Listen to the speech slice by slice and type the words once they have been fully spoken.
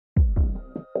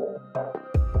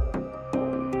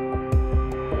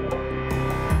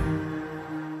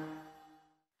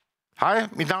Hej,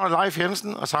 mit navn er Leif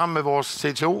Jensen, og sammen med vores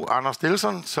CTO, Anders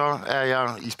Nielsen, så er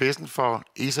jeg i spidsen for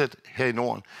ESET her i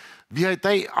Norden. Vi har i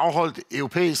dag afholdt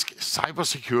Europæisk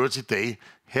Cybersecurity Day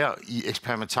her i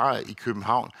Experimentariet i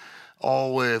København.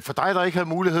 Og for dig, der ikke havde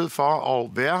mulighed for at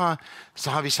være her, så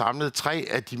har vi samlet 3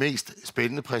 af de mest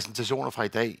spændende præsentationer fra i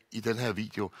dag i den her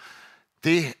video.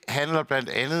 Det handler blandt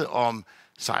andet om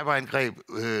cyberangreb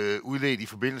udledt i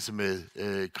forbindelse med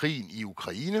krigen i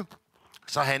Ukraine.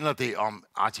 Så handler det om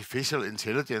artificial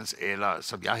intelligence, eller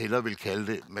som jeg hellere vil kalde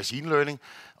det, machine learning,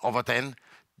 og hvordan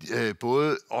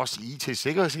både os i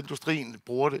IT-sikkerhedsindustrien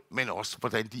bruger det, men også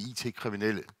hvordan de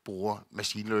IT-kriminelle bruger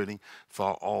machine learning for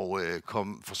at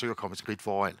forsøge at komme et skridt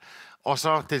foran. Og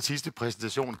så den sidste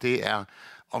præsentation, det er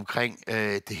omkring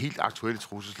det helt aktuelle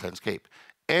trusselslandskab.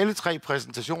 Alle 3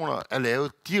 præsentationer er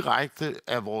lavet direkte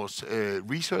af vores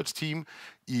research team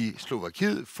i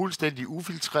Slovakiet, fuldstændig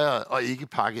ufiltreret og ikke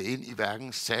pakket ind i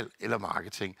hverken salg eller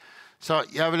marketing. Så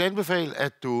jeg vil anbefale,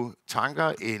 at du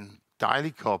tanker en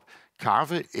dejlig kop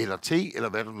kaffe eller te, eller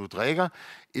hvad du nu drikker,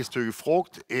 et stykke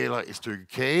frugt eller et stykke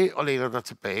kage, og læner dig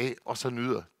tilbage, og så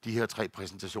nyder de her 3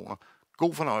 præsentationer.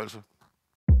 God fornøjelse.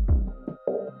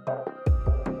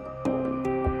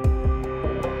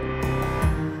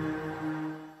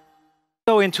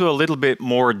 Go into a little bit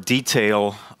more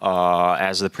detail,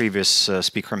 as the previous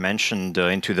speaker mentioned,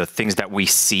 into the things that we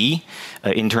see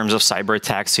in terms of cyber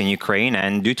attacks in Ukraine.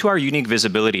 And due to our unique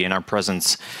visibility and our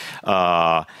presence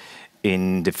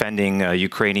in defending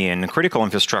Ukrainian critical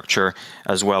infrastructure,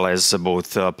 as well as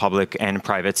both public and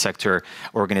private sector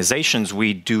organizations,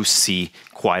 we do see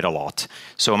quite a lot.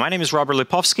 So my name is Robert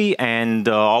Lipovsky, and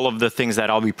all of the things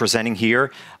that I'll be presenting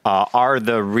here are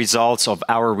the results of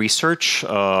our research,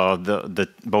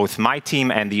 both my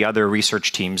team and the other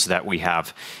research teams that we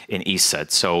have in ESET.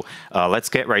 So let's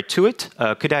get right to it.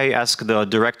 Could I ask the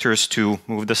directors to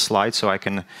move the slide so I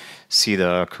can see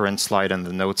the current slide and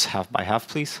the notes half by half,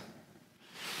 please?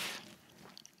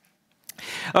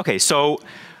 Okay, so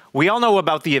we all know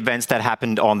about the events that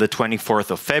happened on the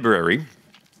 24th of February.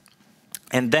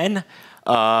 And then,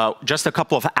 just a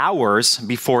couple of hours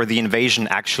before the invasion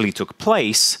actually took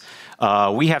place,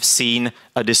 we have seen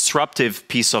a disruptive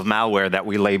piece of malware that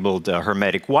we labeled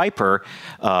Hermetic Wiper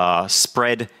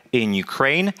spread in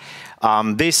Ukraine.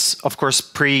 This, of course,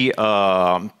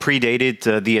 predated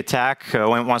the attack.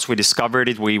 Once we discovered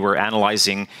it, we were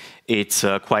analyzing it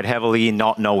quite heavily,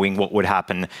 not knowing what would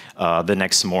happen the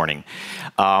next morning.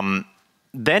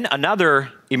 Then another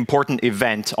important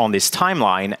event on this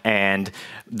timeline, and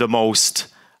the most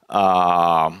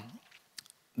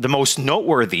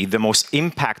noteworthy, the most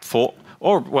impactful,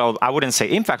 or well, I wouldn't say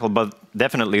impactful, but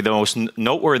definitely the most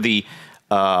noteworthy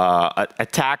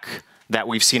attack that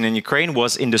we've seen in Ukraine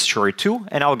was in Destroyer 2,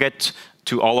 and I'll get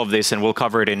to all of this, and we'll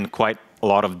cover it in quite a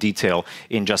lot of detail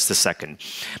in just a second.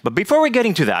 But before we get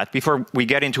into that, before we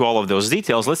get into all of those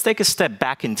details, let's take a step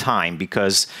back in time,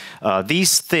 because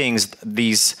these things,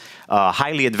 these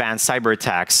highly advanced cyber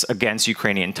attacks against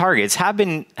Ukrainian targets have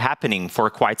been happening for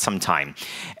quite some time.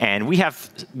 And we have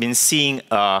been seeing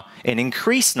an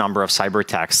increased number of cyber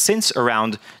attacks since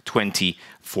around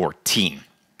 2014.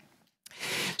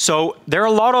 So there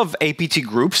are a lot of APT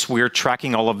groups. We're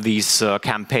tracking all of these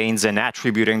campaigns and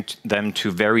attributing them to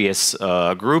various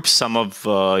groups. Some of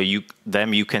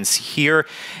them you can see here,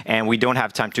 and we don't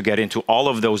have time to get into all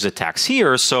of those attacks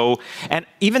here. So, and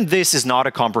even this is not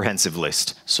a comprehensive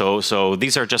list. So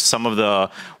these are just some of the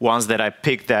ones that I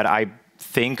picked that I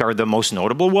think are the most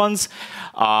notable ones.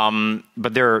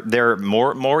 But there are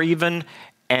more even.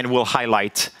 And we'll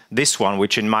highlight this one,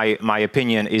 which in my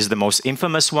opinion is the most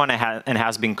infamous one and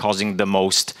has been causing the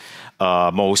most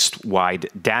wide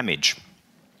damage.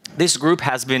 This group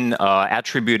has been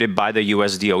attributed by the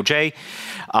US DOJ,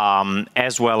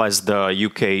 as well as the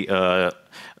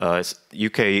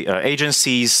UK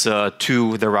agencies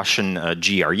to the Russian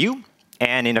GRU.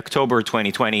 And in October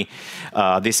 2020,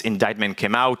 this indictment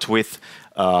came out with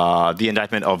the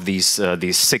indictment of these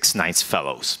 6 Knights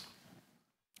Fellows.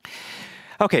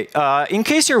 Okay, in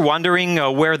case you're wondering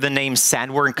where the name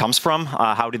Sandworm comes from,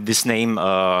 how did this name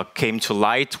came to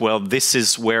light? Well, this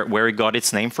is where it got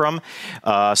its name from.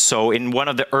 So in one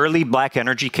of the early black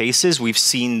energy cases, we've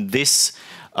seen this.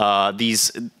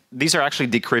 These are actually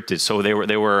decrypted, so they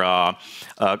were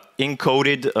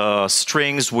encoded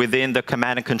strings within the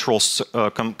command and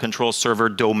control server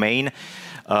domain.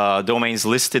 Domains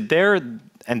listed there.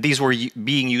 And these were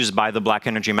being used by the black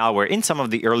energy malware in some of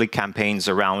the early campaigns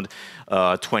around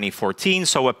 2014.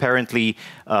 So apparently,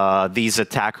 these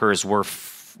attackers were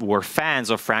were fans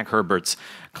of Frank Herbert's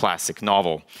classic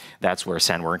novel. That's where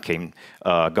sandworm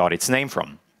got its name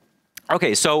from.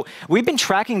 Okay, so we've been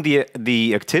tracking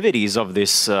the activities of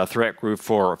this threat group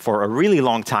for a really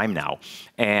long time now,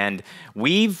 and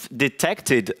we've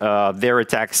detected their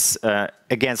attacks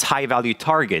against high-value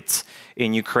targets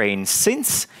in Ukraine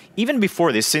since even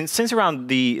before this, since around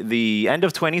the end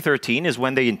of 2013 is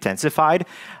when they intensified.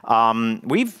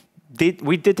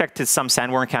 We detected some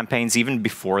sandworm campaigns even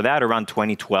before that, around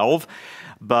 2012,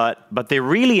 but they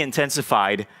really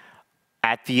intensified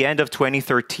at the end of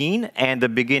 2013 and the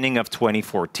beginning of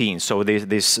 2014. So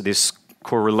this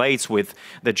correlates with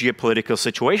the geopolitical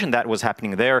situation that was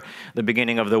happening there, the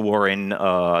beginning of the war in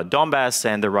Donbass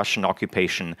and the Russian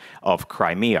occupation of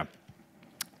Crimea.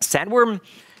 Sandworm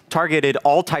targeted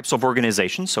all types of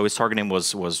organizations, so its targeting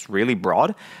was really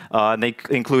broad. They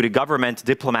included government,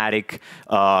 diplomatic,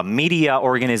 media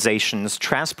organizations,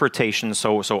 transportation,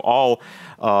 so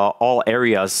all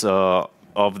areas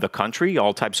of the country,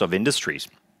 all types of industries.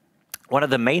 One of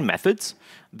the main methods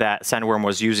that sandworm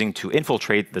was using to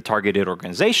infiltrate the targeted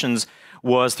organizations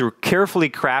was through carefully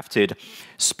crafted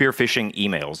spear phishing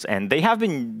emails. And they have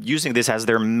been using this as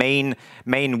their main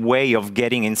way of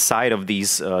getting inside of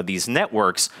these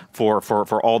networks for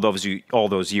all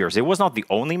those years. It was not the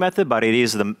only method, but it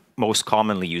is the most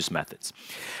commonly used methods.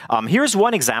 Here's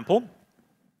one example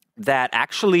that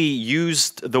actually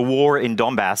used the war in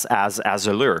Donbass as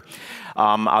a lure.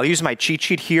 I'll use my cheat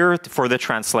sheet here for the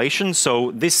translation.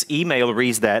 So this email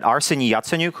reads that Arseniy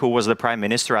Yatsenyuk, who was the prime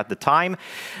minister at the time,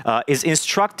 is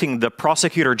instructing the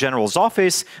Prosecutor General's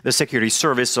office, the Security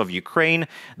Service of Ukraine,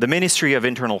 the Ministry of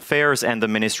Internal Affairs, and the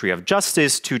Ministry of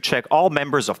Justice to check all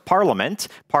members of parliament,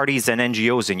 parties, and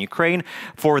NGOs in Ukraine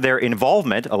for their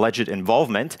involvement, alleged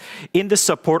involvement, in the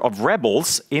support of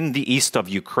rebels in the east of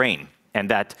Ukraine. And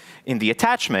that in the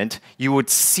attachment, you would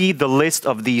see the list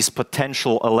of these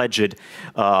potential alleged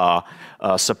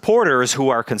supporters who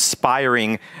are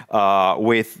conspiring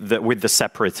with the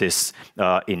separatists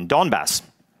in Donbass.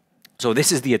 So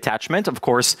this is the attachment. Of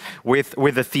course,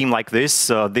 with a theme like this,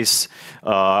 the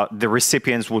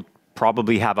recipients would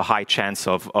probably have a high chance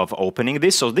of opening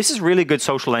this. So this is really good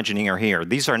social engineering here.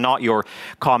 These are not your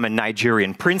common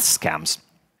Nigerian prince scams.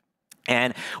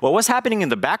 And what was happening in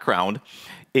the background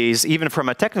is, even from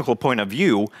a technical point of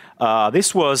view,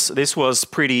 this was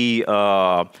pretty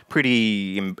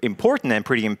important and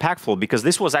pretty impactful, because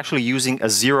this was actually using a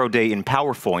 0-day in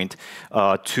PowerPoint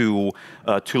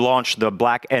to launch the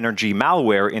black energy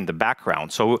malware in the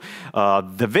background. So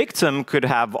the victim could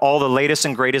have all the latest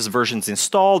and greatest versions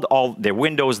installed, all their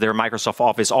Windows, their Microsoft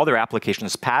Office, all their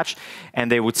applications patched,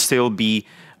 and they would still be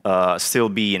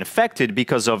infected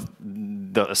because of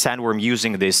the sandworm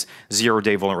using this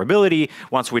 0-day vulnerability.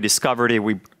 Once we discovered it,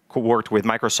 we worked with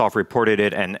Microsoft, reported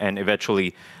it, and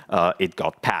eventually it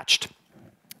got patched.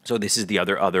 So this is the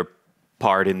other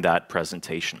part in that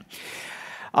presentation.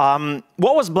 What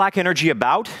was Black Energy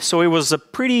about? So it was a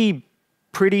pretty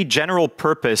general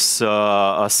purpose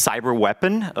cyber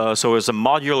weapon. So it was a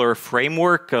modular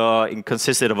framework. It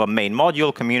consisted of a main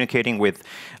module communicating with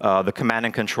the command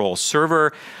and control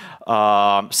server.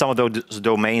 Some of those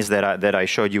domains that I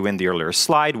showed you in the earlier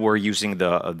slide were using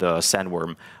the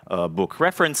sandworm book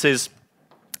references.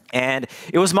 And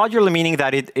it was modular, meaning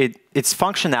that its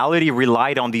functionality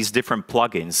relied on these different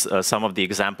plugins, some of the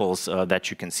examples that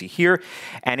you can see here.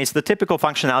 And it's the typical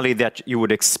functionality that you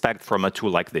would expect from a tool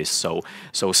like this. So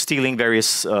stealing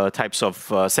various types of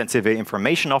sensitive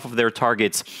information off of their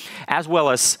targets, as well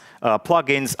as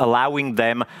plugins allowing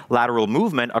them lateral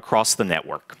movement across the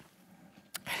network.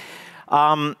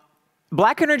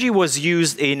 Black Energy was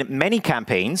used in many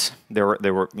campaigns. There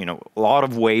were a lot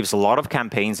of waves, a lot of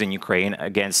campaigns in Ukraine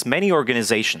against many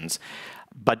organizations.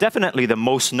 But definitely the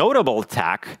most notable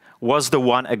attack was the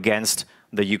one against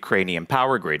the Ukrainian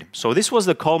power grid. So this was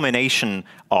the culmination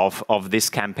of this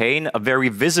campaign, a very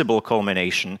visible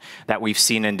culmination that we've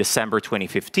seen in December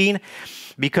 2015,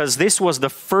 because this was the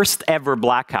first ever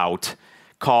blackout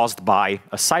caused by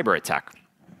a cyber attack.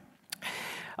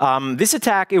 This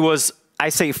attack, it was, I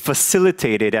say,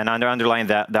 facilitated, and I underline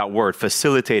that word,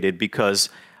 facilitated, because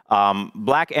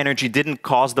Black Energy didn't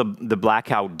cause the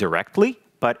blackout directly,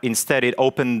 but instead it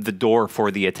opened the door for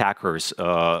the attackers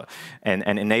and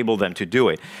enabled them to do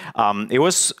it. It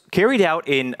was carried out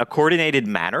in a coordinated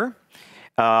manner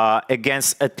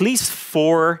against at least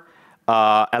 4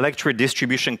 electric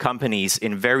distribution companies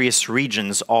in various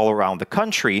regions all around the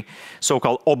country,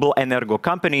 so-called Oblenergo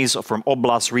companies from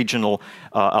Oblast regional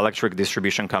electric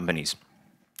distribution companies.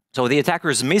 So the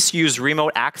attackers misused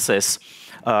remote access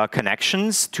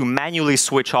connections to manually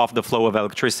switch off the flow of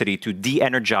electricity to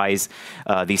de-energize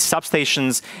these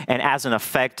substations, and as an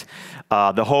effect,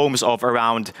 the homes of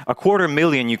around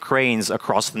 250,000 Ukrainians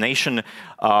across the nation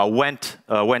went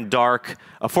dark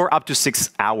for up to 6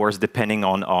 hours, depending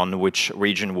on which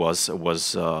region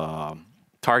was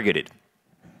targeted.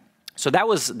 So that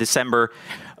was December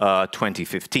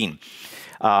 2015.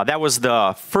 That was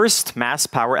the first mass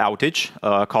power outage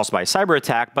caused by a cyber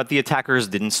attack, but the attackers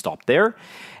didn't stop there.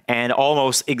 And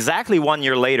almost exactly 1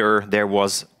 year later, there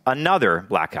was another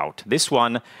blackout. This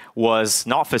one was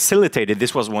not facilitated.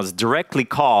 This was directly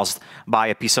caused by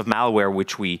a piece of malware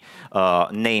which we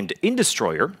named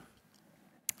Indestroyer.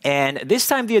 And this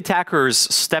time the attackers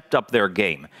stepped up their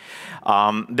game.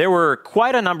 There were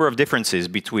quite a number of differences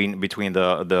between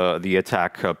the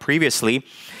attack previously.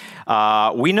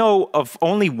 We know of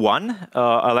only one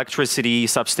electricity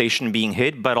substation being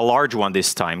hit, but a large one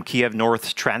this time, Kiev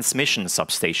North transmission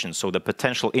substation. So the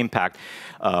potential impact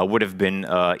would have been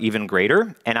even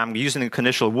greater. And I'm using the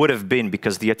conditional would have been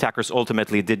because the attackers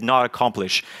ultimately did not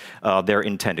accomplish their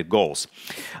intended goals.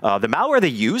 The malware they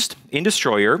used,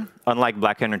 Indestroyer, unlike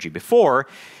Black Energy before,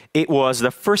 it was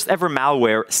the first ever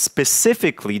malware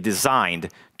specifically designed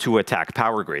to attack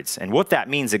power grids. And what that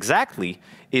means exactly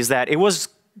is that it was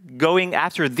going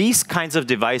after these kinds of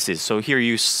devices. So here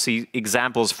you see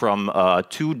examples from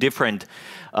two different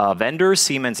vendors,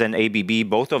 Siemens and ABB.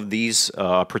 Both of these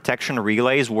protection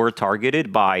relays were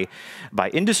targeted by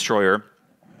Indestroyer.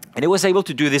 And it was able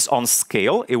to do this on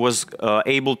scale. It was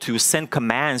able to send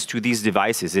commands to these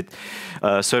devices. It,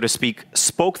 so to speak,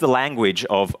 spoke the language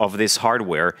of this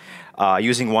hardware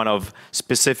using one of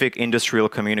specific industrial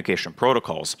communication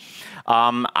protocols.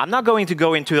 I'm not going to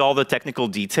go into all the technical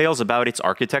details about its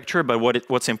architecture, but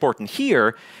what's important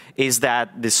here is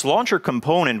that this launcher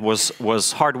component was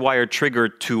hardwired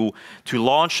triggered to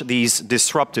launch these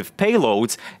disruptive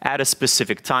payloads at a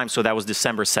specific time. So that was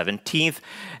December 17th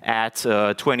at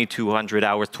 2200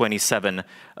 hours, 27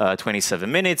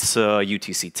 minutes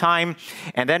UTC time.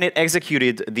 And then it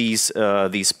executed these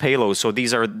payloads. So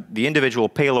these are the individual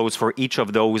payloads for each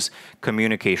of those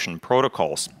communication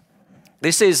protocols.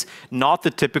 This is not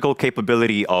the typical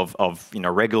capability of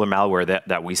regular malware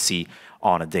that we see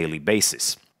on a daily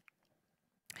basis.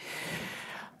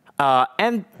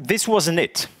 And this wasn't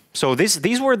it. So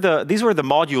these were the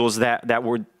modules that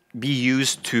would be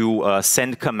used to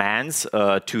send commands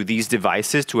to these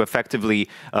devices to effectively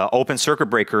open circuit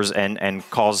breakers and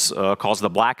cause the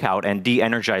blackout and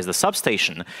de-energize the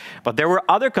substation. But there were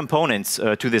other components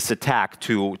to this attack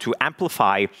to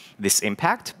amplify this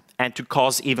impact and to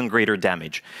cause even greater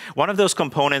damage. One of those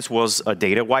components was a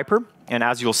data wiper, and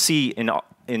as you'll see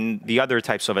in the other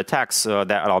types of attacks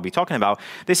that I'll be talking about,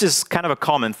 this is kind of a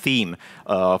common theme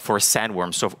for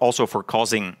sandworms, so also for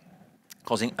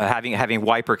having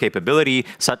wiper capability.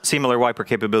 Similar wiper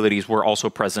capabilities were also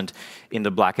present in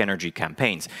the Black Energy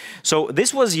campaigns. So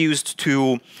this was used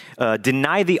to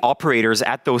deny the operators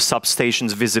at those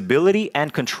substations visibility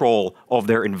and control of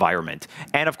their environment,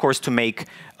 and of course to make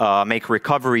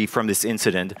recovery from this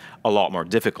incident a lot more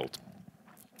difficult.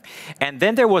 And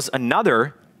then there was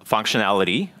another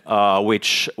functionality,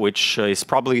 which is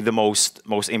probably the most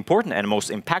important and most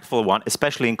impactful one,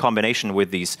 especially in combination with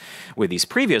these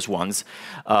previous ones,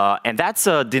 and that's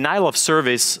a denial of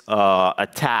service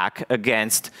attack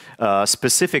against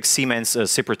specific Siemens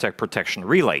Cybertech protection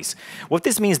relays. What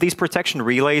this means, these protection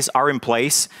relays are in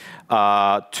place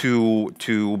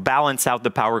to balance out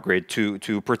the power grid,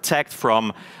 to protect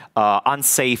from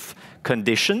unsafe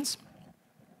conditions.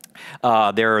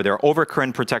 There are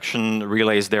overcurrent protection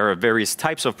relays. There are various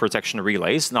types of protection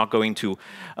relays, not going to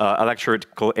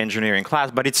electrical engineering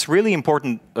class, but it's really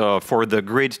important for the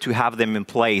grid to have them in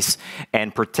place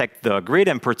and protect the grid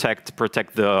and protect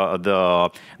the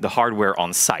hardware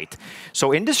on site. So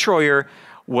Indestroyer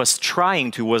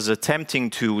was attempting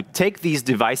to take these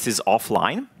devices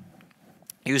offline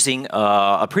using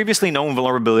a previously known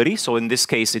vulnerability. So in this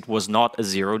case, it was not a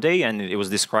 0-day, and it was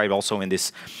described also in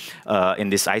this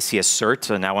ICS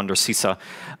cert, now under CISA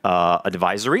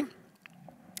advisory.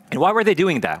 And why were they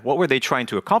doing that? What were they trying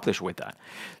to accomplish with that?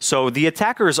 So the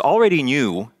attackers already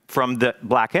knew from the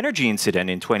Black Energy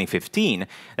incident in 2015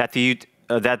 that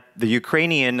the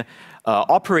Ukrainian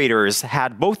operators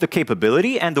had both the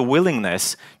capability and the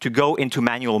willingness to go into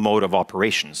manual mode of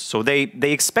operations. So they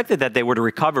expected that they would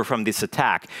recover from this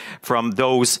attack, from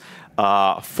those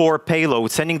 4 payloads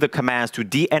sending the commands to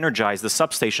de-energize the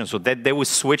substation, so that they would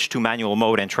switch to manual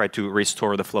mode and try to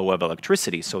restore the flow of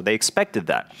electricity. So they expected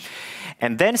that.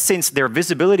 And then, since their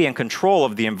visibility and control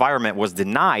of the environment was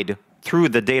denied through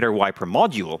the data wiper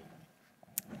module,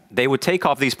 they would take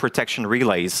off these protection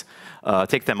relays,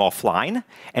 take them offline,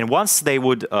 and once they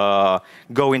would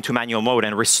go into manual mode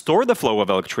and restore the flow of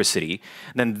electricity,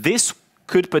 then this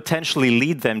could potentially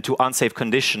lead them to unsafe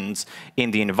conditions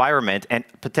in the environment and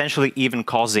potentially even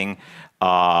causing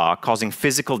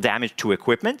physical damage to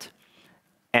equipment.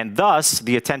 And thus,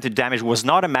 the attempted damage was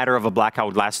not a matter of a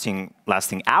blackout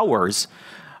lasting hours,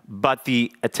 but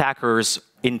the attackers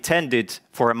intended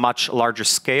for a much larger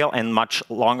scale and much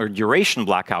longer duration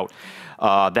blackout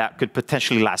that could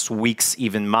potentially last weeks,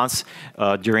 even months,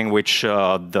 during which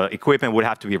the equipment would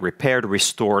have to be repaired,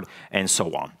 restored, and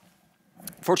so on.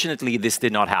 Fortunately, this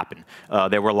did not happen.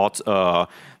 There were lots. The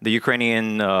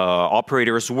Ukrainian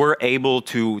operators were able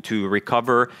to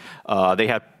recover. They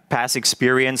had past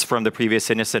experience from the previous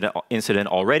incident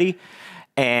already.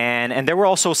 And there were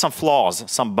also some flaws,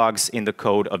 some bugs in the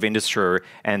code of Industry,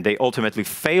 and they ultimately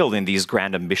failed in these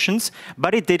grand ambitions.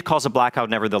 But it did cause a blackout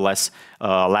nevertheless,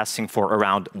 lasting for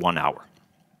around 1 hour.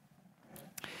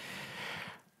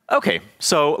 Okay,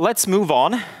 so let's move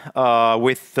on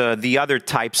with the other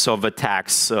types of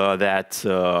attacks that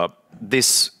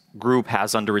this group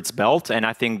has under its belt, and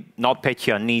I think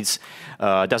NotPetya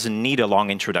doesn't need a long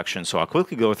introduction, so I'll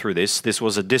quickly go through this. This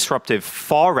was a disruptive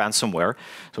fall ransomware,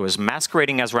 so it was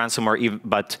masquerading as ransomware,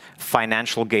 but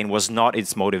financial gain was not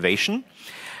its motivation.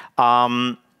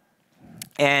 And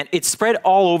it spread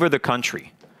all over the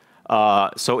country.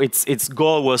 So its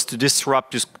goal was to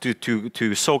disrupt,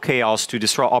 to sow chaos, to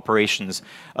disrupt operations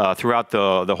throughout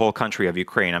the whole country of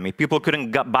Ukraine. I mean, people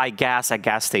couldn't buy gas at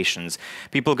gas stations.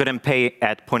 People couldn't pay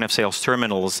at point-of-sales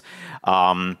terminals.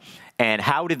 And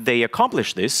how did they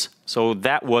accomplish this? So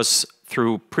that was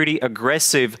through pretty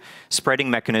aggressive spreading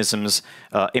mechanisms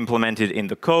implemented in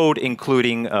the code,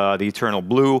 including the Eternal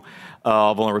Blue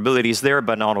vulnerabilities there,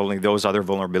 but not only those other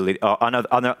vulnerabilities,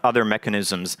 other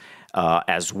mechanisms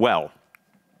as well.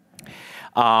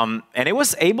 And it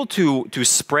was able to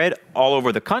spread all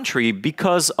over the country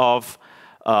because of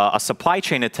a supply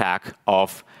chain attack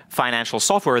of financial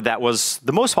software that was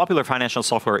the most popular financial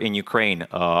software in Ukraine,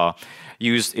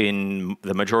 used in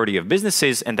the majority of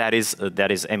businesses, and that is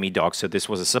MEDOC. So this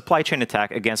was a supply chain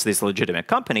attack against this legitimate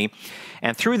company,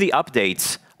 and through the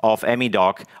updates of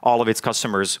MEDOC, all of its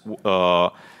customers,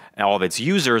 all of its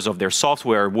users of their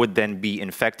software would then be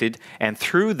infected, and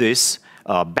through this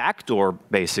backdoor,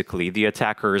 basically, the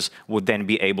attackers would then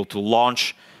be able to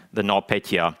launch the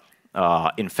NotPetya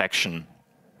infection.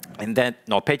 And then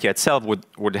NotPetya itself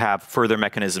would have further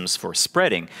mechanisms for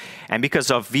spreading. And because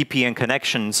of VPN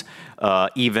connections,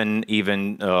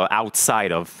 even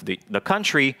outside of the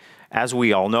country, as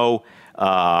we all know,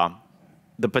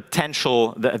 the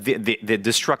potential, the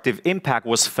destructive impact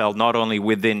was felt not only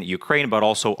within Ukraine, but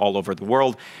also all over the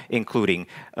world, including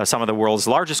some of the world's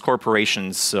largest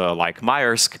corporations like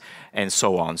Maersk and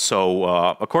so on. So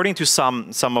according to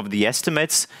some of the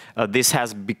estimates, this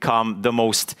has become the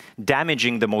most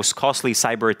damaging, the most costly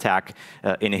cyber attack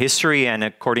in history. And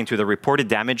according to the reported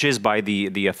damages by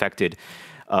the affected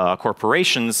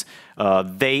corporations,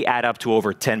 they add up to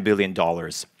over $10 billion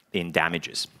in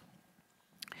damages.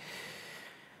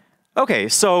 Okay,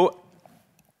 so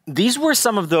these were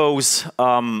some of those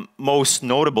most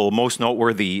notable, most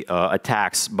noteworthy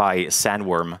attacks by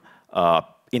Sandworm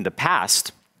in the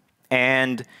past.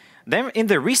 And then in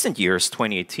the recent years,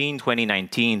 2018,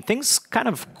 2019, things kind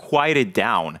of quieted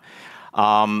down.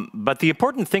 But the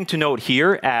important thing to note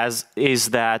here is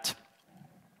that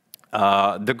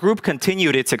the group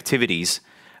continued its activities,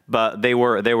 but they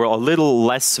were a little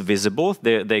less visible.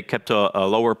 They kept a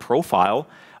lower profile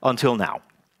until now.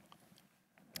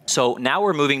 So now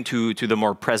we're moving to the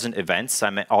more present events.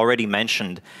 I already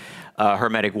mentioned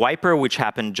Hermetic Wiper, which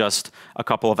happened just a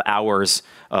couple of hours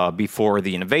before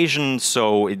the invasion.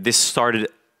 So this started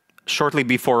shortly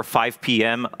before 5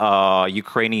 p.m.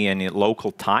 Ukrainian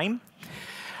local time.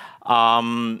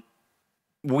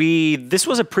 This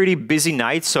was a pretty busy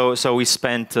night, so we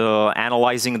spent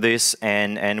analyzing this,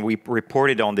 and we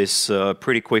reported on this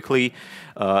pretty quickly,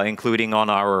 including on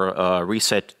our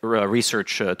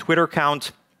research Twitter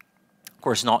account. Of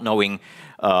course, not knowing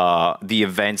the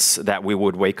events that we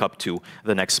would wake up to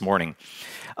the next morning.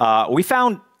 We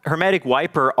found Hermetic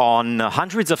Wiper on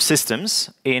hundreds of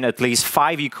systems in at least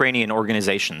 5 Ukrainian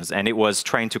organizations, and it was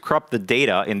trying to corrupt the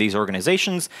data in these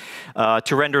organizations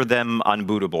to render them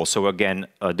unbootable. So again,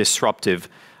 a disruptive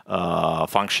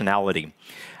functionality.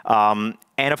 And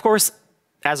of course,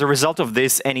 as a result of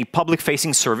this, any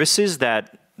public-facing services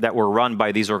that were run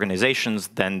by these organizations,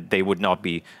 then they would not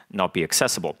be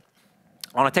accessible.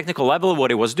 On a technical level, what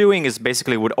it was doing is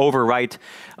basically would overwrite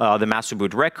the master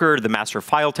boot record, the master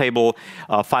file table,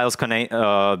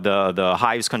 the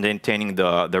hives containing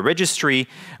the registry,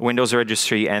 Windows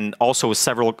registry, and also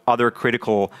several other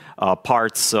critical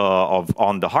parts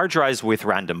on the hard drives with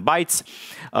random bytes.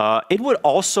 It would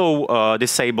also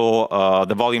disable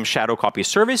the volume shadow copy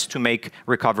service to make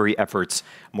recovery efforts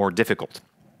more difficult.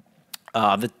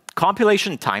 The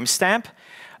compilation timestamp.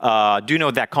 Do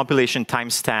note that compilation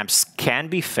timestamps can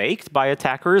be faked by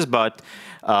attackers, but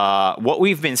what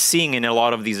we've been seeing in a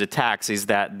lot of these attacks is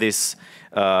that these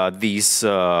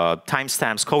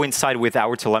timestamps coincide with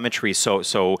our telemetry.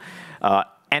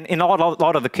 And in a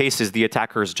lot of the cases, the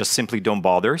attackers just simply don't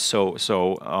bother.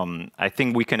 I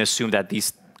think we can assume that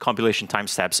these compilation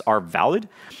timestamps are valid.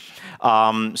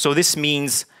 So this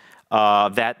means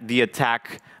that the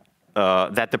attack,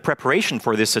 that the preparation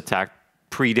for this attack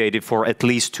predated for at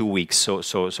least 2 weeks. So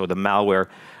the malware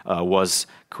was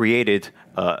created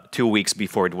 2 weeks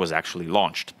before it was actually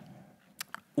launched.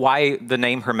 Why the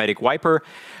name Hermetic Wiper?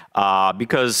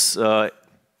 Because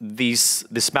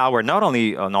this malware, not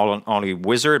only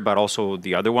Wizard, but also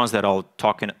the other ones that I'll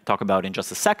talk about in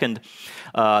just a second,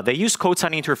 they use code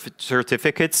signing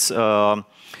certificates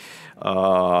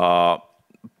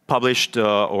published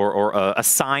or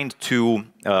assigned to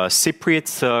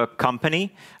Cypriot's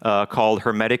company called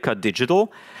Hermetica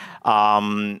Digital.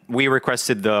 We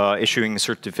requested the issuing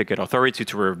certificate authority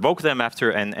to revoke them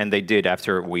after, and they did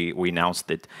after we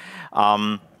announced it.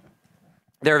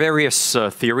 There are various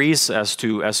theories as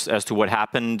to what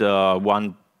happened.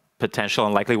 One potential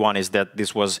and likely one is that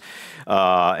this was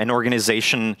an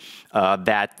organization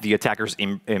that the attackers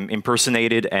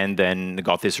impersonated and then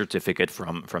got this certificate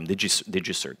from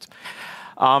DigiCert.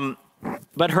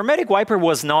 But Hermetic Wiper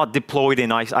was not deployed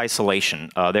in isolation.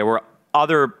 There were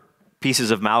other pieces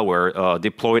of malware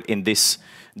deployed in this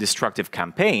destructive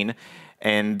campaign,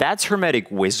 and that's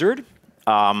Hermetic Wizard.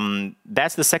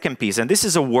 That's the second piece, and this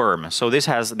is a worm. So this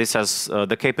has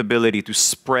the capability to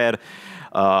spread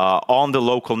on the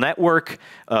local network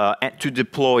and to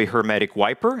deploy Hermetic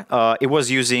Wiper. It was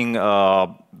using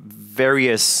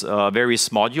various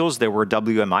modules. There were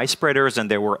WMI spreaders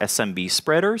and there were SMB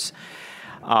spreaders.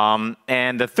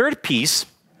 And the third piece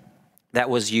that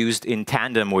was used in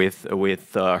tandem with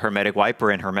Hermetic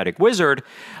Wiper and Hermetic Wizard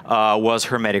was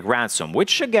Hermetic Ransom,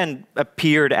 which again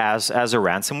appeared as a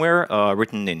ransomware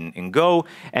written in Go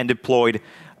and deployed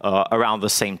around the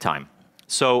same time.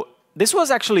 So this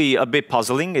was actually a bit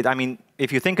puzzling. I mean,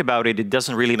 if you think about it, it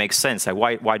doesn't really make sense.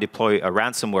 Why deploy a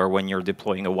ransomware when you're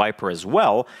deploying a wiper as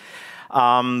well?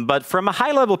 But from a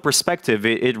high-level perspective,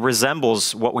 it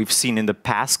resembles what we've seen in the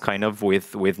past, kind of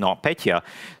with NotPetya.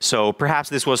 So perhaps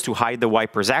this was to hide the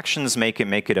wiper's actions, make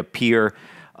it appear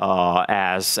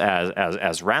as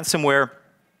ransomware.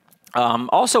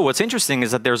 Also, what's interesting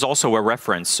is that there's also a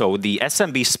reference. So the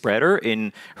SMB spreader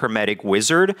in Hermetic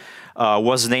Wizard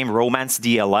was named Romance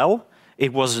DLL.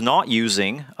 It was not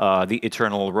using the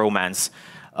Eternal Romance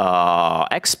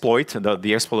exploit,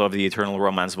 the exploit of the Eternal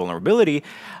Romance vulnerability,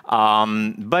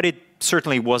 but it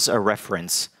certainly was a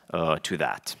reference to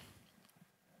that.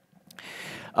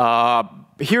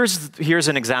 Here's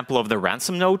an example of the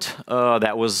ransom note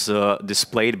that was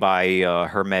displayed by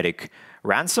Hermetic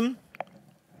Ransom.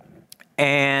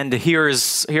 And here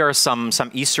are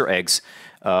some Easter eggs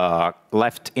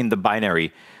left in the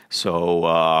binary.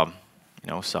 So,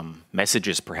 some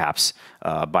messages perhaps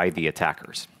by the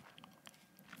attackers.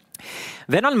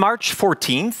 Then on March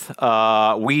 14th,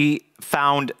 we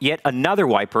found yet another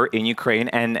wiper in Ukraine,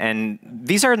 and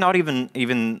these are not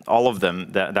even all of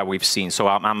them that we've seen. So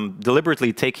I'm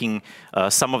deliberately taking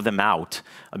some of them out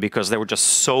because there were just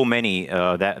so many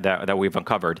that we've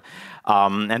uncovered.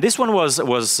 And this one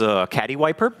was Caddy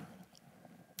Wiper,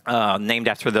 named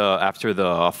after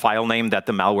the file name that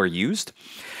the malware used.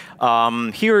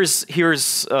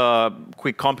 Here's a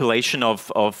quick compilation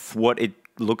of what it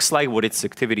looks like, what its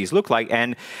activities look like,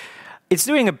 and it's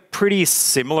doing a pretty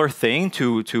similar thing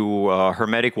to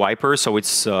Hermetic Wiper. So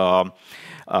it's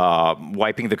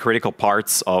wiping the critical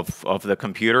parts of the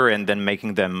computer and then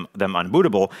making them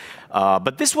unbootable.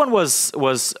 But this one was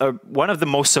one of the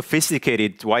most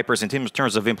sophisticated wipers in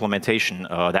terms of implementation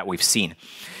that we've seen.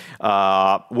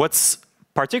 What's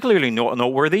particularly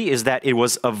noteworthy is that it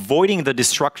was avoiding the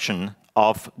destruction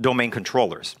of domain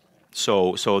controllers.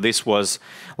 So this was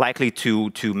likely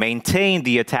to maintain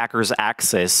the attacker's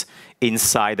access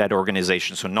inside that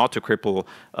organization. So not to cripple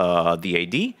the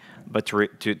AD, but to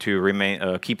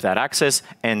keep that access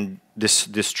and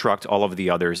destruct all of the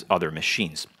other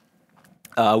machines.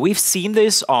 We've seen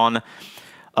this on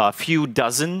a few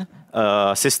dozen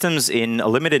systems in a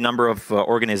limited number of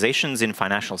organizations in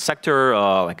financial sector,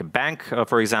 like a bank,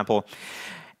 for example.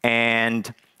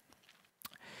 And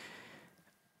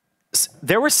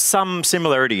there were some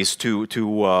similarities to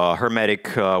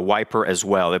Hermetic Wiper as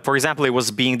well. For example, it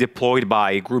was being deployed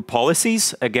by group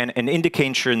policies. Again, an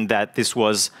indication that this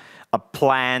was a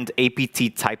planned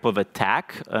APT type of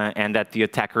attack, and that the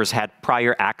attackers had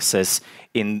prior access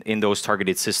in those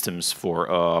targeted systems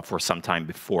for some time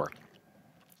before.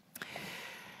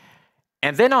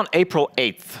 And then on April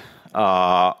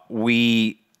 8th,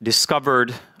 we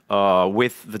discovered,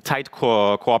 with the tight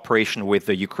cooperation with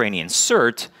the Ukrainian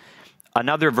CERT,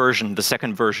 another version, the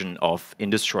second version of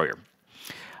Indestroyer.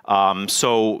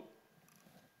 So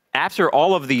after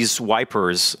all of these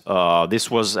wipers, this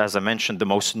was, as I mentioned, the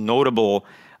most notable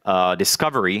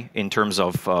discovery in terms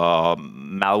of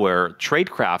malware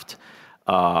tradecraft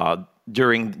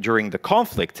during the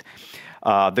conflict.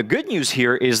 The good news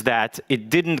here is that it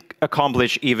didn't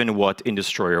accomplish even what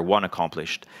Indestroyer 1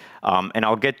 accomplished. And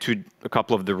I'll get to a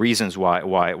couple of the reasons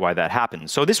why that happened.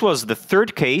 So this was the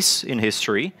third case in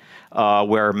history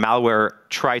where malware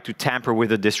tried to tamper with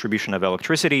the distribution of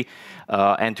electricity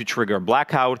and to trigger a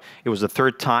blackout. It was the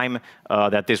third time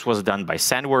that this was done by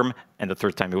Sandworm, and the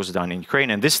third time it was done in Ukraine,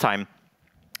 and this time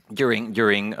during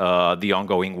the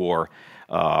ongoing war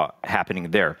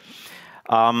happening there.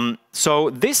 So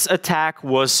this attack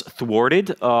was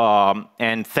thwarted,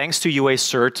 and thanks to UA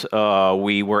CERT,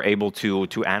 we were able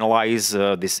to analyze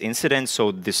this incident.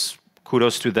 So this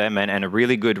kudos to them, and a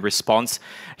really good response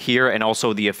here, and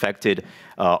also the affected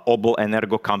Obel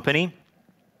Energo company,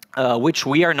 which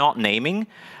we are not naming,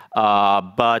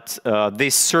 but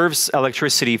this serves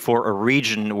electricity for a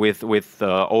region with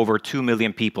over 2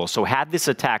 million people. So had this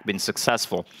attack been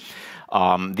successful,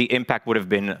 the impact would have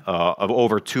been of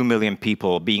over 2 million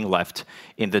people being left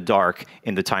in the dark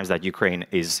in the times that Ukraine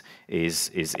is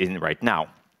in right now.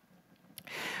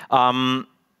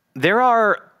 There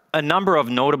are a number of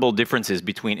notable differences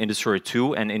between Indestroyer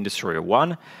 2 and Indestroyer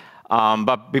 1.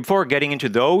 But before getting into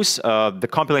those, the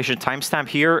compilation timestamp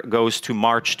here goes to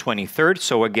March 23rd.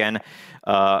 So again,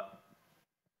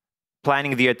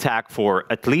 planning the attack for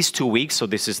at least 2 weeks. So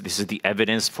this is the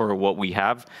evidence for what we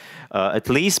have, at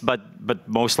least, but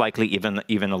most likely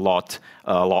even a lot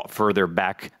further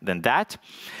back than that.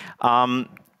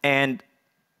 And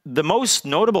the most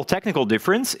notable technical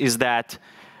difference is that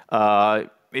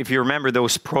if you remember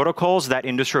those protocols that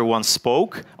Indestroyer 1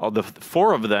 spoke, of the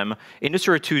 4 of them,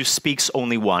 Indestroyer 2 speaks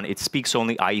only one. It speaks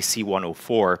only IEC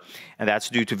 104, and that's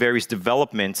due to various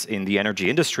developments in the energy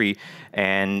industry,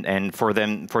 and for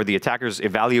the attackers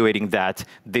evaluating that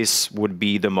this would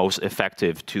be the most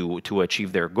effective to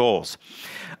achieve their goals.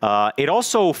 It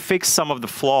also fixed some of the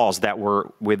flaws that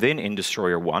were within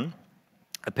Indestroyer 1,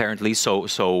 apparently.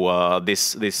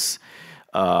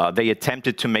 They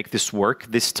attempted to make this work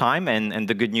this time, and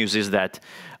the good news is that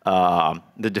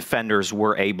the defenders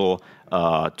were able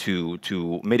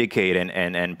to mitigate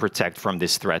and protect from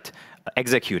this threat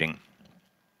executing.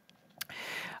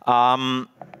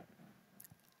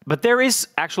 But there is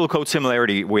actual code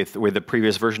similarity with the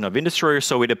previous version of Indestroyer,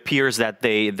 so it appears that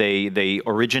they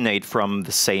originate from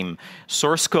the same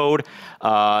source code.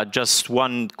 Just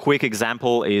one quick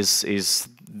example is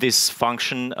this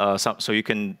function, so you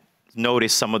can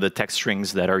notice some of the text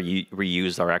strings that are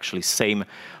reused are actually same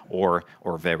or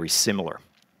very similar.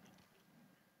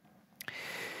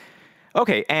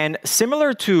 Okay, and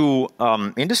similar to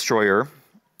Indestroyer,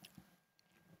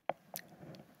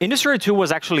 Indestroyer 2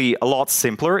 was actually a lot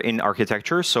simpler in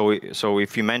architecture. So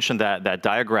if you mention that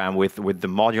diagram with the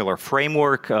modular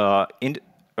framework of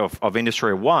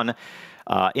Indestroyer 1,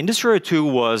 Indestroyer 2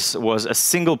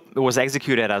 was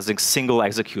executed as a single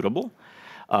executable,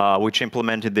 which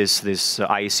implemented this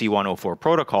IEC 104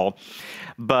 protocol,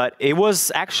 but it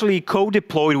was actually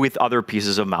co-deployed with other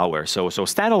pieces of malware. So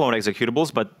standalone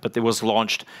executables, but it was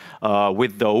launched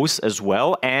with those as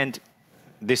well. And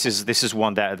this is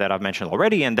one that I've mentioned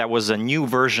already, and that was a new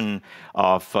version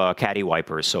of Caddy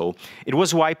Wiper. So it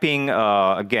was wiping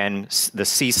again the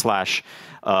C/users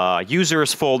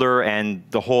folder and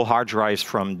the whole hard drives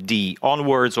from D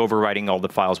onwards, overwriting all the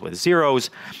files with zeros.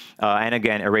 And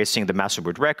again, erasing the master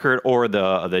boot record or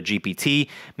the GPT,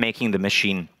 making the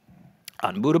machine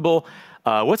unbootable.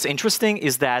 What's interesting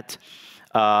is that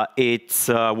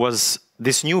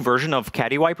this new version of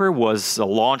Caddy Wiper was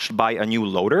launched by a new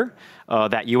loader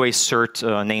that UA CERT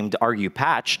named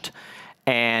argue-patched.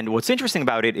 And what's interesting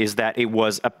about it is that it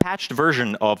was a patched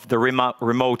version of the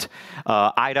remote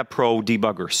IDA Pro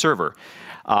debugger server.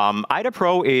 IDA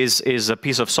Pro is a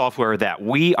piece of software that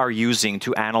we are using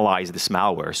to analyze this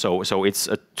malware. So it's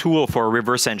a tool for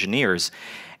reverse engineers.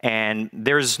 And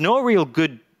there's no real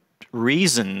good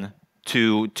reason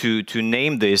to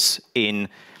name this in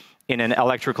an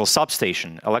electrical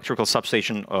substation. Electrical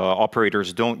substation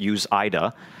operators don't use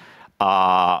IDA.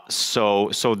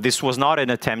 So this was not an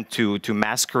attempt to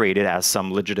masquerade it as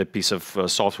some legitimate piece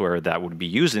of software that would be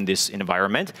used in this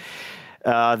environment.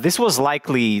 This was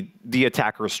likely the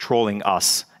attackers trolling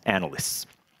us analysts.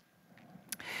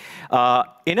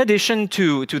 In addition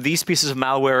to these pieces of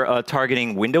malware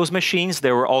targeting Windows machines,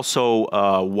 there were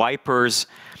also wipers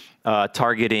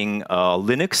targeting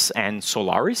Linux and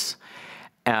Solaris.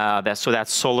 So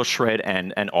that's SoloShred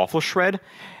and AwfulShred.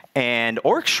 And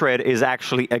OrgShred is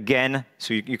actually, again,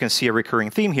 so you can see a recurring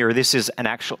theme here. This is an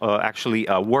actually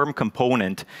a worm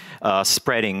component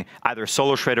spreading either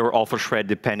SoloShred or AwfulShred,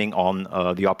 depending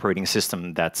on the operating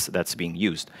system that's being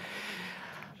used.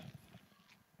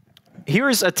 Here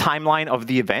is a timeline of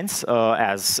the events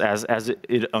as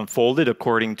it unfolded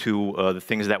according to the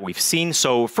things that we've seen.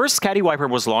 So first, CaddyWiper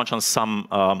was launched on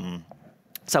some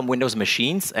Windows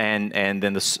machines, and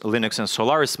then the Linux and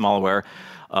Solaris malware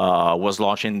was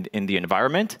launched in the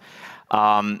environment.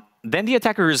 Then the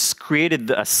attackers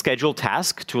created a scheduled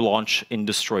task to launch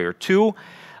InDestroyer 2.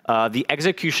 The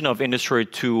execution of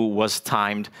InDestroyer 2 was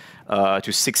timed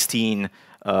to 16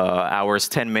 hours,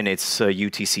 10 minutes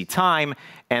UTC time.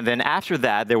 And then after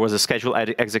that, there was a scheduled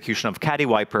execution of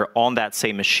CaddyWiper on that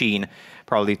same machine,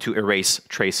 probably to erase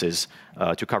traces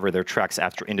to cover their tracks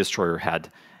after InDestroyer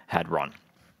had run.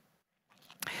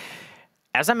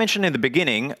 As I mentioned in the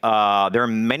beginning, there are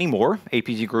many more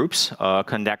APT groups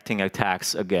conducting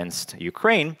attacks against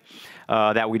Ukraine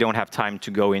that we don't have time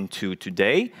to go into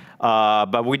today.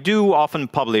 But we do often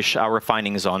publish our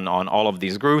findings on all of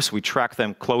these groups. We track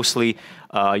them closely.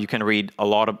 You can read a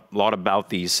lot about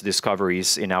these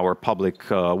discoveries in our public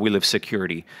We Live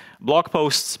Security blog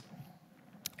posts.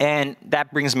 And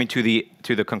that brings me to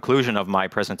the conclusion of my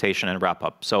presentation and wrap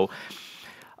up. So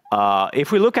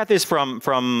if we look at this from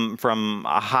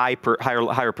a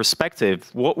higher perspective,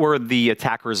 what were the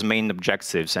attackers' main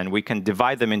objectives? And we can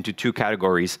divide them into two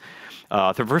categories.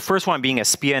 The first one being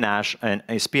espionage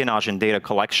and data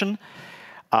collection.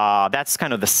 That's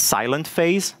kind of the silent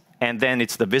phase. And then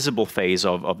it's the visible phase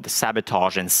of the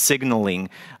sabotage and signaling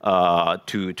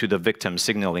to the victim,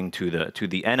 signaling to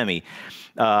the enemy.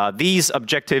 These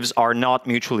objectives are not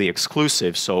mutually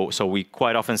exclusive, so we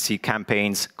quite often see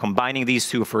campaigns combining these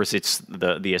two. First, it's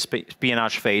the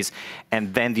espionage phase,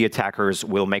 and then the attackers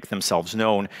will make themselves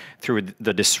known through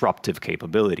the disruptive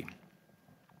capability.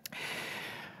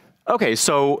 Okay,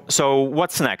 so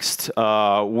what's next?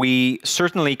 We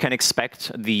certainly can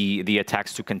expect the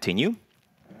attacks to continue.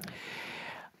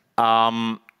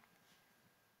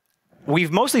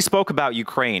 We've mostly spoke about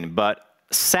Ukraine, but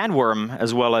Sandworm,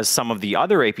 as well as some of the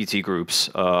other APT groups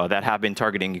that have been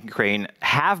targeting Ukraine,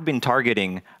 have been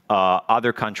targeting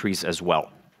other countries as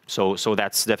well. So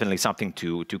that's definitely something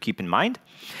to keep in mind.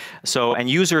 And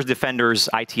users, defenders,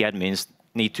 IT admins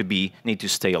need to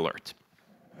stay alert.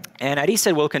 And at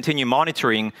ESET, we'll continue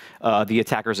monitoring the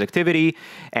attacker's activity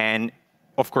and,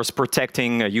 of course,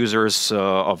 protecting users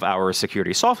of our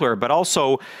security software, but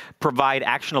also provide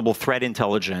actionable threat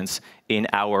intelligence in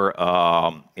our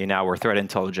threat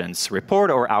intelligence report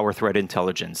or our threat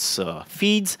intelligence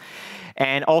feeds.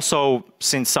 And also,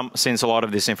 since a lot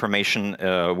of this information,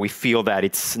 we feel that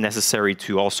it's necessary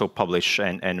to also publish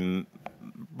and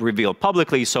reveal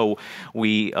publicly, so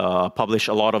we publish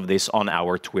a lot of this on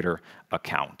our Twitter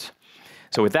account.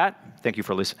 So with that, thank you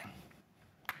for listening.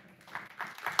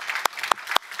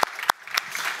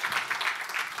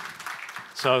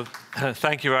 So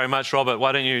thank you very much, Robert.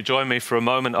 Why don't you join me for a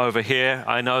moment over here?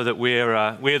 I know that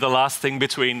we're the last thing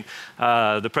between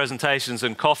the presentations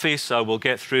and coffee, so we'll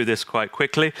get through this quite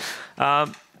quickly.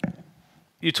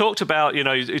 You talked about,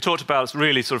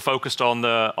 really sort of focused on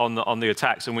the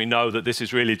attacks, and we know that this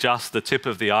is really just the tip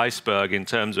of the iceberg in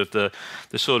terms of the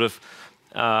sort of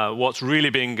what's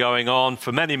really been going on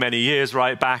for many, many years,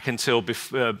 right back until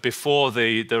before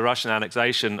the Russian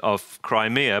annexation of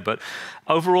Crimea. But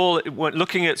overall,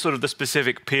 looking at sort of the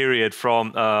specific period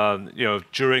from,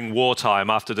 during wartime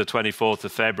after the 24th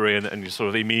of February and your sort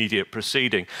of immediate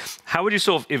proceeding, how would you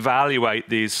sort of evaluate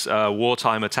these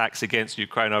wartime attacks against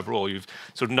Ukraine overall? You've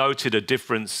sort of noted a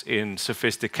difference in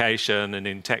sophistication and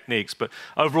in techniques, but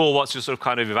overall, what's your sort of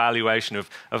kind of evaluation of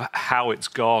how it's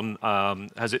gone?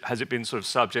 Has it been sort of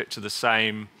subject to the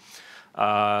same,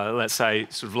 let's say,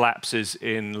 sort of lapses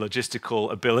in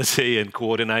logistical ability and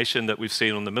coordination that we've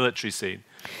seen on the military scene?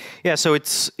 Yeah, so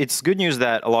it's good news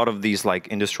that a lot of these, like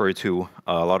InDestroyer 2,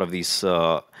 a lot of these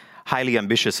highly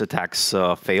ambitious attacks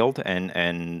failed,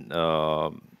 and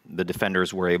the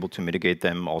defenders were able to mitigate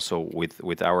them also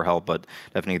with our help, but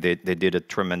definitely they did a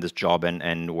tremendous job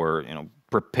and were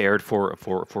prepared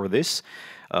for this.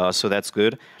 So that's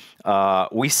good.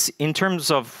 In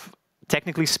terms of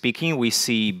technically speaking, we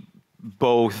see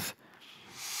both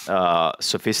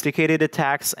sophisticated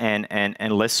attacks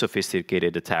and less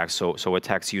sophisticated attacks. So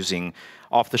attacks using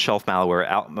off-the-shelf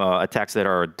malware, attacks that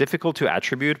are difficult to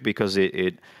attribute because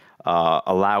it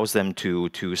allows them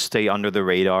to stay under the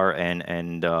radar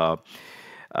and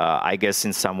I guess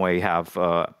in some way have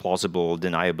plausible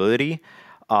deniability.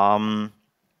 But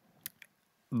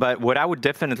what I would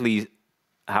definitely,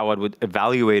 how I would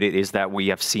evaluate it is that we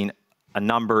have seen a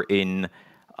number in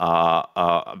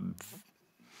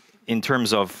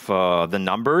terms of the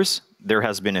numbers, there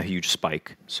has been a huge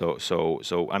spike. So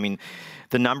I mean,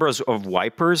 the numbers of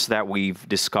wipers that we've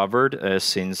discovered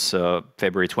since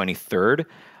February 23rd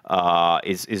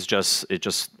is just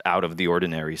out of the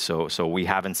ordinary. So we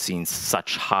haven't seen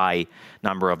such high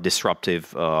number of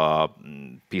disruptive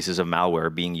pieces of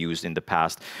malware being used in the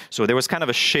past. So there was kind of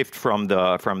a shift from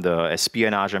the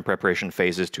espionage and preparation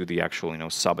phases to the actual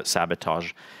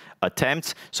sabotage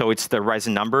attempts. So it's the rise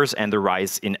in numbers and the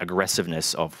rise in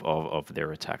aggressiveness of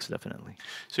their attacks, definitely.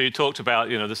 So you talked about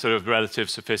the sort of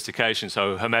relative sophistication.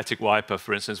 So Hermetic Wiper,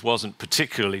 for instance, wasn't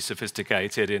particularly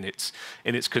sophisticated in its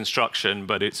construction,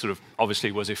 but it sort of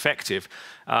obviously was effective.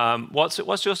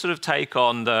 What's your sort of take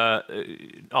on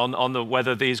the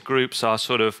whether these groups are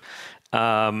sort of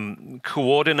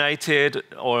coordinated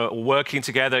or working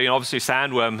together? Obviously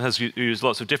Sandworm has used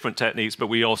lots of different techniques, but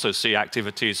we also see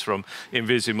activities from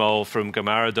Invisimol, from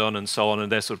Gamaredon and so on, and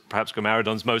they're sort of perhaps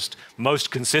Gamaredon's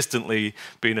most consistently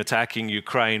been attacking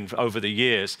Ukraine over the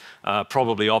years,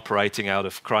 probably operating out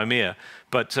of Crimea.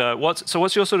 But what's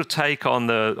your sort of take on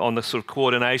the sort of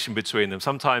coordination between them?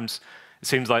 Sometimes it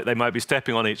seems like they might be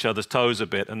stepping on each other's toes a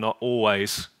bit and not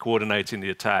always coordinating the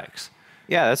attacks.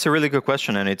 Yeah, that's a really good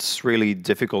question, and it's really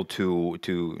difficult to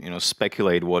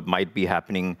speculate what might be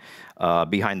happening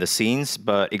behind the scenes.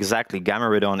 But exactly,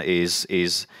 Gamaredon is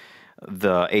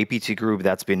the APT group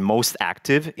that's been most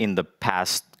active in the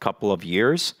past couple of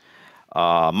years,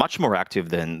 much more active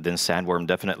than Sandworm,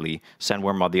 definitely.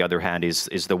 Sandworm, on the other hand, is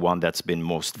the one that's been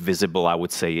most visible, I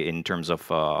would say, in terms of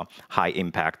high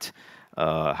impact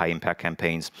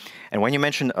campaigns. And when you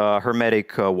mentioned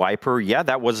Hermetic Wiper, yeah,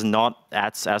 that was not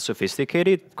as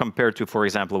sophisticated compared to, for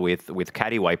example, with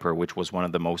Caddy Wiper, which was one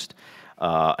of the most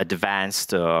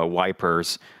advanced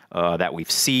wipers that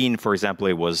we've seen. For example,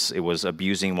 it was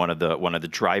abusing one of the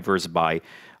drivers by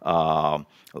a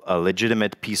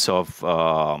legitimate piece of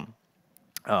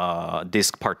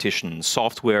disk partition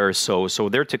software. So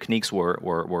their techniques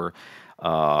were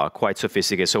quite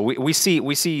sophisticated. So we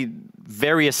see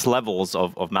various levels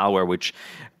of malware, which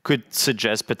could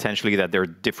suggest potentially that there are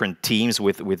different teams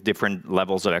with different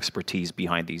levels of expertise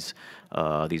behind these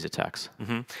attacks.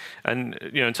 Mm-hmm. And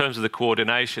in terms of the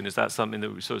coordination, is that something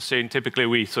that we've sort of seen? Typically,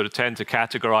 we sort of tend to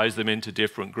categorize them into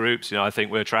different groups. I think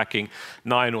we're tracking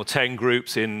 9 or 10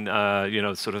 groups in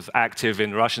sort of active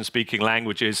in Russian-speaking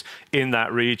languages in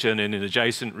that region and in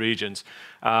adjacent regions.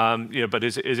 But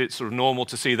is it sort of normal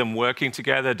to see them working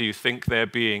together? Do you think they're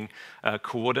being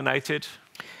coordinated?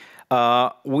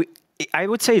 I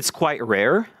would say it's quite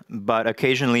rare, but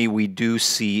occasionally we do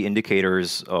see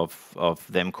indicators of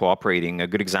them cooperating. A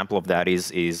good example of that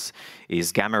is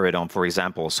Gamaredon, for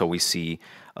example. So we see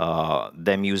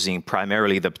them using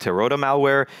primarily the Pteroda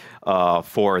malware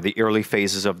for the early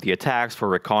phases of the attacks, for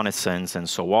reconnaissance and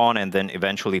so on, and then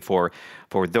eventually for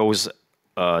those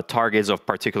targets of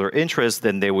particular interest,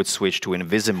 then they would switch to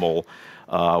Invisimol,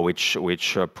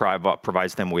 which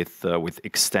provides them with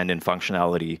extended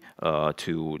functionality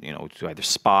to either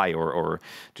spy or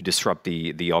to disrupt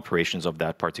the operations of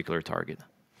that particular target.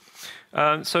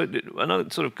 So another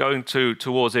sort of going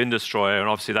towards Indestroyer, and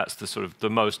obviously that's the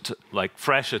most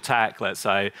fresh attack, let's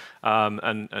say,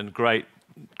 and great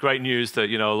news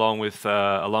that along with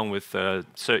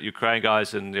ESET Ukraine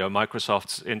guys and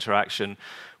Microsoft's interaction,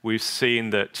 we've seen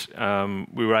that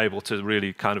we were able to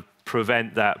really kind of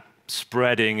prevent that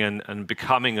spreading and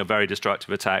becoming a very destructive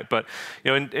attack. But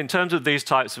in terms of these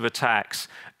types of attacks,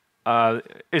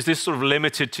 is this sort of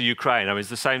limited to Ukraine? I mean, it's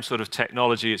the same sort of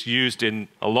technology. It's used in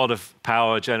a lot of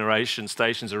power generation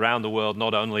stations around the world,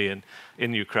 not only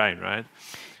in Ukraine, right?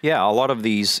 Yeah, a lot of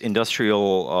these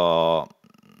industrial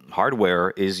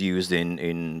hardware is used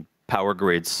in power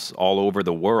grids all over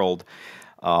the world.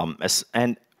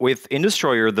 And with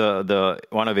Indestroyer, the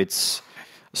one of its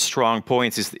strong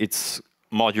points is its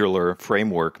modular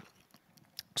framework.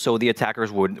 So the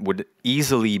attackers would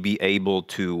easily be able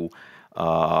to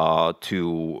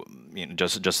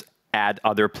just add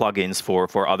other plugins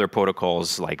for other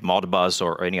protocols like Modbus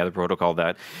or any other protocol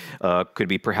that could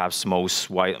be perhaps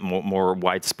more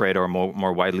widespread or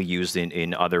more widely used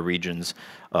in other regions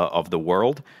of the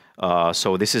world.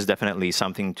 So this is definitely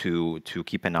something to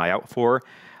keep an eye out for.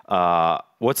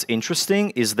 What's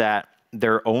interesting is that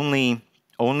there are only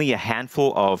a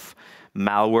handful of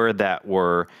malware that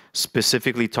were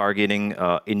specifically targeting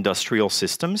industrial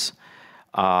systems,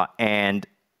 and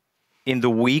in the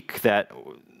week that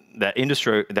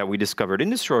we discovered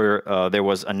Indestroyer, there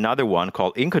was another one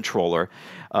called InController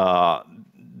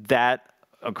that,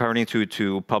 according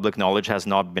to public knowledge, has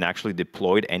not been actually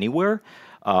deployed anywhere.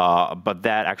 But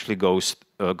that actually goes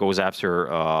after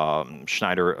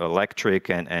Schneider Electric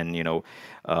and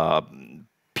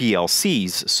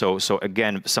PLCs. So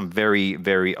again, some very,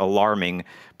 very alarming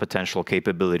potential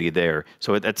capability there.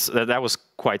 So that was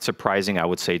quite surprising, I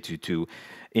would say, to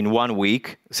in 1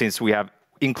 week, since we have,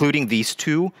 including these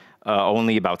two,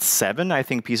 only about 7, I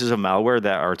think, pieces of malware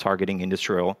that are targeting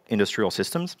industrial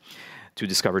systems, to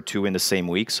discover 2 in the same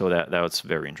week. So that was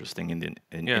very interesting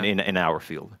in our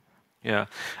field. Yeah,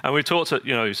 and we talked,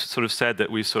 sort of said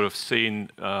that we've sort of seen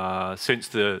since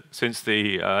the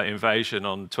invasion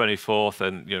on 24th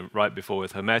and right before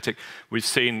with Hermetic, we've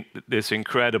seen this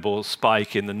incredible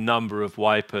spike in the number of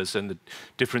wipers and the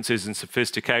differences in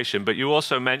sophistication. But you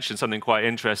also mentioned something quite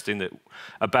interesting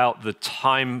about the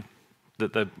time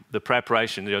that the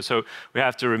preparation. So we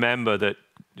have to remember that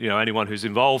anyone who's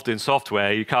involved in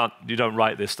software, you don't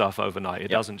write this stuff overnight. It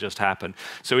doesn't just happen.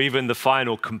 So even the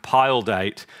final compile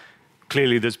date.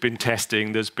 Clearly, there's been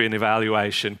testing, there's been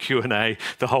evaluation, Q&A,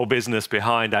 the whole business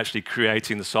behind actually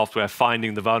creating the software,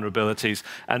 finding the vulnerabilities,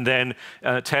 and then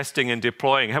testing and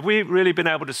deploying. Have we really been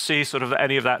able to see sort of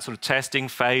any of that sort of testing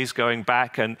phase going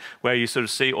back, and where you sort of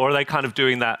see, or are they kind of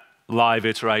doing that live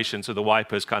iteration, so the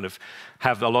wipers kind of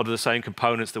have a lot of the same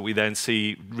components that we then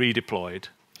see redeployed?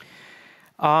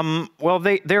 Well,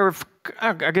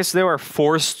 I guess they were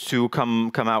forced to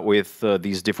come out with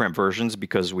these different versions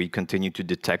because we continue to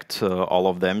detect all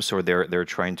of them. So they're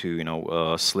trying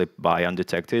to slip by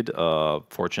undetected.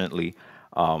 Fortunately,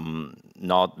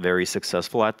 not very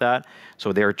successful at that.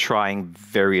 So they're trying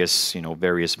various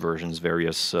versions,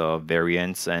 various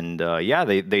variants, and yeah,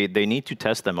 they need to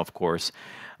test them, of course,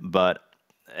 but.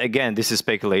 Again, this is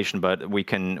speculation, but we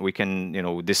can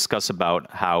discuss about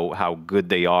how good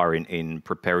they are in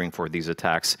preparing for these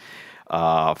attacks.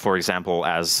 For example,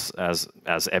 as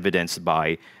evidenced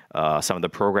by some of the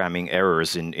programming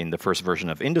errors in the first version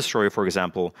of Indestroyer, for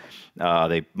example,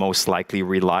 they most likely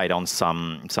relied on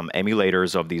some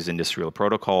emulators of these industrial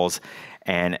protocols,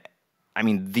 and I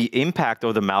mean the impact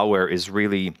of the malware is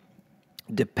really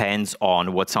depends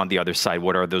on what's on the other side.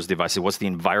 What are those devices? What's the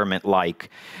environment like?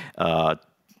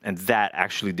 And that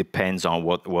actually depends on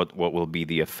what will be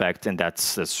the effect, and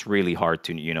that's really hard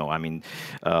to I mean,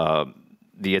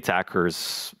 the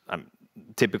attackers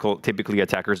typically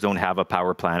attackers don't have a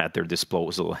power plant at their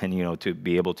disposal, and to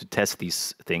be able to test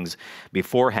these things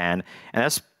beforehand, and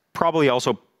that's probably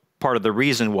also part of the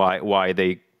reason why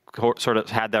they sort of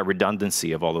had that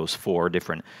redundancy of all those 4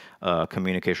 different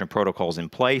communication protocols in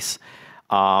place.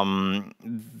 In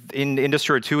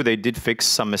Indestroyer 2, they did fix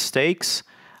some mistakes.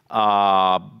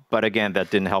 But again, that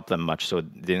didn't help them much, so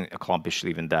it didn't accomplish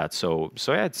even that. So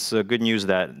yeah, it's good news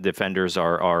that defenders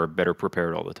are better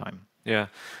prepared all the time. Yeah,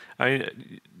 I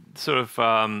mean, sort of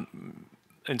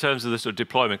in terms of the sort of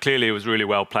deployment, clearly it was really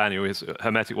well planned. It was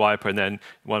Hermetic Wiper, and then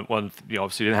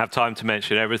obviously didn't have time to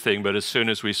mention everything. But as soon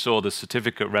as we saw the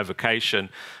certificate revocation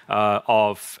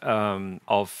of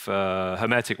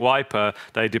Hermetic Wiper,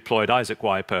 they deployed ESET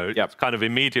Wiper kind of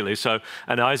immediately. So,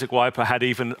 and ESET Wiper had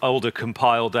even older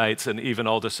compile dates and even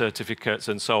older certificates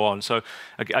and so on. So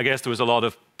I guess there was a lot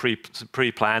of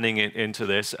pre-planning into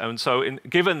this. And so,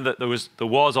 given that there was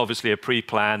obviously a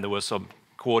pre-plan, there was some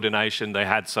coordination, they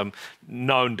had some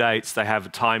known dates, they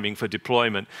have timing for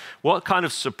deployment. What kind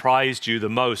of surprised you the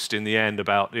most in the end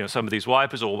about some of these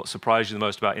wipers, or what surprised you the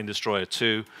most about Indestroyer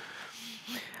 2?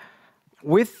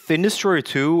 With Indestroyer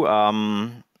 2,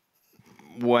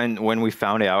 when we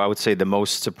found it, I would say the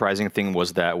most surprising thing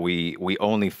was that we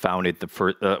only found it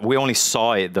we only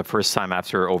saw it the first time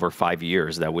after over 5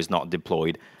 years. That was not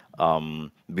deployed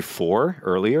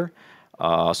earlier.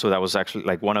 So that was actually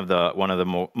like one of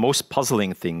the most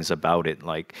puzzling things about it.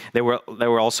 Like there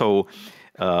were also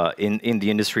in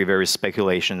the industry various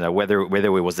speculation that whether it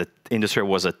was Indestroyer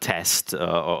was a test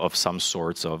of some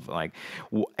sorts of like,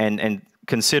 and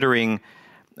considering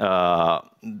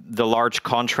the large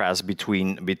contrast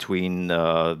between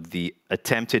the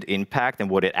attempted impact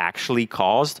and what it actually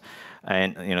caused,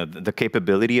 and the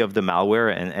capability of the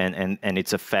malware and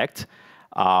its effect.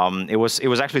 It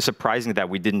was actually surprising that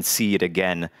we didn't see it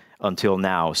again until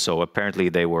now. So apparently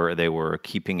they were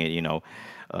keeping it,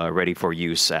 ready for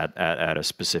use at a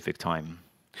specific time.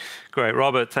 Great,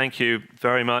 Robert. Thank you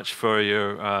very much for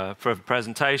your for the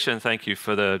presentation. Thank you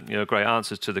for the great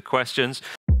answers to the questions.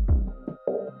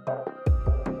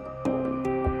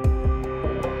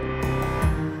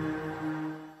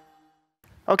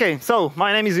 Okay, so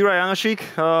my name is Juraj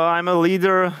Janošík. I'm a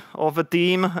leader of a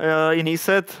team in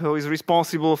ESET who is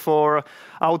responsible for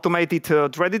automated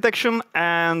threat detection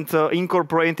and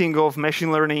incorporating of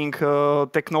machine learning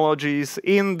technologies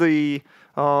in the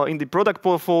product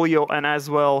portfolio and as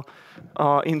well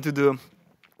into the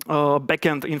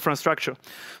backend infrastructure.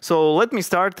 So let me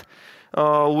start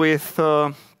with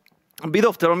a bit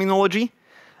of terminology.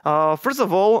 First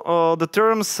of all, the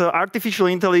terms artificial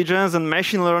intelligence and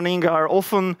machine learning are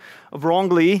often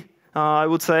wrongly, I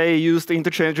would say, used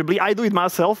interchangeably. I do it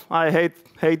myself. I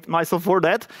hate myself for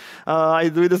that. I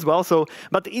do it as well. So,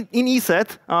 but in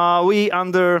ESET, we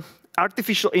under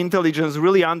artificial intelligence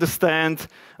really understand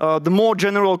the more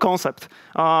general concept.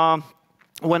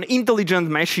 When intelligent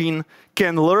machine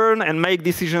can learn and make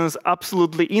decisions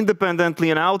absolutely independently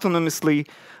and autonomously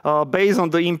based on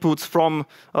the inputs from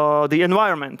the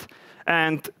environment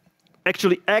and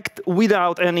actually act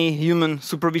without any human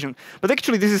supervision. But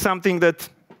actually this is something that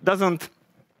doesn't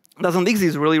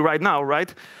exist really right now,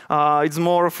 right? It's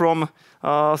more from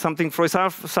something for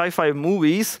sci-fi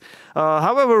movies.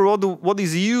 However, what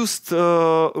is used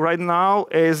right now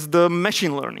is the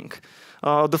machine learning.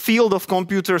 The field of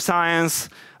computer science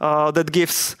that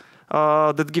gives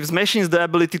machines the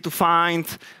ability to find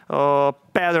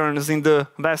patterns in the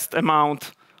vast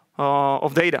amount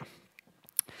of data.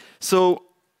 So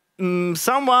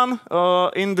someone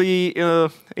in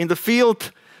the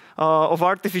field of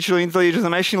artificial intelligence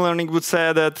and machine learning would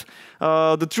say that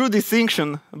the true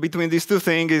distinction between these two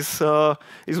things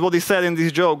is what is said in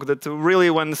this joke, that really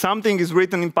when something is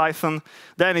written in Python,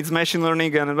 then it's machine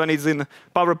learning, and when it's in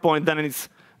PowerPoint, then it's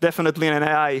definitely an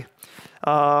AI.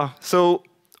 So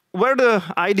where the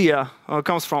idea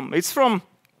comes from? It's from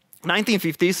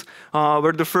 1950s,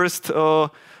 where the first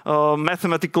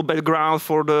mathematical background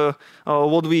for the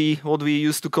what we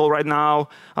used to call right now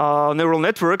neural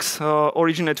networks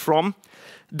originate from.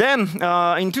 Then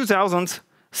in 2000s,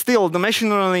 still the machine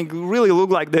learning really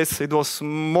looked like this. It was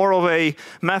more of a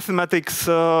mathematics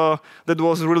that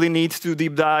was really need to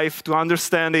deep dive to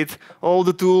understand it. All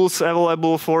the tools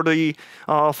available for the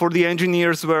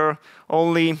engineers were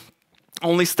only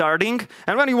starting.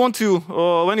 And when you want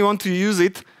to use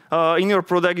it in your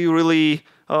product, you really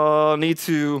need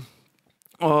to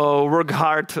work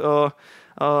hard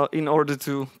in order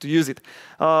to use it.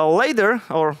 Later,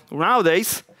 or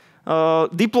nowadays,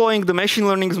 deploying the machine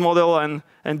learning model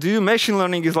and do machine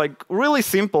learning is like really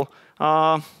simple.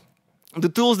 The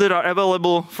tools that are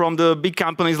available from the big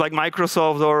companies like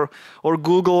Microsoft or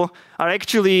Google are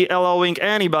actually allowing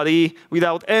anybody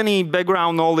without any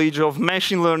background knowledge of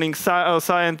machine learning,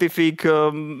 scientific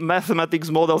mathematics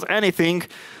models, anything,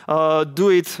 do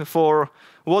it for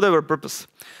whatever purpose.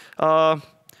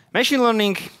 Machine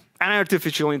learning and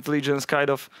artificial intelligence kind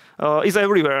of is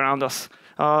everywhere around us,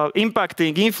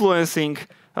 impacting, influencing,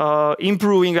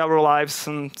 improving our lives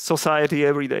and society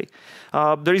every day.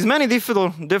 There is many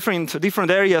different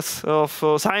areas of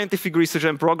scientific research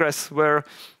and progress where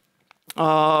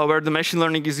the machine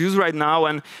learning is used right now,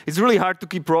 and it's really hard to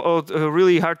keep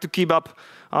up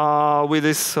with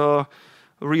this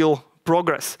real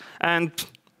progress. And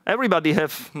everybody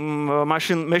have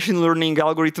machine learning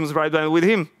algorithms right with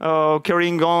him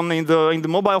carrying on in the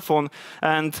mobile phone,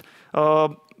 and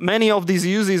many of these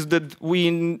uses that we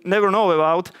never know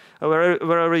about,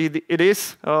 wherever it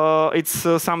is, it's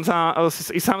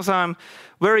sometimes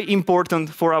very important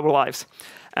for our lives.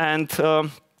 And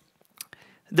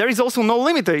there is also no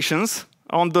limitations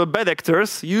on the bad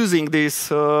actors using these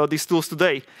tools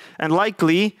today, and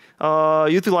likely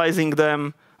utilizing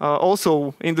them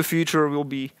also in the future will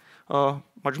be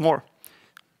much more.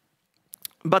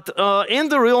 But in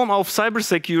the realm of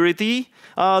cybersecurity,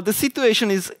 the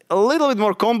situation is a little bit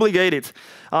more complicated.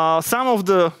 Some of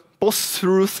the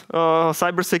post-truth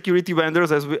cybersecurity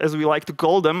vendors, as we like to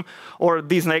call them, or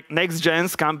these next-gen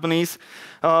companies,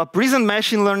 present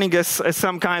machine learning as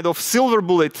some kind of silver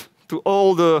bullet to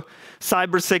all the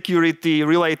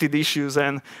cybersecurity-related issues,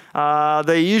 and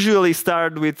they usually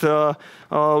start with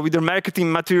their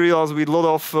marketing materials with a lot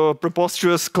of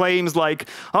preposterous claims like,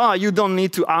 you don't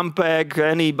need to unpack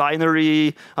any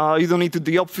binary, you don't need to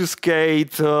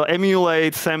deobfuscate,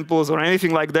 emulate samples or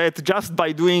anything like that. Just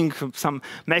by doing some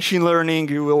machine learning,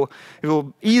 you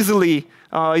will easily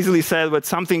easily said that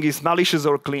something is malicious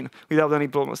or clean without any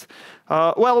problems.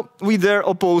 Well, we dare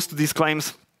oppose to these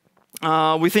claims.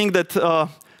 We think that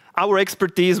our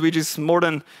expertise, which is more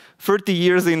than 30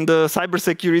 years in the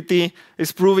cybersecurity,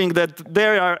 is proving that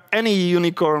there are any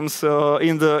unicorns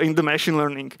in the machine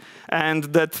learning, and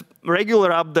that regular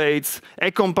updates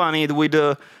accompanied with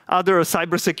other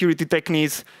cybersecurity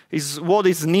techniques is what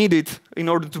is needed in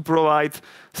order to provide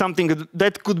something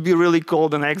that could be really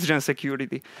called an next-gen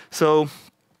security. So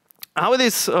how it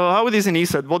is in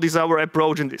ESET? What is our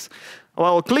approach in this?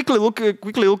 Well, quickly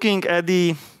looking at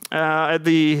the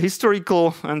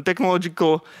historical and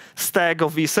technological stack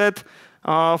of ESET.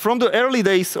 From the early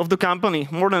days of the company,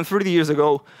 more than 30 years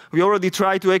ago, we already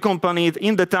tried to accompany it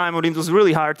in the time when it was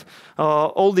really hard.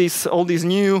 All these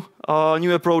new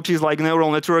approaches like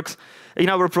neural networks in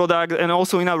our product and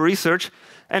also in our research.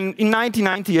 And in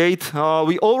 1998,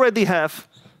 we already have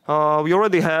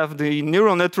the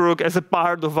neural network as a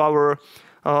part of our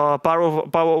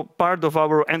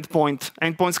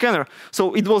endpoint scanner.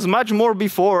 So it was much more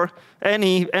before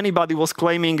anybody was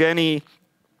claiming any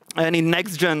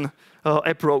next-gen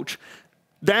approach.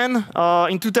 Then,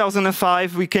 in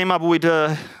 2005, we came up with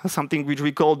something which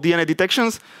we call DNA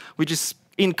detections, which is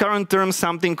in current terms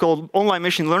something called online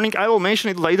machine learning. I will mention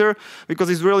it later because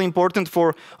it's really important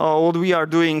for what we are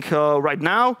doing right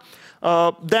now.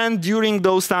 Then, during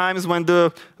those times when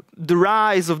the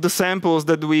rise of the samples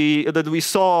that we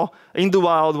saw in the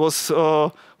wild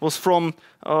was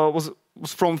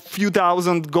from few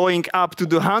thousand going up to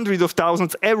the hundreds of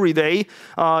thousands every day.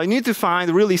 You need to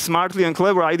find really smartly and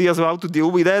clever ideas of how to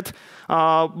deal with that.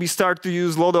 We start to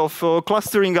use a lot of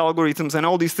clustering algorithms and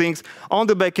all these things on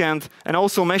the back end, and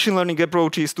also machine learning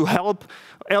approaches to help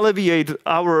alleviate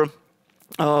our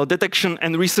detection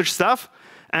and research stuff,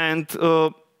 and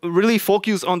really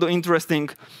focus on the interesting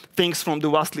things from the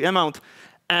vastly amount.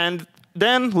 And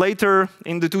then later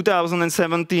in the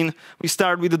 2017, we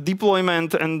start with the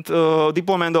deployment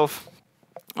of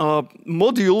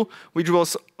module, which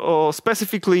was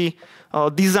specifically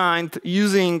designed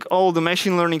using all the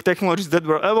machine learning technologies that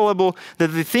were available,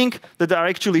 that we think that are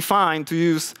actually fine to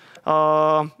use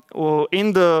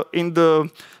in the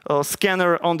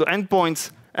scanner on the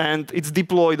endpoints, and it's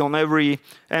deployed on every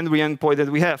endpoint that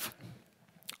we have.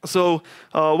 So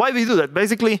why we do that?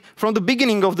 Basically, from the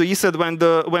beginning of the ESET,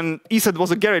 when ESET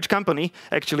was a garage company,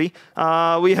 actually,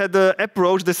 we had to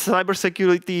approach the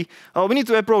cybersecurity. We need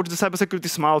to approach the cybersecurity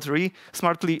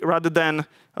smartly rather than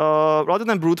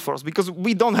brute force, because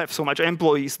we don't have so much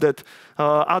employees that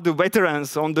other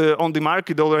veterans on the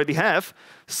market already have.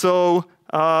 So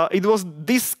it was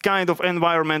this kind of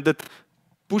environment that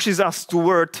pushes us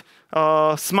toward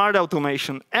smart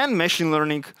automation and machine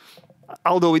learning,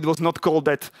 although it was not called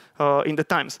that in the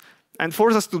times, and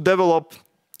force us to develop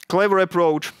clever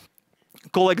approach,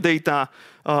 collect data,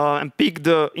 and pick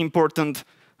the important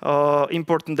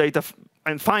data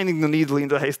and finding the needle in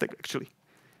the haystack, actually.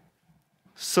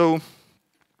 So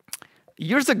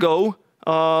years ago,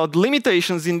 the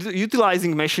limitations in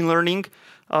utilizing machine learning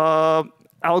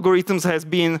algorithms has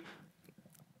been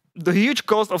the huge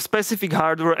cost of specific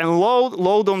hardware and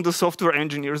load on the software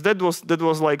engineers. That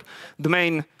was like the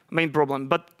main problem.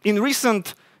 But in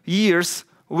recent years,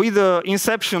 with the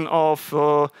inception of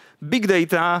big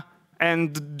data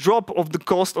and the drop of the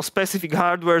cost of specific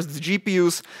hardware, the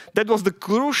GPUs, that was the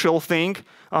crucial thing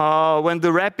when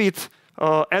the rapid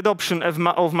adoption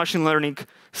of machine learning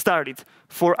started.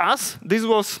 For us, this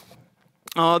was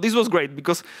great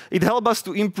because it helped us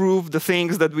to improve the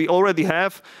things that we already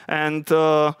have and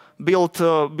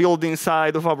build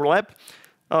inside of our lab.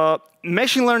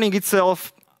 Machine learning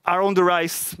itself are on the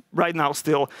rise right now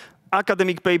still.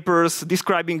 Academic papers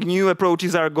describing new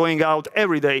approaches are going out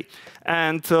every day.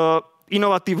 And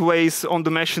innovative ways on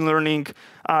the machine learning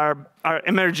are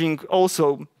emerging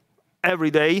also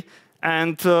every day.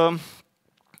 And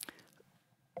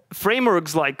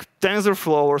frameworks like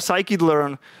TensorFlow or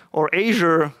Scikit-learn or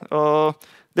Azure,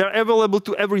 they're available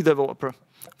to every developer.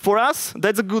 For us,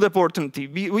 that's a good opportunity.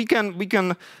 We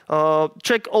can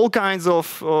check all kinds of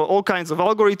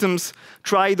algorithms,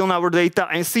 try it on our data,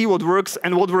 and see what works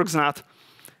and what works not.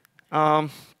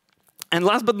 And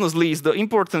last but not least, the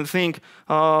important thing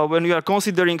when you are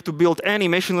considering to build any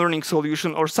machine learning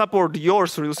solution or support your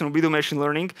solution with the machine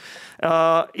learning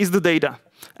is the data,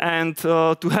 and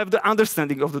to have the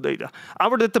understanding of the data.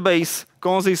 Our database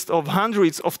consists of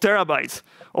hundreds of terabytes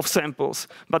of samples,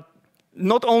 but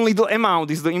not only the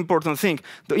amount is the important thing.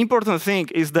 The important thing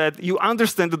is that you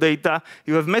understand the data,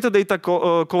 you have metadata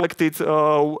collected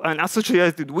and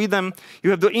associated with them, you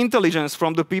have the intelligence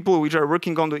from the people which are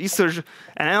working on the research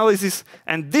and analysis,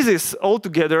 and this is all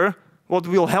together what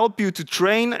will help you to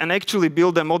train and actually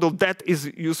build a model that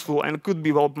is useful and could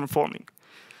be well-performing.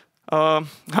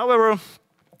 However,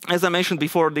 as I mentioned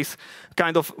before, this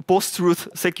kind of post-truth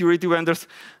security vendors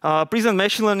present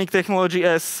machine learning technology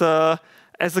as a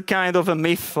kind of a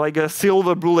myth, like a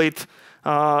silver bullet,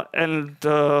 and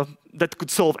that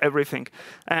could solve everything.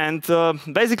 And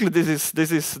basically, this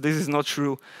is not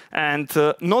true. And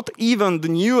not even the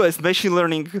newest machine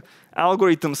learning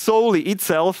algorithm solely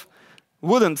itself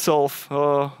wouldn't solve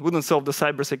the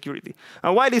cybersecurity.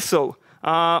 Why this so?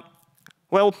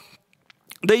 Well,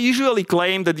 they usually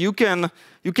claim that you can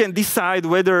decide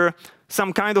whether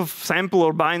some kind of sample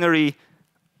or binary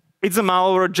is a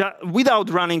malware without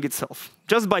running itself,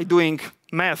 just by doing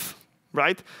math,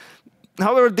 right?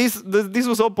 However, this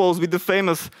was opposed with the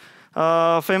famous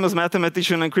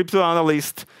mathematician and crypto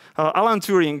analyst Alan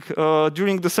Turing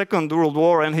during the Second World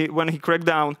War, and when he cracked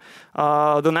down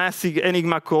the Nazi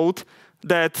Enigma code,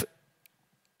 that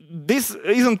this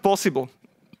isn't possible.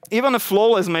 Even a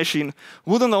flawless machine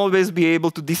wouldn't always be able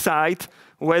to decide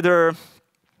whether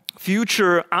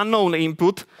future unknown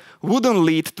input wouldn't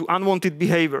lead to unwanted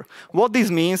behavior. What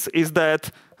this means is that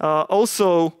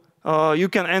also you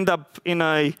can end up in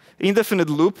an indefinite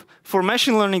loop. For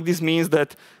machine learning, this means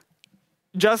that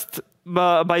just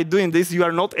by doing this, you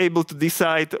are not able to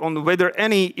decide on whether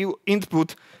any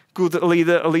input could lead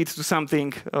to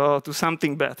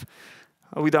something bad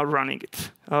without running it.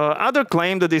 Other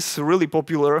claim that is really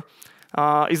popular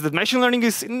is that machine learning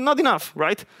is not enough,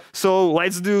 right? So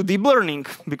let's do deep learning,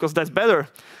 because that's better.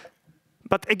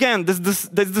 But again, that's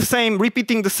the same,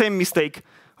 repeating the same mistake.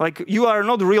 Like, you are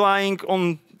not relying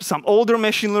on some older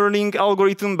machine learning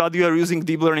algorithm, but you are using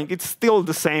deep learning. It's still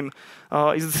the same.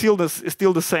 It's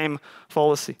still the same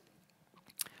fallacy.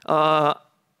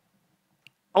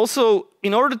 Also,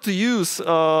 in order to use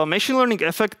machine learning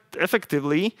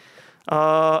effectively,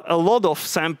 a lot of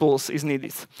samples is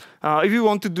needed. If you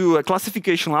want to do a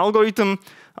classification algorithm,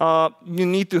 you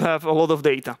need to have a lot of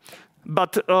data.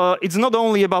 But it's not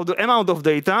only about the amount of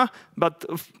data, but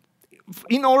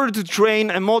in order to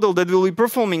train a model that will be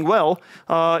performing well,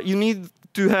 you need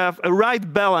to have a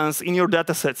right balance in your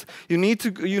data sets. You need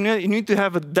to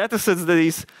have a data set that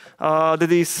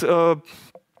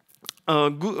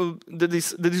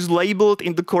is labeled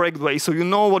in the correct way, so you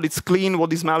know what is clean,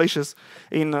 what is malicious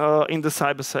in the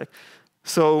cybersec.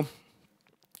 So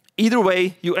either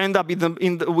way, you end up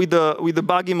with a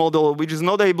buggy model which is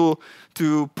not able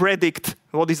to predict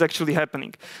what is actually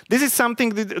happening. This is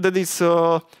something that is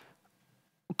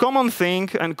common thing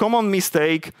and common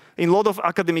mistake in a lot of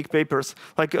academic papers.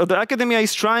 Like the academia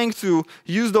is trying to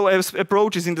use those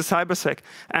approaches in the cybersec,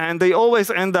 and they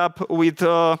always end up with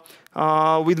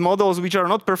models which are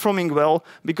not performing well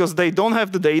because they don't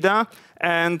have the data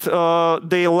and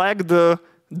they lack the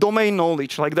domain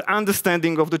knowledge, like the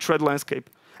understanding of the threat landscape.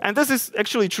 And this is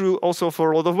actually true also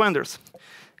for a lot of vendors.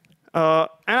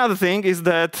 Another thing is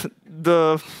that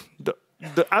the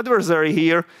adversary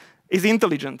here is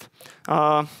intelligent.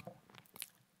 On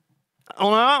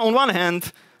one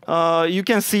hand, you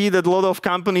can see that a lot of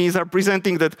companies are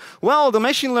presenting that, well, the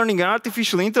machine learning and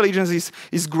artificial intelligence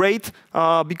is great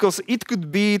because it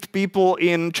could beat people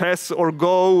in chess or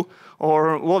Go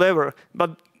or whatever.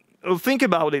 But think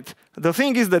about it. The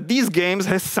thing is that these games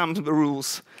have some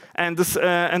rules. And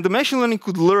the machine learning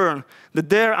could learn that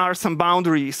there are some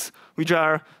boundaries which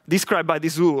are described by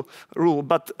this rule.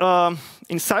 But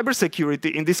in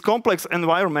cybersecurity, in this complex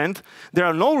environment, there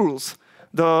are no rules.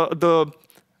 The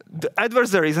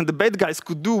adversaries and the bad guys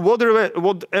could do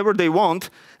whatever they want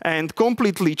and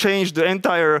completely change the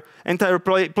entire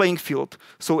playing field.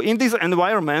 So in this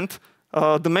environment,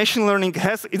 the machine learning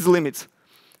has its limits.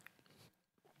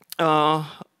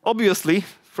 Obviously,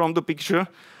 from the picture,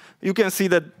 you can see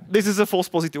that this is a false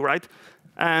positive, right?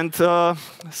 And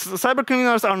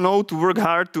cybercriminals are known to work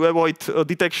hard to avoid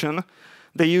detection.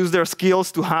 They use their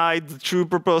skills to hide the true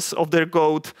purpose of their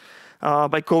code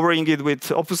by covering it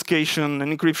with obfuscation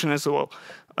and encryption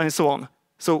and so on.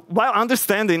 So while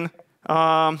understanding,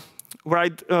 while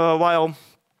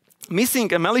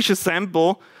missing a malicious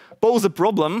sample pose a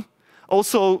problem,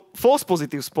 also false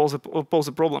positives pose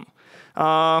a problem.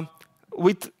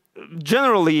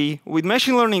 Generally, with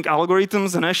machine learning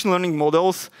algorithms and machine learning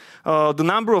models, the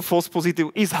number of false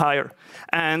positives is higher.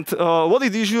 And what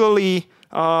is usually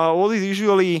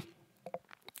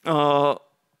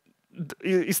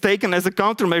is taken as a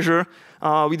countermeasure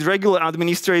with regular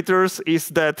administrators is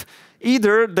that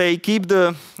either they keep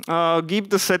the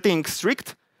settings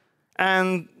strict,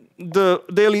 and the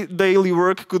daily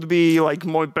work could be like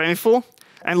more painful,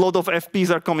 and a lot of FPs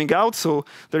are coming out, so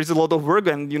there is a lot of work,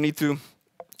 and you need to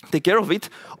take care of it,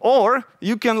 or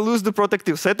you can lose the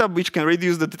protective setup, which can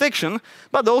reduce the detection,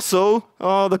 but also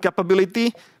the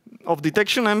capability of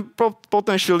detection and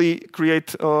potentially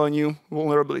create new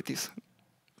vulnerabilities.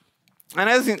 And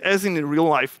as in real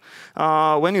life,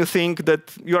 when you think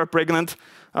that you are pregnant,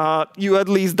 you at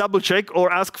least double check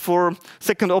or ask for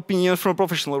second opinion from a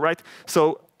professional, right?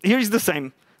 So here is the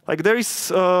same. Like there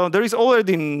is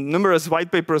already numerous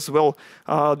white papers as well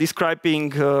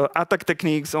describing attack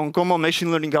techniques on common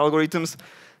machine learning algorithms.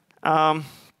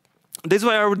 That's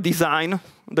why our design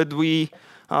that we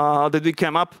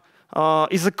came up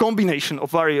is a combination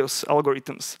of various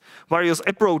algorithms, various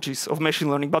approaches of machine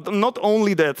learning. But not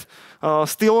only that,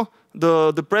 still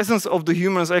the presence of the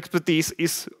human's expertise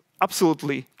is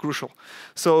absolutely crucial.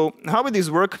 So how will this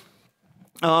work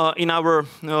in our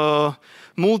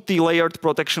multi-layered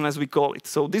protection, as we call it?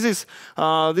 So this is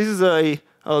a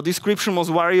description of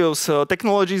various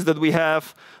technologies that we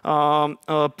have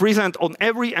present on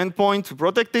every endpoint to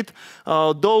protect it.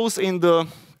 Those in the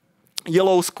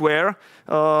yellow square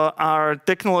are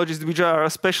technologies which are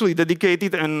especially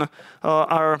dedicated and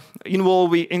are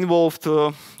involved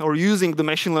or using the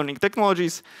machine learning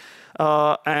technologies.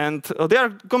 And they are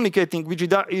communicating with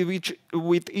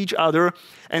each other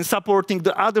and supporting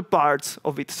the other parts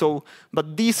of it. So,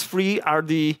 but these three are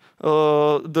the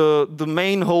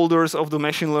main holders of the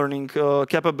machine learning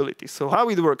capabilities. So how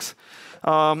it works?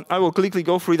 I will quickly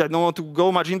go through it. I don't want to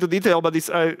go much into detail, but it's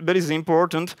very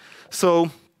important. So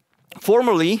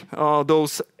formerly,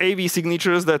 those AV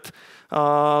signatures that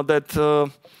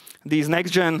these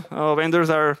next-gen vendors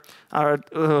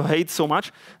hate so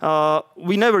much,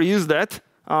 we never use that.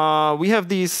 We have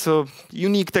this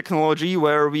unique technology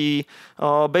where we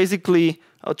basically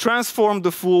transform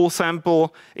the full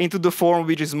sample into the form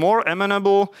which is more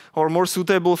amenable or more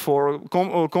suitable for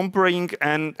comparing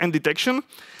and detection,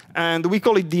 and we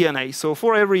call it DNA. So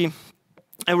for every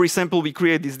sample, we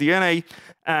create this DNA,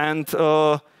 and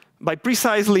by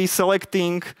precisely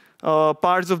selecting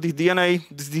parts of the DNA,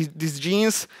 these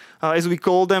genes, as we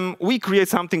call them, we create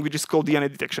something which is called DNA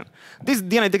detection. This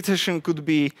DNA detection could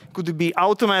be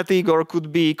automatic or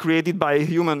could be created by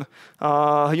human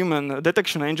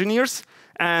detection engineers.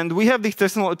 And we have this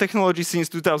technology since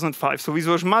 2005. So this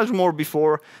was much more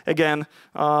before, again,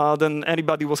 than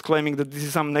anybody was claiming that this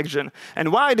is some next gen.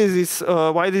 And why this is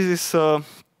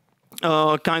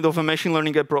kind of a machine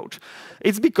learning approach?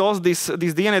 It's because this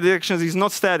DNA detection is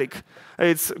not static.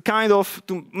 It's kind of,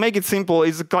 to make it simple,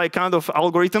 it's a kind of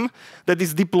algorithm that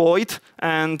is deployed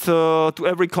and to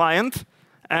every client.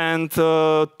 And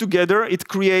together, it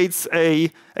creates a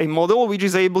model which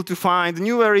is able to find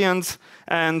new variants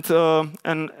and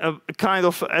kind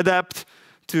of adapt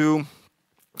to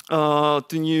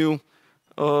new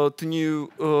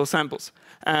samples.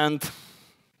 And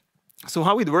so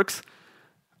how it works?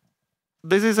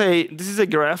 This is a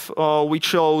graph which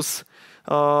shows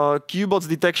Q-bots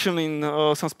detection in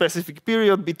some specific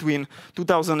period between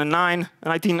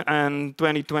 2019 and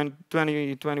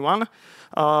 2021.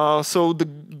 So the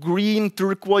green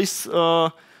turquoise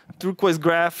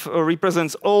graph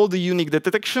represents all the unique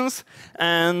detections,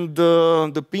 and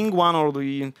the pink one or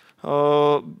the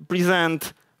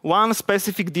present one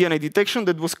specific DNA detection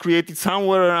that was created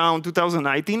somewhere around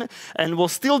 2019 and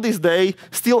was still this day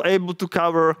still able to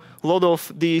cover a lot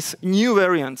of these new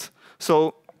variants.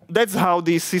 So that's how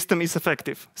this system is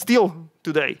effective, still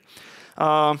today.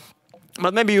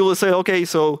 But maybe you will say, okay,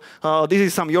 so this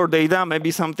is some your data. Maybe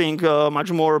something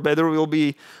much more better will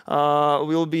be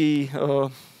the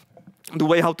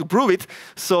way how to prove it.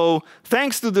 So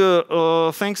thanks to the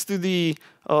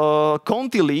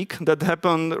Conti leak that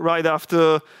happened right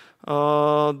after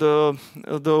the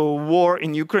war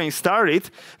in Ukraine started,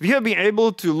 we have been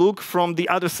able to look from the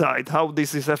other side how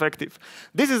this is effective.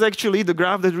 This is actually the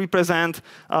graph that represents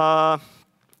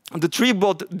the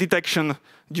tree-bot detection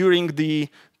during the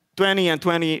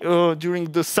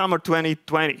during the summer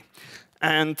 2020.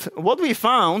 And what we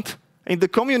found in the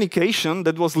communication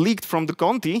that was leaked from the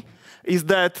Conti is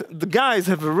that the guys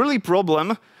have a really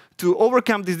problem to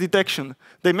overcome this detection.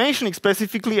 They mention it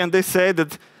specifically, and they say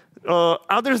that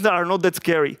others that are not that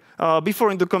scary.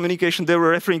 Before in the communication, they were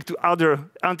referring to other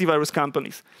antivirus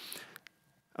companies.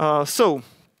 So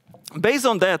based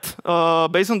on that,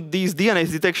 based on these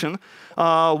DNA detection,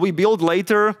 we built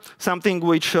later something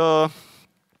which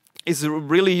is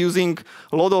really using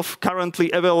a lot of currently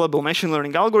available machine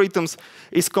learning algorithms,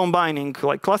 is combining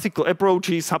like classical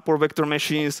approaches, support vector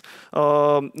machines,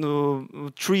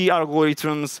 tree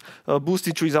algorithms,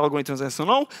 boosted trees algorithms, and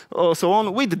so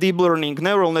on, with deep learning,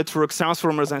 neural networks,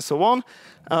 transformers, and so on.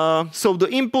 So the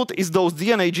input is those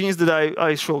DNA genes that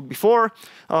I showed before.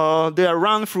 They are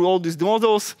run through all these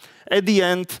models. At the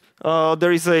end,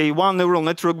 there is one neural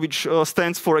network which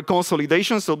stands for a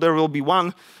consolidation. So there will be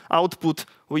one output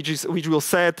which will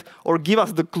set or give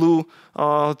us the clue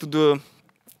to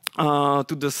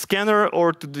the scanner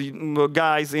or to the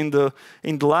guys in the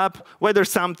lab whether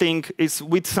something is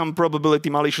with some probability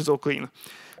malicious or clean.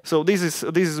 So this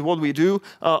is what we do.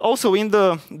 Also in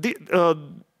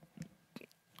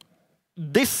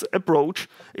this approach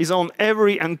is on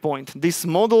every endpoint. This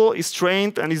model is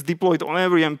trained and is deployed on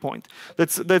every endpoint.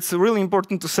 That's really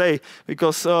important to say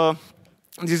because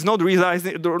this is not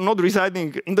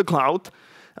residing in the cloud.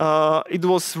 It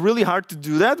was really hard to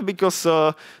do that because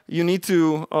you need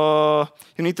to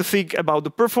think about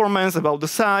the performance, about the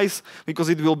size, because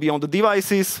it will be on the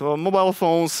devices, mobile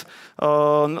phones,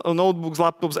 notebooks,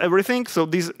 laptops, everything. So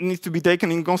this needs to be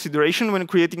taken in consideration when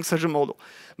creating such a model.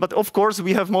 But of course,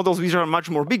 we have models which are much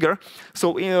more bigger.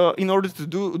 So in order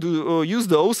to use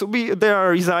those, they are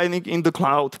residing in the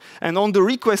cloud. And on the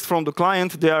request from the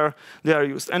client, they are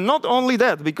used. And not only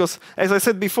that, because as I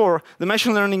said before, the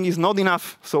machine learning is not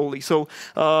enough solely. So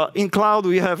in cloud,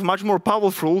 we have much more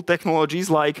powerful technologies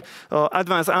like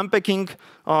advanced unpacking,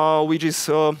 which is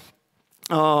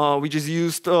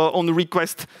used on the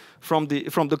request from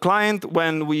the client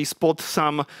when we spot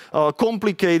some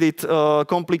complicated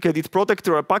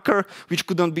protector or packer which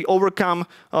couldn't be overcome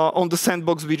on the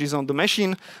sandbox which is on the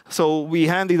machine. So we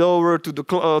hand it over to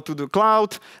the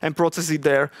cloud and process it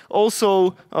there.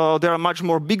 Also, there are much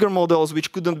more bigger models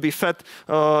which couldn't be fed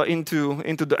into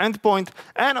the endpoint.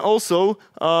 And also,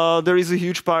 there is a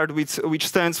huge part which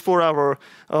stands for our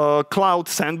cloud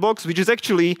sandbox, which is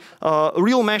actually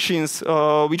real machines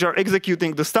which are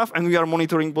executing the stuff, and we are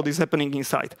monitoring what is happening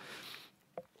inside.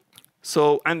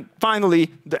 So, and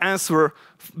finally, the answer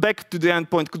back to the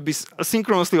endpoint could be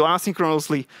asynchronously or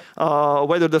asynchronously,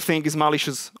 whether the thing is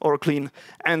malicious or clean.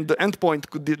 And the endpoint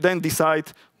could then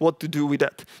decide what to do with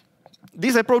that.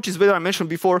 These approaches that I mentioned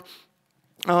before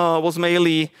was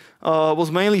mainly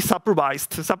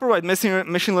supervised. Supervised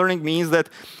machine learning means that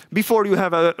before you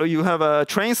have a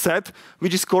train set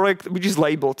which is correct, which is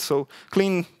labeled, so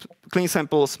clean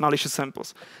samples, malicious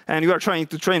samples, and you are trying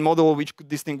to train model which could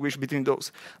distinguish between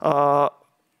those.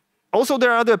 Also,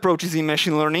 there are other approaches in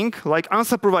machine learning, like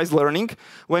unsupervised learning,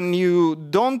 when you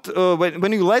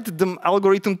when you let the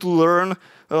algorithm to learn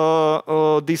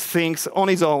these things on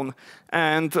its own.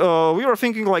 And we were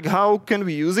thinking, like, how can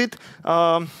we use it?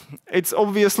 It's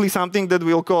obviously something that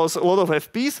will cause a lot of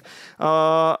FPs.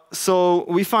 So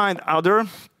we find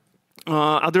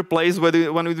other place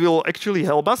when it will actually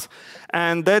help us,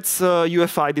 and that's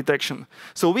UFI detection.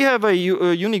 So we have a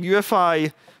unique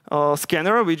UFI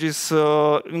scanner, which is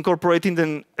incorporated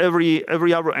in every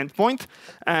other endpoint,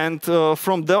 and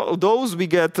from those we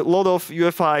get a lot of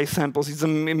UFI samples. It's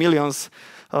millions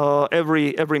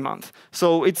every month.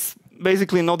 So it's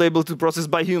basically not able to process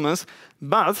by humans,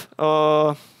 but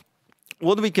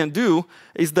what we can do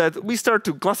is that we start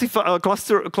to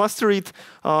cluster it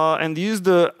and use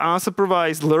the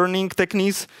unsupervised learning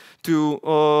techniques to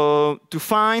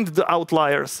find the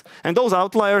outliers, and those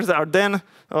outliers are then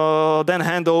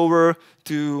hand over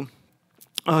to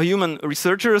human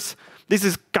researchers. This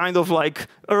is kind of like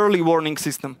early warning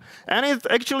system, and it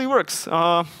actually works.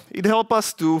 It helps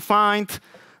us to find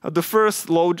the first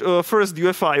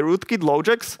UFI rootkit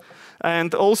logjacks,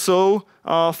 and also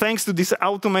thanks to this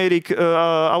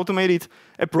automated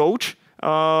approach,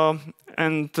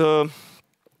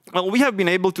 we have been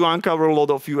able to uncover a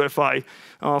lot of UFI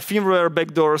firmware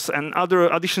backdoors and other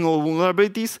additional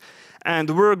vulnerabilities, and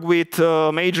work with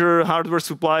major hardware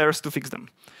suppliers to fix them.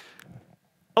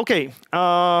 Okay,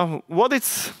 what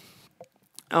is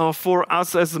for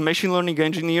us as machine learning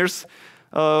engineers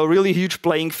really huge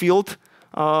playing field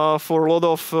for a lot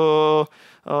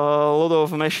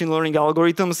of machine learning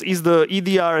algorithms is the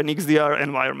EDR and XDR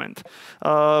environment.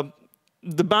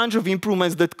 The bunch of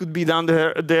improvements that could be done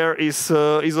there is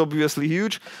obviously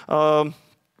huge.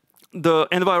 The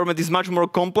environment is much more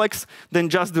complex than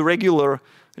just the regular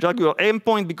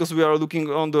endpoint, because we are looking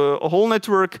on the whole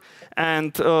network,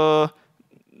 and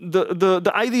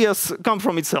the ideas come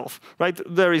from itself, right?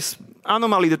 There is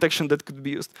anomaly detection that could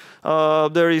be used.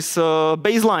 There is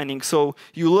baselining, so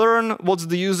you learn what's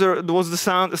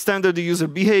the standard user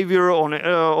behavior or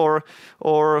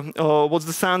what's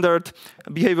the standard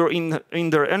behavior in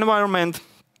their environment.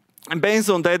 And based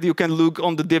on that, you can look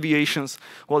on the deviations,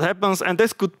 what happens, and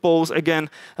this could pose, again,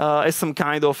 as some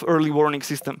kind of early warning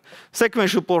system.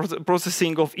 Sequential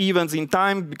processing of events in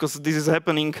time, because this is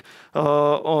happening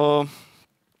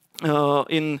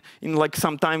in like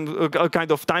some time, a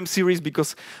kind of time series,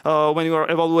 because when you are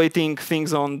evaluating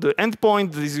things on the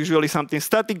endpoint, this is usually something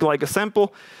static, like a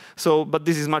sample. So, but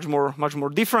this is much more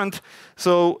different.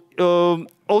 So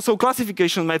also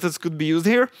classification methods could be used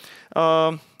here,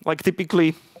 like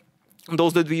typically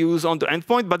those that we use on the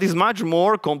endpoint, but it's much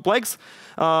more complex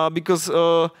because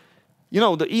you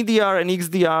know, the EDR and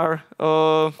XDR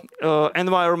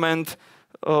environment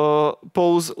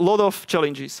pose a lot of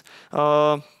challenges.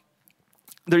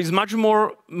 There is much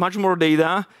more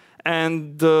data,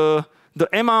 and the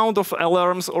amount of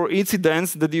alarms or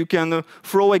incidents that you can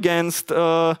throw against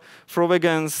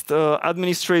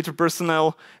administrator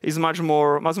personnel is much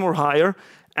more higher.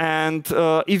 And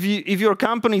if your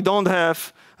company don't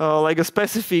have like a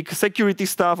specific security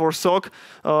staff or SOC,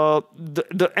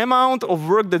 the amount of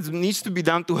work that needs to be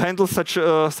done to handle such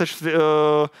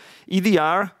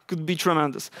EDR could be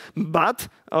tremendous. But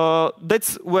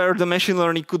that's where the machine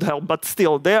learning could help. But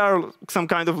still, there are some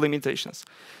kind of limitations.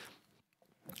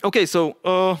 Okay, so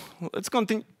let's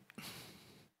continue.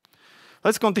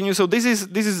 So this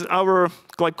is our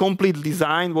like complete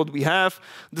design. What we have,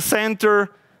 the center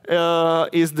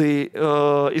is the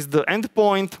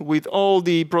endpoint with all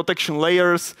the protection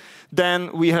layers.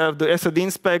 Then we have the ESET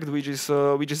Inspect, which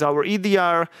is our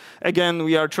EDR. Again,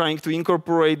 we are trying to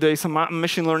incorporate some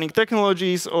machine learning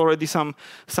technologies. Already some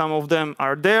of them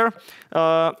are there.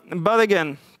 But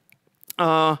again,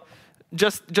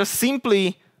 just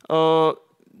simply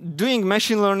doing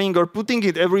machine learning or putting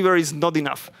it everywhere is not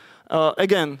enough.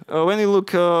 Again, when you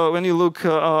look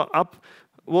up,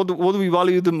 what we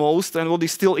value the most and what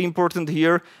is still important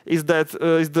here is that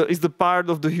is the part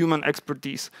of the human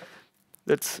expertise.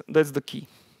 That's the key.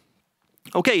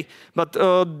 Okay, but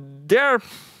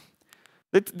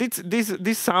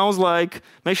this sounds like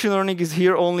machine learning is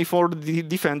here only for the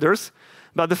defenders,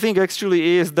 but the thing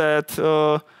actually is that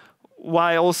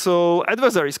why also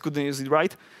adversaries couldn't use it,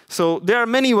 right? So there are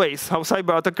many ways how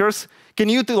cyber attackers can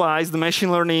utilize the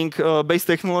machine learning based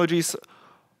technologies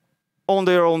on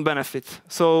their own benefit.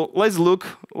 So let's look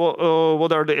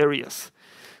what are the areas.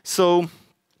 So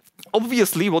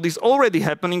obviously, what is already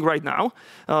happening right now,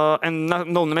 and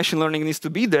no machine learning needs to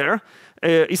be there,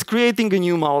 is creating a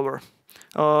new malware.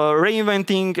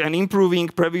 Reinventing and improving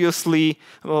previously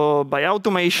by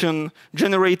automation,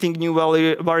 generating new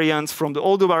variants from the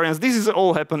older variants. This is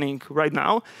all happening right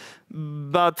now.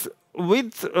 But we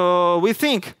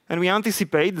think and we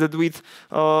anticipate that with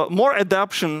more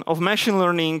adoption of machine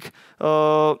learning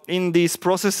in these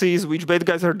processes which bad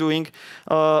guys are doing,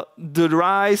 the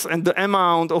rise and the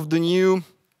amount of the new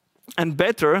and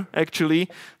better, actually,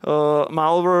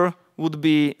 malware would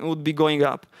be going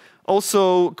up.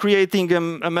 Also, creating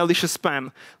a malicious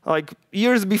spam. Like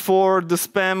years before, the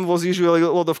spam was usually a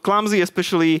lot of clumsy,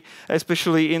 especially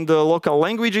in the local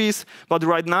languages. But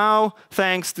right now,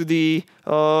 thanks to the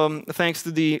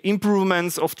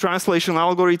improvements of translation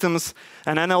algorithms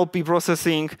and NLP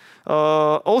processing,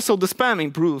 also the spam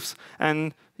improves.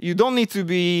 And you don't need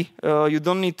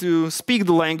to speak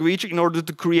the language in order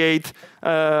to create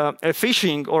a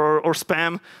phishing or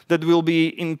spam that will be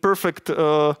in perfect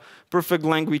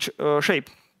language shape.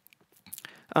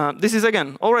 This is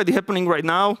again already happening right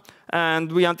now,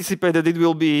 and we anticipate that it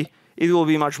will be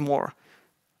much more.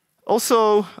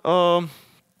 Also,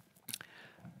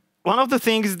 one of the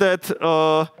things that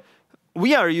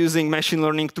we are using machine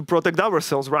learning to protect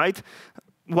ourselves, right?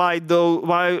 Why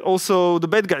also the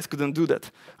bad guys couldn't do that?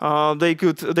 They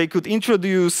could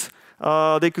introduce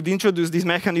these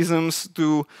mechanisms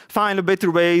to find better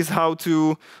ways how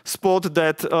to spot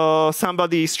that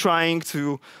somebody is trying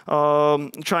to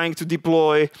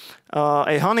deploy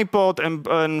a honeypot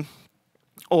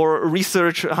or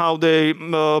research how the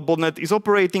botnet is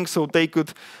operating, so they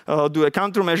could do a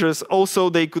countermeasures. Also,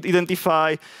 they could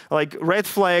identify like red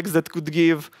flags that could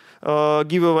give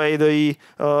away the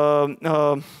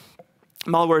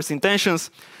malware's intentions,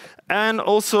 and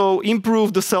also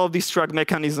improve the self-destruct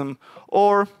mechanism,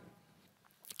 or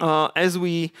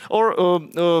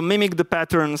mimic the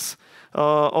patterns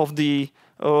of the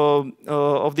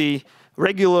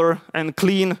regular and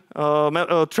clean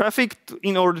traffic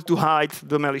in order to hide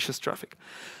the malicious traffic.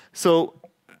 So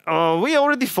we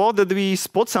already thought that we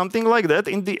spot something like that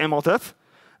in the Emotet.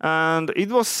 And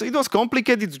it was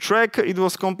complicated to track. It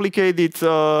was complicated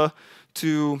to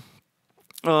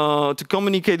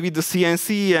communicate with the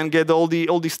CNC and get all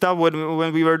the stuff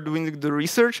when we were doing the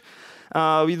research.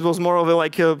 It was more of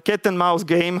like a cat and mouse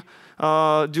game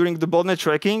during the botnet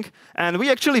tracking. And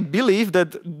we actually believe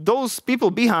that those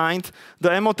people behind the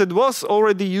Emotet was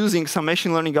already using some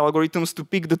machine learning algorithms to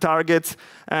pick the targets,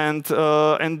 and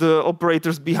the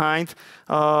operators behind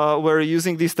were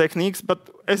using these techniques. But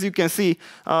as you can see,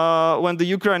 when the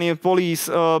Ukrainian police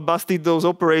busted those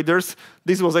operators,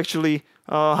 this was actually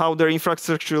how their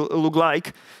infrastructure looked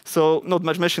like. So not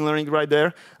much machine learning right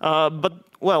there. But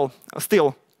well,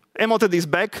 still, Emotet is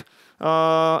back.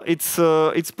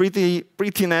 It's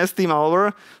pretty nasty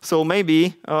malware, so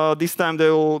maybe this time they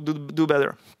will do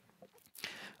better.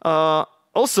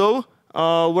 Also,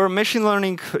 where machine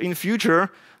learning in future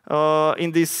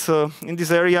in this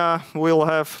area will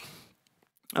have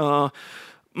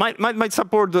might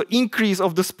support the increase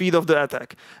of the speed of the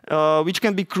attack, which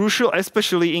can be crucial,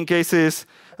 especially in cases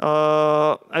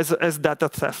as data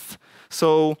theft.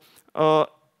 So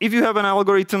if you have an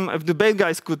algorithm, if the bad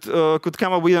guys could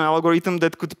come up with an algorithm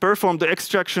that could perform the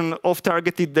extraction of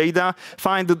targeted data,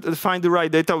 find the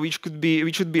right data which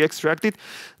should be extracted,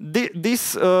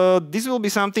 this will be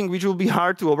something which will be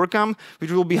hard to overcome, which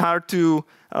will be hard to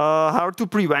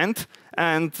prevent,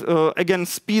 and again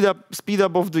speed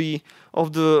up of the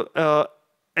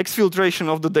exfiltration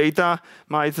of the data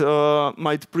might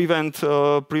prevent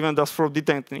us from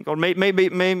detecting, or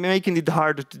making it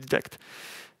harder to detect.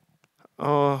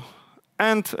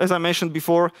 And as I mentioned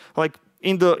before, like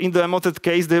in the Emotet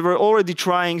case, they were already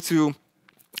trying to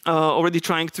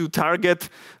target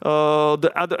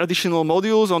the other additional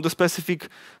modules on the specific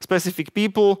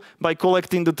people by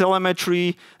collecting the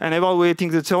telemetry and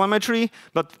evaluating the telemetry.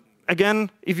 But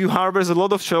again, if you harvest a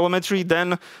lot of telemetry,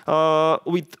 then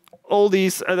with all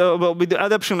these, with the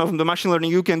adoption of the machine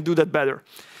learning, you can do that better.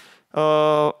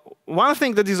 One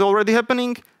thing that is already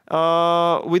happening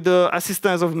with the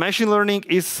assistance of machine learning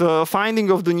is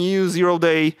finding of the new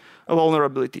zero-day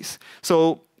vulnerabilities.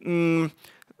 So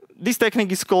this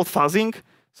technique is called fuzzing.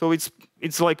 So it's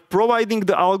like providing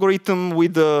the algorithm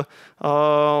with the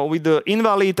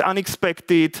invalid,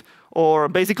 unexpected, or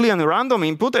basically a random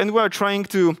input, and we are trying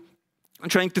to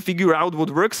figure out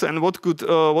what works and what could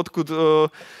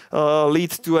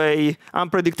lead to a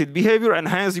unpredicted behavior, and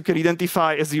hence you can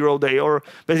identify a zero-day or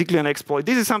basically an exploit.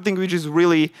 This is something which is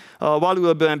really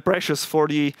valuable and precious for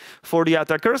the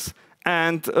attackers.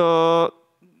 And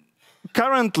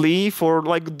currently, for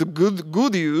like the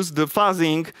good use, the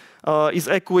fuzzing is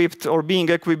equipped or being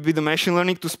equipped with the machine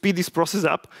learning to speed this process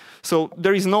up. So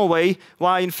there is no way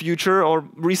why in future or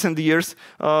recent years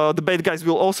the bad guys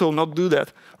will also not do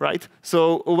that, right?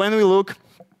 So when we look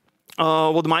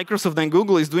what Microsoft and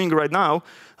Google is doing right now,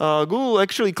 Google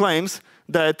actually claims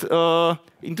that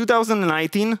in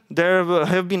 2019 they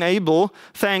have been able,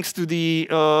 thanks to the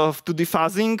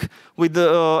fuzzing with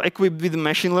equipped with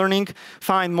machine learning,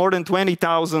 find more than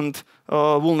 20,000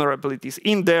 vulnerabilities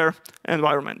in their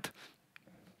environment.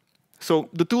 So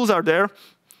the tools are there.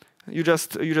 You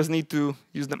just need to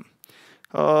use them.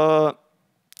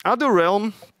 Other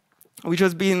realm, which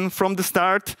has been from the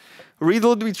start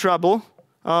riddled with trouble,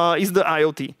 is the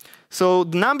IoT. So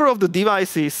the number of the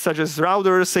devices, such as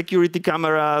routers, security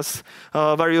cameras,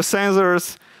 various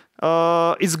sensors,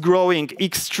 is growing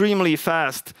extremely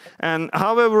fast. And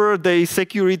however, the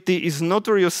security is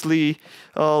notoriously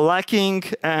lacking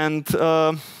and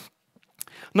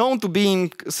known to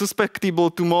being susceptible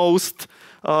to most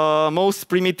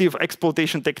primitive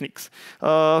exploitation techniques,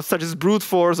 such as brute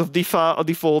force of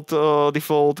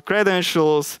default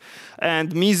credentials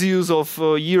and misuse of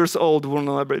years-old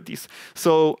vulnerabilities.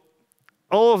 So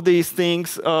all of these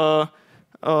things will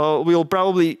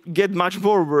probably get much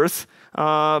more worse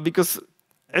because,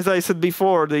 as I said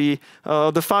before, the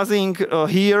fuzzing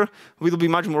here will be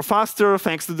much more faster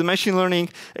thanks to the machine learning.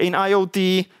 In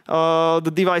IoT,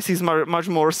 the device is much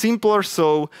more simpler,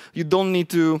 so you don't need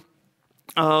to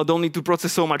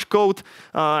process so much code,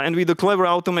 and with the clever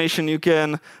automation, you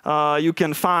can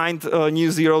find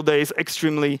new zero days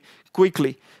extremely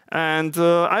quickly. And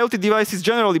IoT devices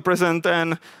generally present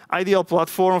an ideal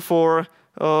platform for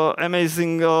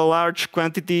amazing large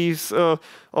quantities of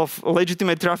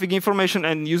legitimate traffic information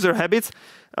and user habits,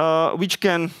 which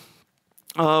can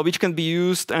be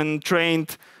used and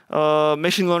trained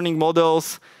machine learning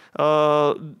models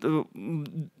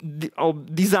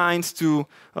designed to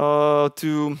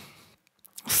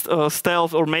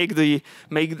stealth or make the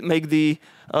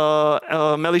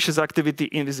malicious activity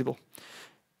invisible.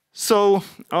 So,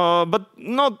 but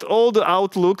not all the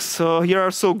outlooks here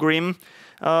are so grim.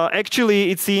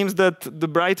 Actually, it seems that the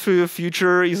bright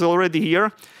future is already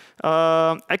here.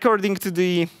 According to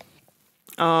the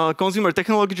Consumer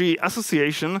Technology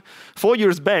Association 4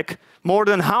 years back, more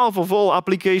than half of all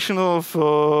application of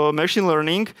machine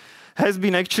learning has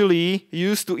been actually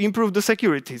used to improve the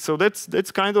security. So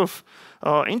that's kind of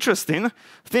interesting.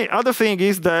 The other thing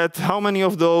is that how many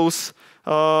of those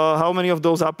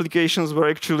applications were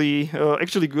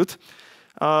actually good,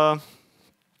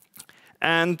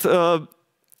 and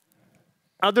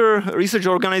other research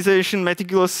organization,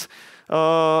 Meticulous,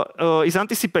 is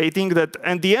anticipating that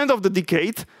at the end of the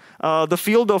decade, the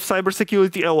field of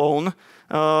cybersecurity alone,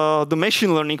 the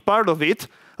machine learning part of it,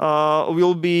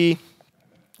 will be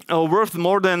worth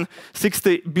more than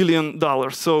 $60 billion.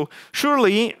 So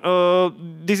surely,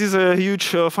 this is a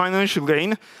huge financial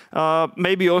gain.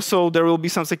 Maybe also there will be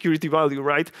some security value,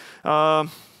 right?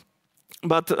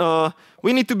 But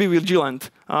we need to be vigilant.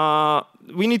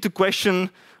 We need to question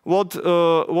what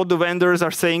the vendors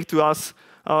are saying to us,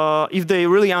 if they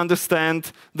really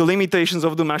understand the limitations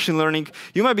of the machine learning.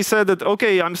 You might be said that,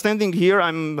 okay, I'm standing here,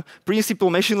 I'm principal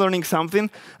machine learning something,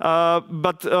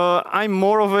 but I'm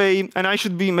more of a, and I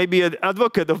should be maybe an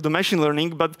advocate of the machine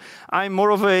learning, but I'm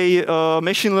more of a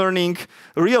machine learning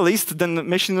realist than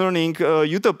machine learning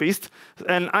utopist.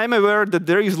 And I'm aware that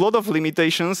there is a lot of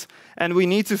limitations, and we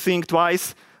need to think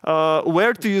twice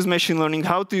where to use machine learning,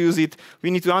 how to use it.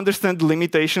 We need to understand the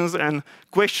limitations and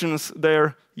questions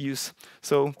their use.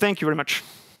 So thank you very much.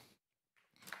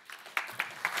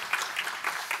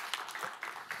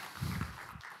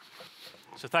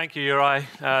 So thank you, Juraj.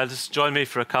 Just join me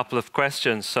for a couple of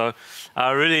questions. So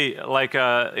really like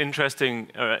interesting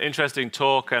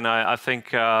talk, and I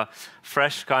think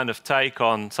fresh kind of take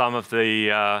on some of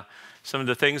the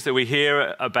things that we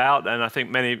hear about, and I think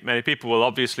many people will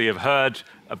obviously have heard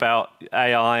about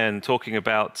AI and talking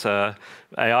about AI,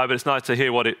 but it's nice to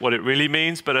hear what it really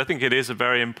means. But I think it is a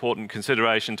very important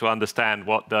consideration to understand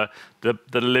what the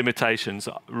limitations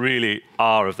really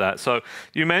are of that. So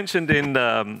you mentioned in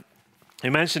the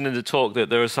talk that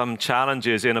there are some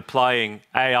challenges in applying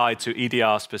AI to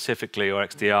EDR specifically, or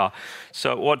XDR.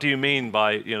 So what do you mean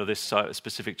by this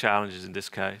specific challenges in this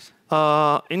case?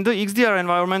 In the XDR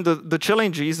environment, the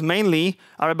challenges mainly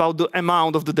are about the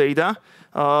amount of the data.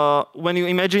 When you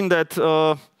imagine that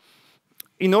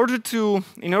in order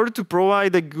to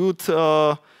provide a good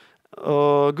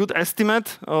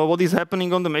estimate what is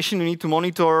happening on the machine, you need to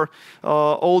monitor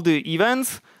all the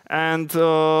events, and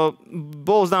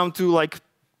boils down to like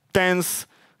tens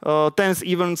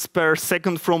events per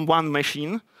second from one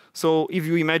machine. So if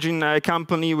you imagine a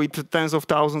company with tens of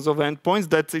thousands of endpoints,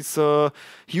 that is a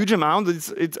huge amount,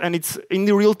 and it's in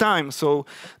the real time. So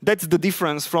that's the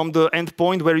difference from the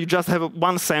endpoint where you just have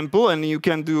one sample and you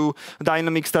can do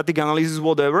dynamic static analysis,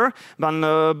 whatever.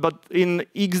 But in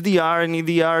XDR and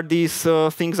EDR, these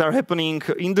things are happening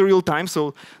in the real time.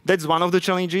 So that's one of the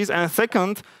challenges. And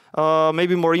second,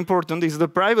 maybe more important, is the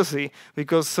privacy,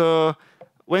 because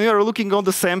when you are looking on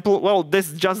the sample, well,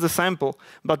 that's just the sample.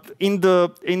 But in the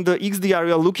XDR,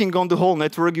 you are looking on the whole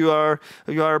network. You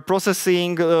are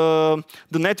processing the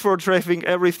network traffic,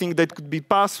 everything that could be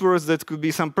passwords, that could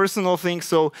be some personal things.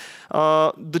 So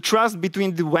the trust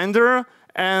between the vendor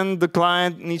and the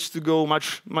client needs to go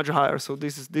much higher. So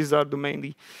these are the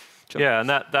mainly challenges. Yeah, and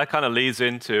that kind of leads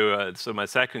into so my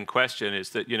second question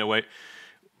is that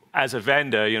as a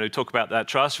vendor, talk about that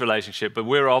trust relationship, but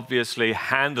we're obviously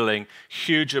handling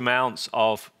huge amounts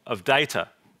of data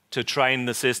to train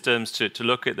the systems, to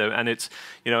look at them, and it's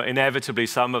inevitably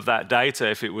some of that data,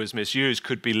 if it was misused,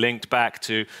 could be linked back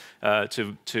to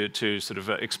sort of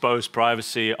expose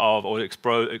privacy or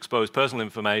expose personal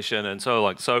information and so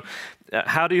on. So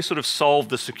how do you sort of solve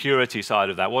the security side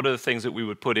of that? What are the things that we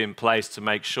would put in place to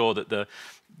make sure that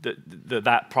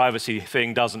that privacy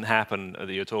thing doesn't happen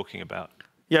that you're talking about?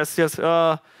 Yes.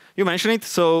 You mentioned it.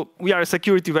 So we are a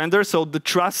security vendor, so the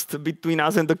trust between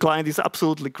us and the client is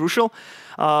absolutely crucial.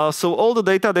 So all the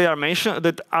data that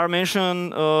are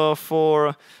mentioned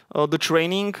for the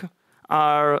training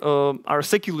are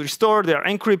securely stored. They are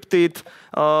encrypted.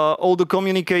 All the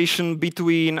communication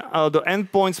between the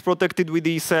endpoints protected with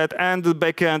ESET and the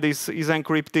backend is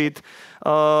encrypted.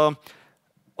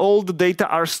 All the data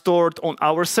are stored on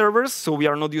our servers, so we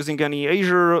are not using any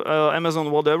Azure,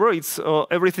 Amazon, whatever. It's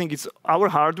everything is our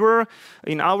hardware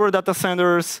in our data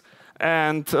centers,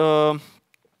 and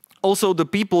also the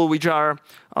people which are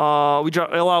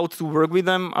allowed to work with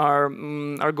them are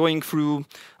going through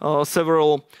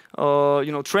several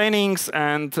trainings,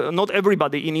 and not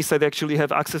everybody in ESET actually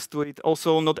have access to it.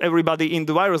 Also, not everybody in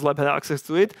the virus lab has access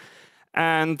to it,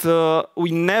 and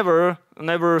we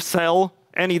never sell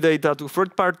any data to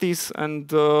third parties,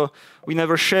 and we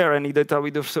never share any data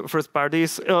with the first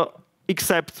parties.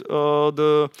 except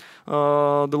the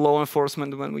law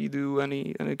enforcement when we do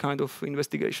any kind of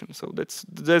investigation. So that's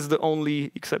the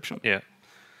only exception. Yeah.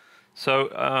 So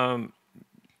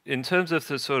in terms of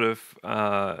the sort of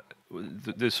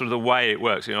the way it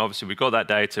works, obviously we've got that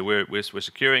data, we're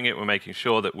securing it, we're making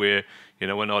sure that we're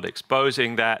not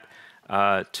exposing that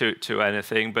to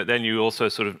anything, but then you also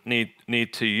sort of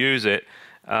need to use it.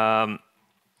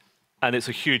 And it's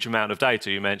a huge amount of data.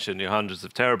 You mentioned hundreds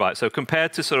of terabytes. So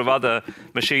compared to sort of other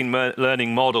machine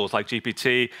learning models like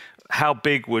GPT, how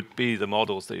big would be the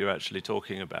models that you're actually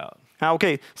talking about?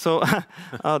 Okay, so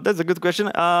that's a good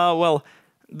question. Well,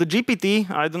 the GPT,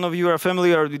 I don't know if you are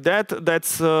familiar with that.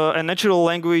 That's a natural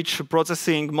language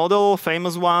processing model,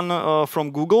 famous one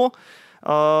from Google.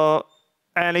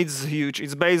 And it's huge.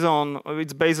 It's based on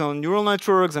neural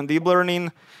networks and deep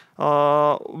learning.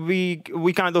 We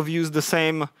kind of use the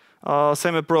same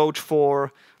approach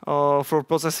for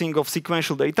processing of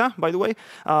sequential data, by the way.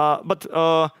 But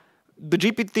the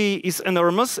GPT is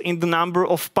enormous in the number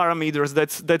of parameters.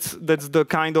 That's the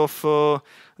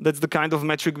kind of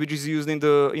metric which is used in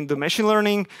the machine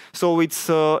learning. So it's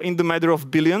in the matter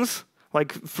of billions,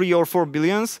 like 3 or 4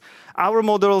 billions. Our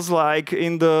models, like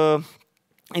in the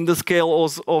scale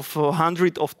of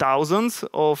hundreds of thousands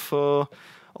of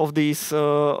these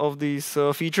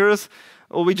features,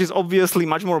 which is obviously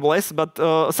much more less, but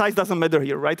size doesn't matter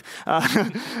here, right?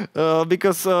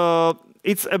 Because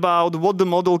it's about what the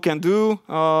model can do.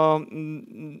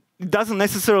 It doesn't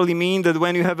necessarily mean that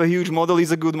when you have a huge model,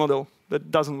 it's a good model.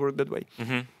 That doesn't work that way.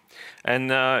 Mm-hmm.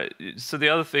 And so the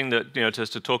other thing that,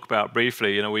 just to talk about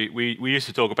briefly, we used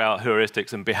to talk about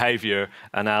heuristics and behavior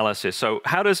analysis. So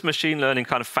how does machine learning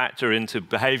kind of factor into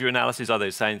behavior analysis? Are they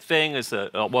the same thing?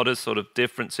 What are sort of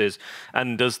differences?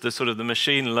 And does the sort of the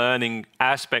machine learning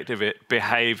aspect of it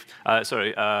kind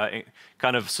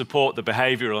of support the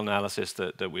behavioral analysis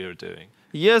that we are doing?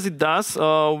 Yes, it does.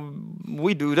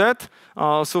 We do that.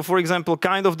 So for example,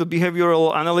 kind of the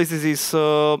behavioral analysis is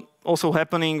also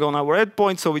happening on our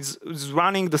endpoint. So it's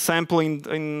running the sample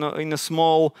in a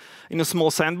small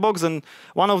sandbox, and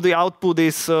one of the output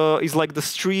is like the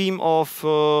stream of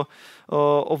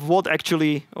what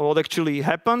actually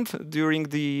happened during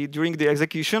the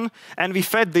execution, and we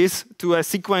fed this to a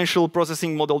sequential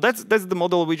processing model. That's the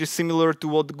model which is similar to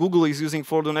what Google is using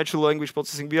for the natural language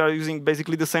processing. We are using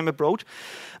basically the same approach,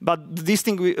 but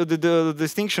the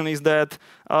distinction is that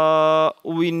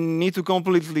we need to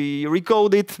completely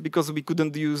recode it because we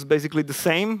couldn't use basically the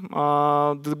same.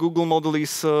 The Google model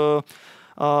is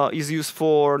used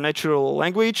for natural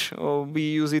language. We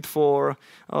use it for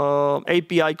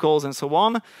API calls and so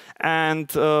on,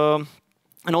 and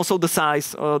also the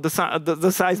size.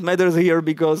 The size matters here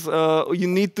because you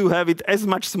need to have it as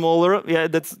much smaller. Yeah,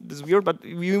 that's weird, but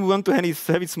we want to have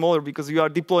it smaller because you are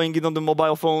deploying it on the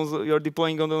mobile phones. You are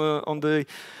deploying on the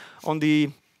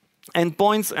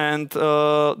endpoints, and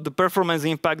the performance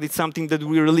impact is something that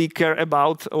we really care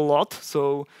about a lot.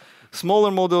 So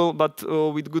smaller model, but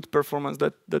with good performance.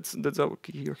 That's our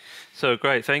key here. So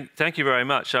great, thank you very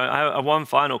much. I have one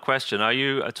final question. Are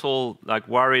you at all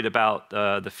worried about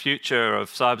the future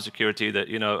of cybersecurity, that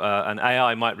an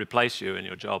AI might replace you in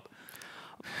your job?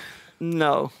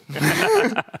 No.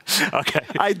 Okay.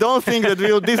 I don't think that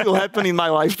this will happen in my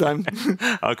lifetime.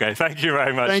 Okay, thank you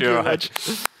very much. Thank you very much.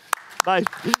 Bye.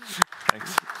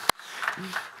 Thanks.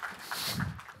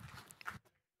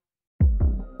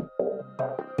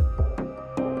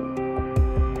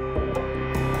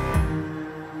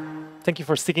 Thank you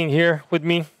for sticking here with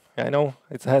me. I know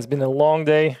it has been a long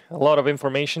day, a lot of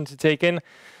information to take in.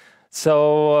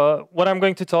 So what I'm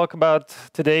going to talk about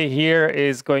today here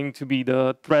is going to be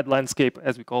the threat landscape,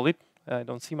 as we call it. I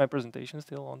don't see my presentation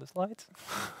still on the slides.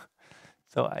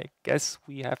 So I guess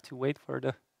we have to wait for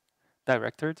the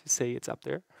director to say it's up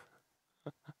there.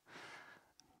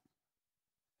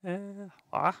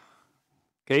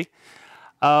 Okay.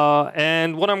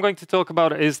 And what I'm going to talk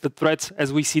about is the threats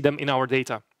as we see them in our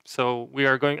data. So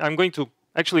I'm going to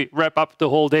actually wrap up the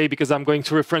whole day because I'm going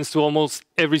to reference to almost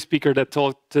every speaker that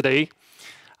talked today.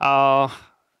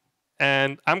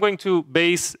 And I'm going to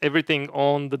base everything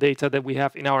on the data that we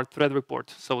have in our threat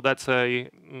report. So that's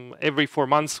every 4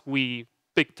 months we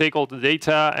take all the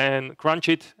data and crunch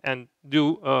it and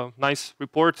do a nice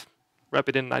report, wrap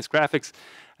it in nice graphics,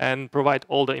 and provide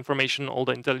all the information, all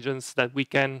the intelligence that we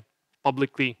can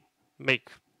publicly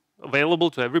make available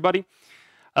to everybody.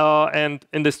 And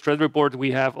in this threat report,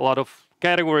 we have a lot of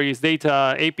categories,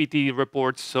 data, APT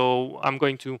reports. So I'm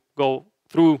going to go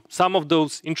through some of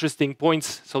those interesting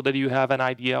points so that you have an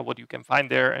idea what you can find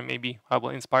there, and maybe I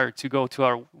will inspire you to go to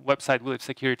our website, Leif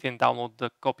Security, and download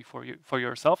the copy for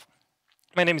yourself.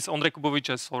 My name is Ondrej Kubovic,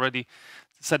 as already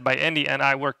said by Andy, and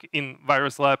I work in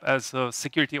Virus Lab as a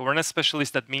security awareness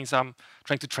specialist. That means I'm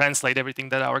trying to translate everything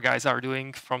that our guys are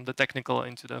doing from the technical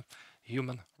into the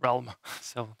human realm,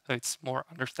 so it's more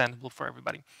understandable for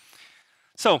everybody.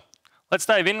 So let's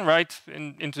dive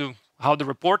in into how the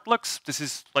report looks. This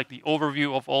is like the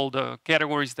overview of all the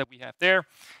categories that we have there.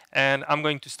 And I'm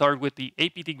going to start with the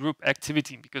APT group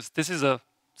activity, because this is a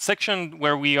section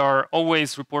where we are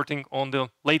always reporting on the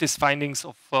latest findings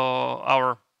of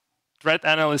our threat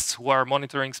analysts who are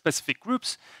monitoring specific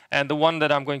groups. And the one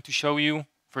that I'm going to show you,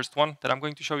 first one that I'm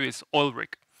going to show you, is oil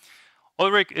rig.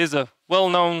 Oil rig is a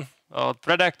well-known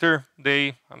threat actor.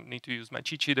 I need to use my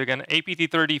cheat sheet again.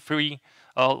 APT33,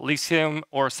 lithium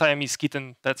or Siamese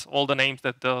kitten. That's all the names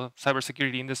that the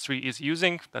cybersecurity industry is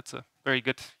using. That's a very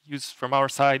good use from our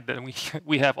side. That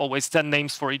we have always 10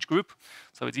 names for each group,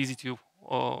 so it's easy to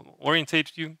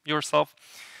orientate yourself.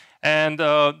 And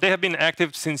they have been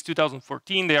active since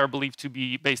 2014. They are believed to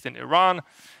be based in Iran,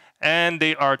 and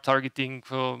they are targeting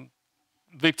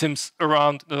victims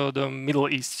around the Middle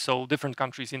East, so different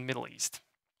countries in Middle East.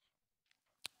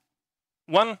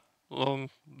 One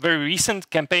very recent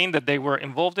campaign that they were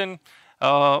involved in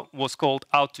was called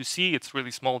Out to Sea. It's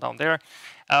really small down there.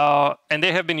 And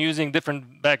they have been using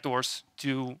different backdoors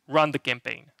to run the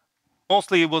campaign.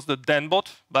 Mostly it was the Den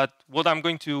bot, but what I'm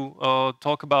going to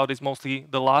talk about is mostly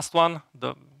the last one,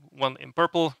 the one in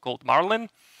purple called Marlin.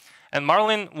 And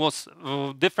Marlin was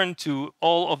different to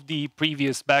all of the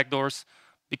previous backdoors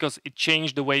because it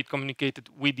changed the way it communicated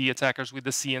with the attackers, with the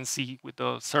CNC, with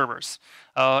the servers.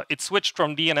 It switched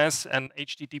from DNS and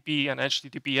HTTP and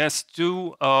HTTPS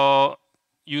to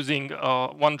using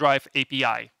OneDrive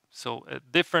API. So a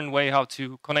different way how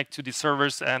to connect to the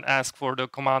servers and ask for the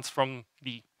commands from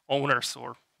the owners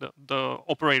or the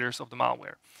operators of the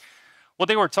malware. What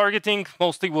they were targeting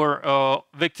mostly were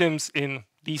victims in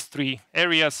these three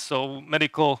areas, so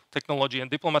medical, technology,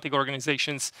 and diplomatic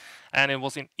organizations, and it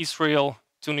was in Israel,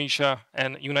 Tunisia,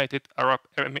 and United Arab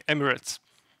Emirates.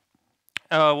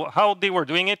 How they were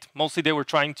doing it, mostly they were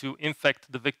trying to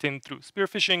infect the victim through spear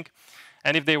phishing,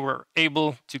 and if they were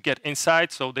able to get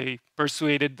inside, so they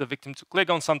persuaded the victim to click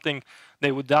on something,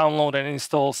 they would download and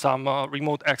install some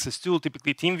remote access tool,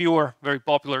 typically TeamViewer, very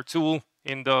popular tool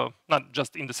in not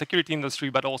just in the security industry,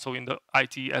 but also in the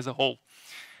IT as a whole.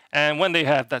 And when they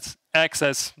have that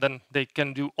access, then they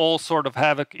can do all sort of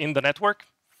havoc in the network.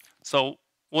 So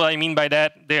what I mean by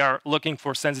that, they are looking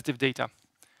for sensitive data.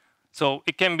 So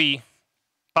it can be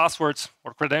passwords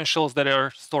or credentials that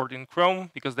are stored in Chrome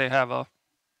because they have a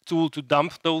tool to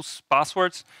dump those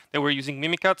passwords. They were using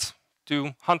Mimikatz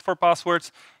to hunt for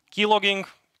passwords, keylogging,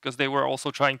 because they were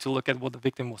also trying to look at what the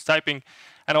victim was typing.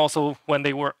 And also, when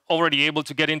they were already able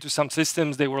to get into some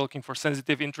systems, they were looking for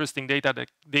sensitive, interesting data that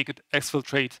they could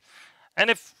exfiltrate. And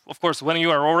if, of course, when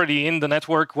you are already in the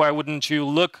network, why wouldn't you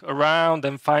look around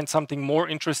and find something more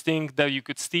interesting that you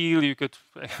could steal, you could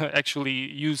actually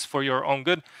use for your own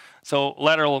good? So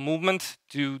lateral movement,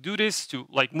 to do this, to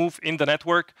like move in the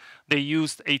network, they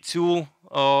used a tool,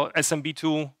 SMB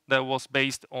tool, that was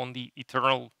based on the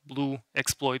Eternal Blue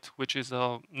exploit, which is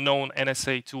a known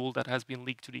NSA tool that has been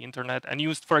leaked to the internet and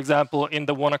used, for example, in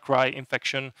the WannaCry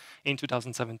infection in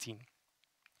 2017.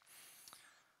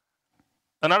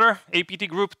 Another APT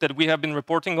group that we have been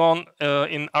reporting on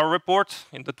in our report,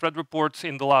 in the threat report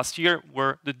in the last year,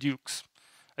 were the Dukes.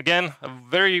 Again, a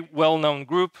very well-known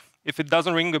group. If it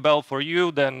doesn't ring a bell for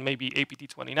you, then maybe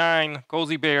APT29,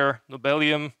 Cozy Bear,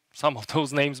 Nobelium, some of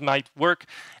those names might work.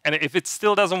 And if it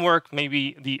still doesn't work,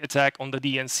 maybe the attack on the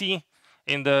DNC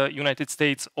in the United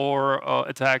States or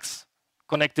attacks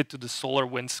connected to the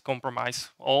SolarWinds compromise.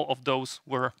 All of those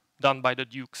were done by the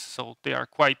Dukes, so they are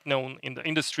quite known in the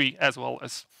industry as well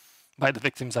as by the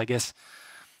victims, I guess.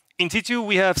 In T2,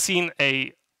 we have seen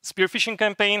a spear phishing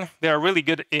campaign. They are really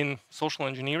good in social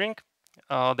engineering.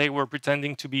 They were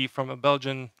pretending to be from a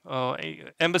Belgian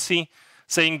embassy,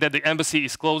 saying that the embassy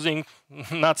is closing,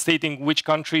 not stating which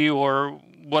country or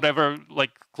whatever,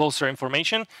 like closer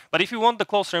information. But if you want the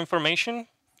closer information,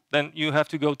 then you have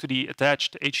to go to the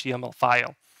attached HTML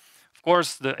file. Of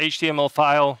course, the HTML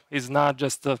file is not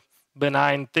just a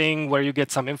benign thing where you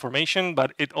get some information,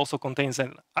 but it also contains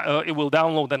it will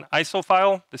download an ISO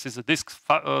file. This is a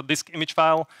disk image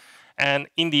file. And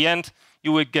in the end,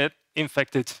 you will get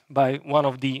infected by one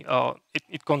of the,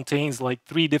 it contains like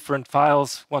 3 different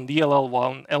files, one DLL,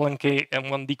 one LNK,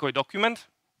 and one decoy document.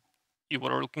 You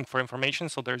were looking for information,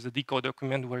 so there's a decoy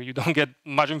document where you don't get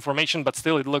much information, but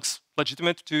still it looks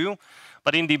legitimate to you.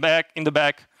 But in the back,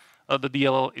 the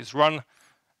DLL is run,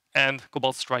 and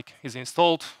Cobalt Strike is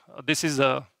installed. This is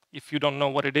a, if you don't know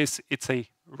what it is, it's a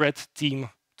red team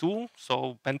tool. So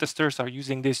pen testers are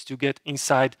using this to get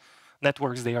inside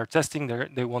networks they are testing,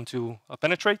 they want to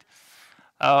penetrate.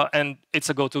 And it's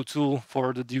a go-to tool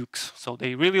for the dukes. So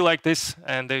they really like this,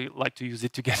 and they like to use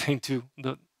it to get into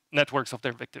the networks of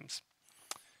their victims.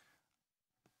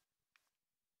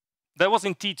 That was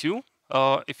in T2.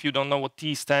 If you don't know what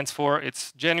T stands for,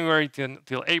 it's January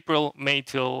till April, May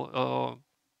till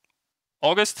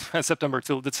August, and September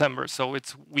till December. So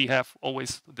we have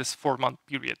always this 4-month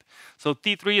period. So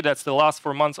T3, that's the last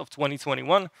 4 months of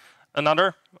 2021.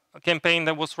 Another campaign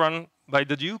that was run by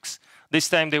the Dukes. This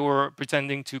time they were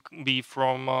pretending to be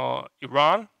from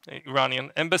Iran, the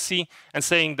Iranian embassy, and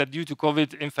saying that due to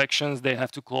COVID infections, they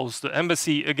have to close the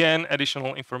embassy. Again,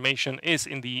 additional information is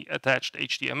in the attached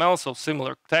HTML, so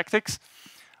similar tactics.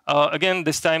 Again,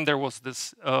 this time there was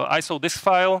this ISO disk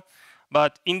file,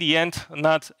 but in the end,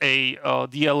 not a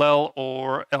DLL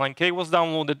or LNK was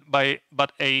downloaded,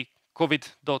 but a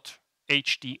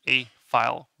covid.hda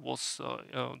file was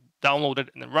downloaded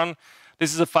and run.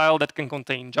 This is a file that can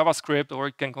contain JavaScript, or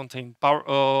it can contain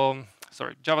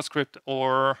JavaScript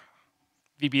or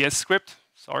VBS script.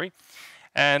 Sorry,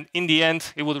 and in the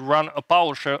end, it would run a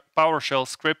PowerShell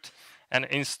script and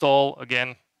install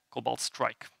again Cobalt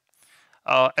Strike.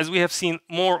 As we have seen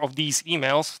more of these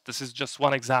emails, this is just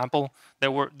one example.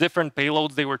 There were different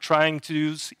payloads they were trying to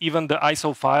use. Even the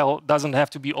ISO file doesn't have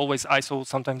to be always ISO.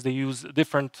 Sometimes they use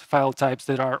different file types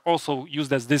that are also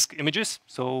used as disk images,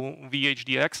 so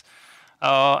VHDX.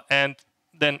 And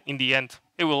then in the end,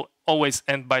 it will always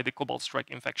end by the Cobalt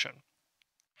Strike infection.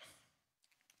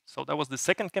 So that was the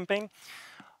second campaign.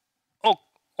 Oh,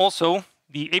 also,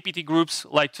 the APT groups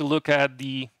like to look at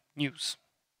the news.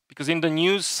 Because in the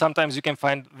news, sometimes you can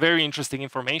find very interesting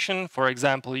information. For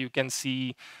example, you can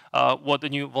see what the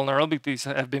new vulnerabilities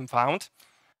have been found.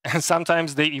 And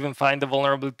sometimes they even find the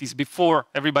vulnerabilities before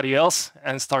everybody else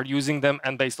and start using them.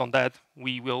 And based on that,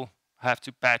 we will have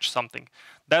to patch something.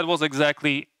 That was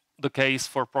exactly the case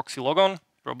for ProxyLogon.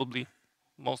 Probably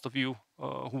most of you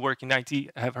who work in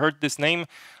IT have heard this name.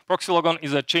 ProxyLogon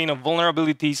is a chain of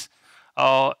vulnerabilities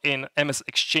in MS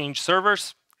Exchange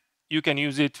servers. You can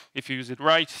use it, if you use it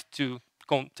right, to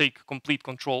take complete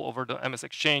control over the MS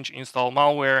Exchange, install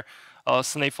malware,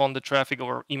 sniff on the traffic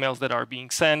or emails that are being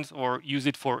sent, or use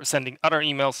it for sending other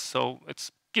emails. So it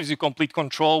gives you complete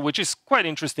control, which is quite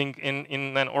interesting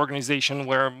in an organization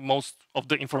where most of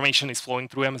the information is flowing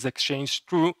through MS Exchange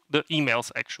through the emails,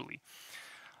 actually.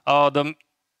 The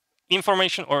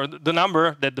information, or the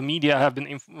number that the media have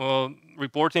been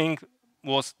reporting,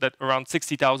 was that around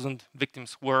 60,000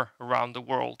 victims were around the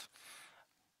world.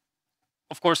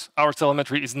 Of course, our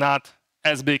telemetry is not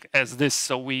as big as this,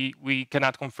 so we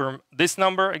cannot confirm this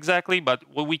number exactly, but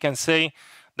what we can say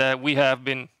that we have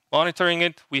been monitoring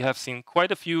it. We have seen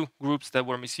quite a few groups that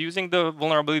were misusing the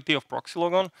vulnerability of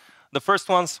ProxyLogon. The first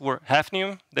ones were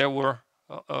Hafnium. There were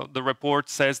the report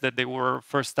says that they were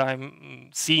first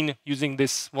time seen using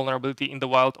this vulnerability in the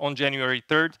wild on January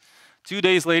 3rd. 2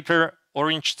 days later,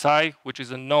 Orange Tsai, which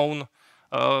is a known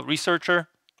researcher,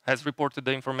 has reported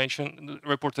the information,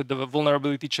 reported the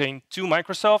vulnerability chain to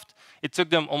Microsoft. It took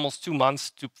them almost 2 months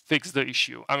to fix the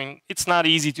issue. I mean, it's not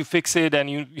easy to fix it, and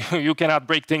you cannot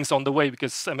break things on the way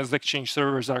because MS Exchange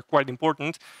servers are quite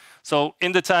important. So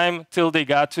in the time till they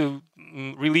got to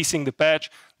releasing the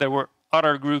patch, there were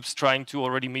other groups trying to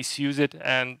already misuse it,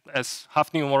 and as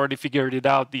Hafnium already figured it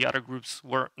out, the other groups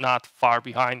were not far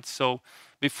behind. So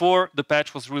before the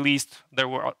patch was released, there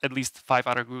were at least 5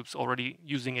 other groups already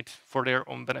using it for their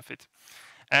own benefit.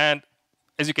 And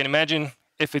as you can imagine,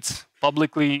 if it's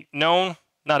publicly known,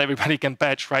 not everybody can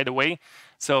patch right away.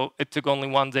 So it took only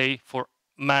 1 day for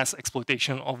mass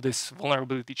exploitation of this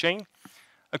vulnerability chain.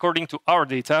 According to our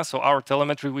data, so our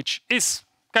telemetry, which is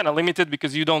kind of limited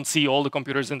because you don't see all the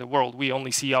computers in the world, we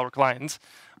only see our clients.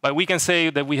 But we can say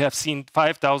that we have seen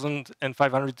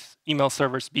 5,500 email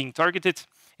servers being targeted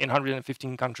in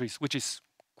 115 countries, which is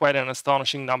quite an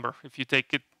astonishing number. If you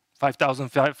take it,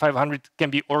 5,500 can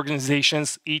be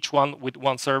organizations, each one with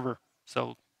 1 server.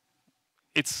 So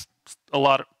it's a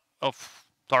lot of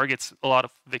targets, a lot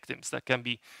of victims that can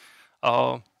be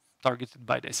targeted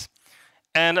by this.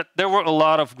 And there were a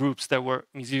lot of groups that were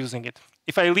misusing it.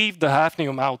 If I leave the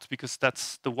Hafnium out, because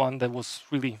that's the one that was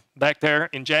really back there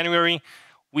in January,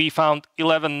 we found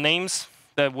 11 names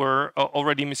that were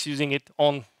already misusing it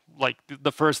on like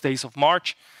the first days of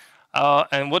March.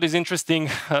 And what is interesting,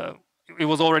 it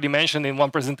was already mentioned in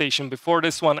one presentation before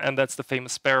this one, and that's the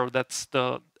famous Sparrow. That's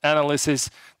the analysis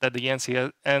that the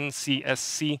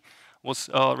NCSC was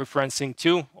referencing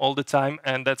to all the time,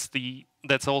 and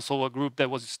that's also a group that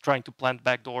was trying to plant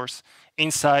backdoors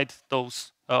inside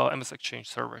those MS Exchange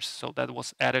servers. So that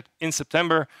was added in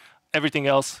September. Everything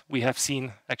else we have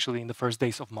seen actually in the first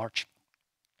days of March.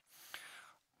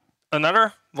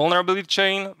 Another vulnerability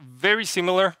chain, very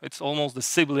similar. It's almost the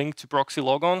sibling to proxy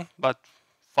logon, but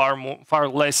far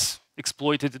less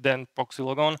exploited than proxy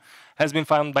logon, has been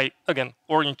found by, again,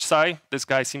 Orange Sai. This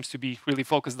guy seems to be really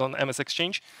focused on MS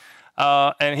Exchange.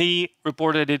 And he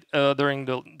reported it during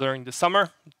the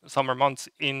summer months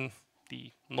in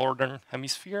the northern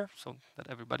hemisphere, so that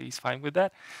everybody is fine with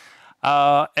that.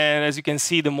 And as you can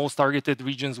see, the most targeted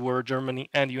regions were Germany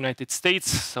and the United States,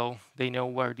 so they know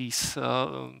where these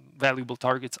valuable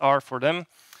targets are for them.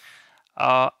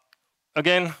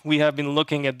 Again, we have been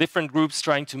looking at different groups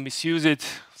trying to misuse it.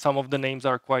 Some of the names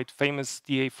are quite famous.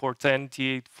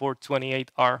 TA410, TA428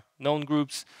 are known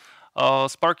groups.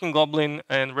 Sparking Goblin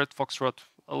and Red Foxtrot,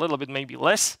 a little bit maybe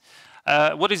less.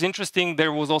 What is interesting,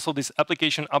 there was also this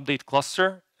application update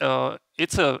cluster.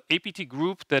 It's a APT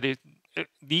group that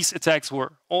these attacks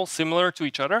were all similar to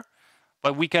each other,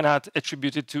 but we cannot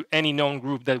attribute it to any known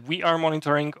group that we are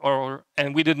monitoring,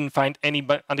 and we didn't find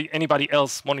anybody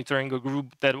else monitoring a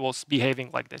group that was behaving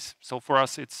like this. So for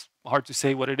us, it's hard to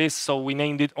say what it is. So we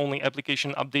named it only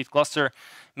application update cluster.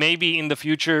 Maybe in the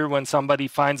future, when somebody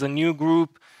finds a new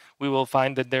group, we will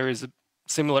find that there is a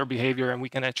similar behavior and we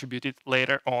can attribute it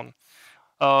later on.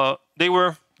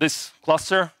 This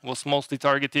cluster was mostly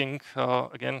targeting,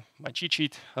 again, my cheat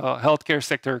sheet, healthcare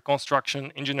sector,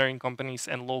 construction, engineering companies,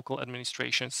 and local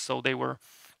administrations. So they were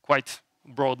quite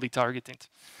broadly targeted.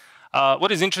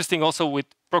 What is interesting also with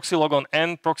proxy logon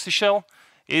and proxy shell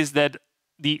is that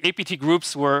the APT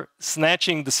groups were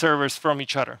snatching the servers from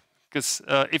each other. Because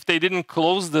if they didn't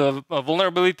close the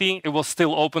vulnerability, it was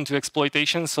still open to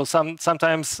exploitation. So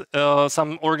sometimes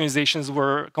some organizations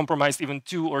were compromised even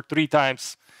 2 or 3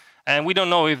 times. And we don't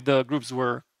know if the groups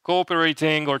were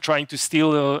cooperating or trying to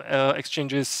steal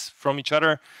exchanges from each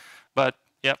other. But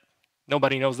yeah,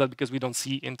 nobody knows that because we don't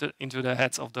see into the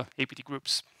heads of the APT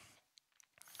groups.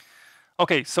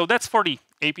 OK, so that's for the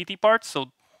APT part.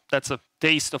 So that's a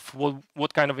taste of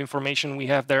what kind of information we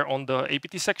have there on the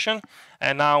APT section.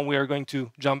 And now we are going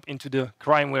to jump into the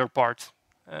crimeware part.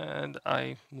 And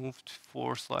I moved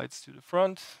 4 slides to the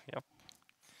front. Yep.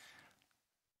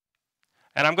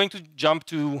 And I'm going to jump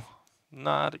to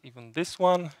not even this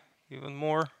one, even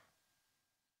more.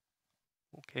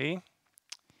 OK.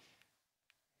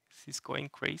 This is going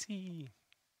crazy.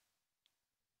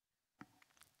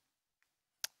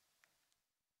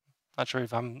 Not sure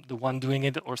if I'm the one doing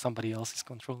it or somebody else is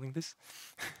controlling this.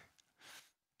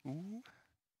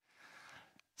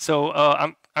 So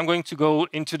I'm going to go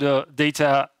into the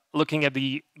data looking at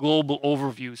the global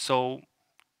overview. So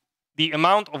the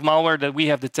amount of malware that we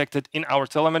have detected in our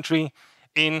telemetry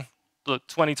in the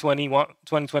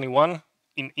 2021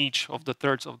 in each of the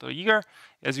thirds of the year.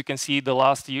 As you can see, the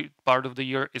last part of the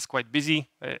year is quite busy.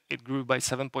 It grew by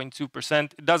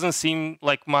 7.2%. It doesn't seem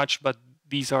like much, but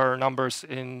these are numbers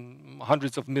in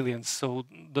hundreds of millions. So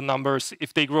the numbers,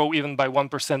 if they grow even by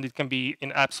 1%, it can be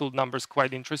in absolute numbers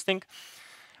quite interesting.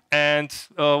 And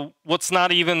what's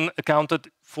not even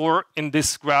accounted for in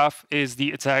this graph is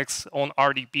the attacks on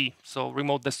RDP, so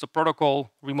remote desktop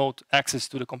protocol, remote access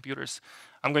to the computers.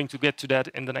 I'm going to get to that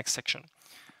in the next section.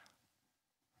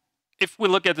 If we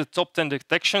look at the top 10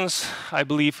 detections, I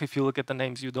believe if you look at the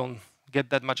names, you don't get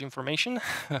that much information.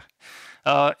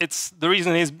 The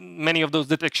reason is many of those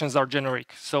detections are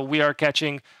generic. So we are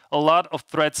catching a lot of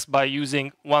threats by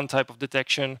using one type of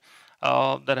detection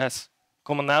that has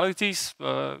commonalities.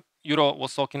 Euro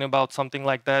was talking about something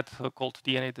like that called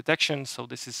DNA detection. So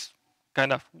this is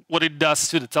kind of what it does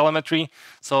to the telemetry.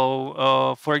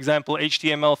 So for example,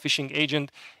 HTML phishing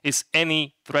agent is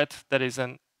any threat that is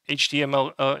an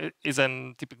HTML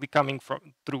typically coming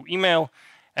through email,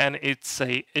 and it's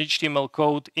a HTML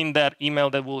code in that email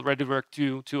that will redirect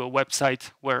you to a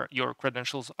website where your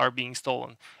credentials are being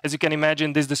stolen. As you can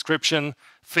imagine, this description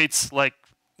fits like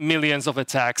millions of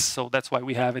attacks, so that's why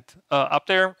we have it up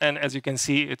there. And as you can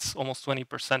see, it's almost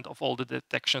 20% of all the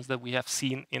detections that we have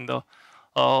seen in the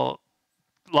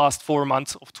last 4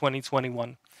 months of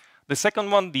 2021. The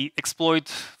second one, the exploit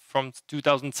from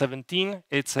 2017,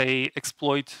 it's a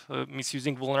exploit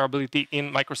misusing vulnerability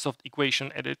in Microsoft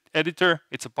Equation Editor.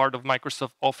 It's a part of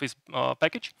Microsoft Office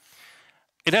package.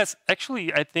 It has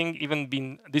actually, I think, even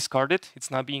been discarded. It's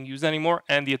not being used anymore,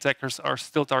 and the attackers are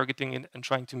still targeting it and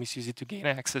trying to misuse it to gain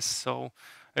access. So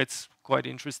it's quite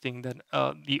interesting that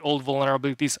the old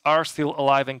vulnerabilities are still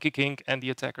alive and kicking, and the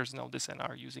attackers know this and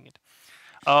are using it.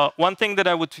 One thing that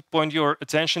I would point your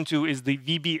attention to is the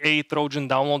VBA Trojan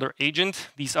Downloader Agent.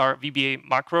 These are VBA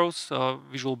macros,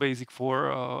 Visual Basic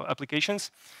for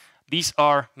applications. These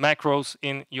are macros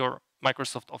in your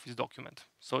Microsoft Office document.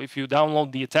 So if you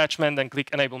download the attachment and click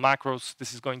Enable Macros,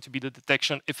 this is going to be the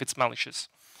detection if it's malicious.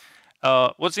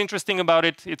 What's interesting about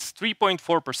it, it's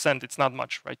 3.4%. It's not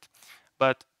much, right?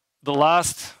 But the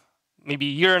last maybe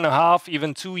year and a half,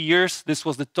 even 2 years, this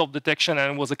was the top detection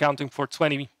and was accounting for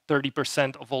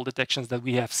 20–30% of all detections that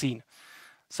we have seen.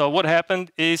 So what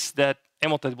happened is that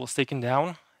Emotet was taken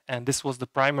down, and this was the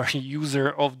primary user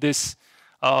of this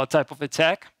type of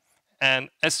attack. And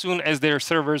as soon as their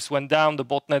servers went down, the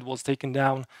botnet was taken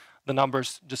down, the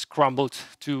numbers just crumbled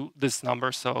to this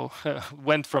number. So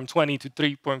went from 20 to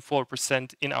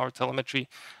 3.4% in our telemetry.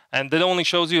 And that only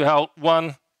shows you how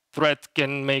one threat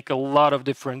can make a lot of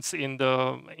difference in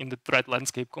the threat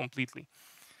landscape completely.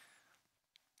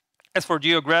 As for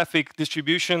geographic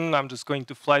distribution, I'm just going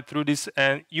to fly through this,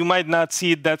 and you might not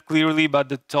see it that clearly, but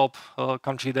the top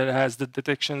country that has the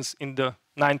detections in the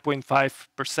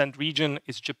 9.5% region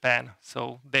is Japan.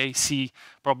 So they see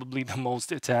probably the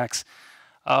most attacks.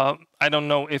 I don't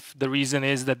know if the reason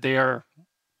is that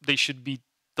they should be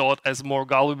thought as more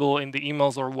gullible in the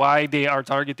emails or why they are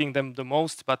targeting them the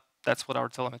most, but that's what our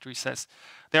telemetry says.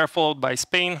 They are followed by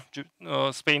Spain,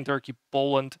 Turkey,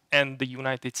 Poland, and the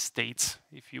United States,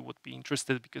 if you would be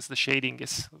interested, because the shading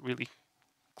is really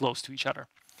close to each other.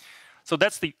 So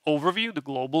that's the overview, the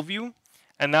global view.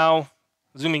 And now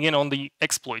zooming in on the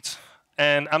exploits.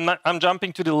 And I'm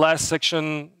jumping to the last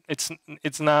section.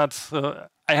 It's not,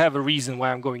 I have a reason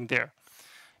why I'm going there.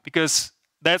 Because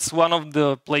that's one of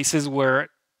the places where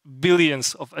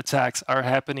billions of attacks are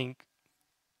happening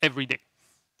every day,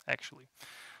 actually.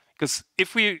 Because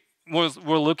if we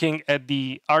were looking at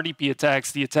the RDP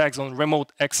attacks, the attacks on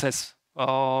remote access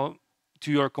to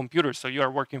your computer, so you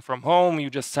are working from home, you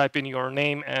just type in your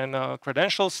name and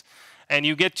credentials, and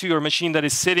you get to your machine that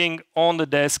is sitting on the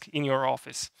desk in your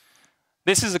office.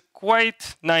 This is a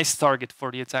quite nice target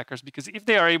for the attackers, because if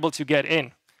they are able to get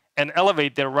in and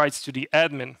elevate their rights to the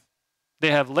admin,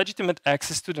 they have legitimate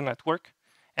access to the network,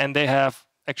 and they have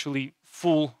actually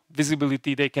full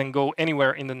visibility. They can go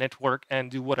anywhere in the network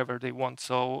and do whatever they want.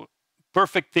 So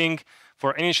perfect thing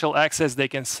for initial access. They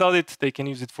can sell it. They can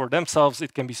use it for themselves.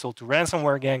 It can be sold to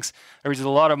ransomware gangs. There is a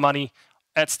lot of money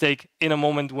at stake in a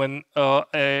moment when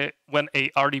a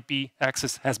RDP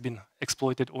access has been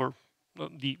exploited or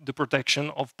the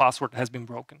protection of password has been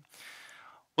broken.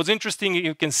 What's interesting,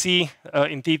 you can see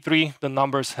in T3, the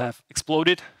numbers have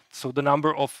exploded. So the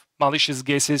number of malicious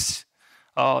guesses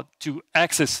to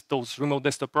access those remote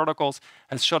desktop protocols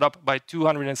has shot up by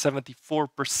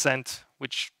 274%,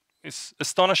 which is an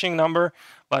astonishing number,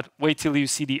 but wait till you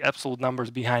see the absolute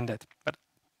numbers behind that. But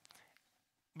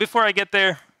before I get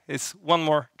there, is one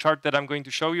more chart that I'm going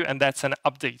to show you, and that's an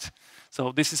update.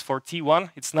 So this is for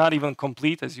T1. It's not even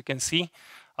complete, as you can see.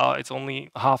 It's only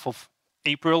half of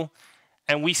April.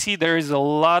 And we see there is a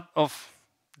lot of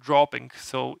dropping.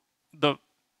 So the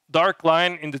dark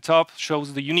line in the top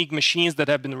shows the unique machines that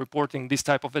have been reporting this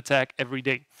type of attack every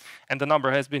day. And the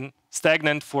number has been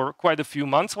stagnant for quite a few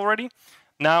months already.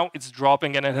 Now it's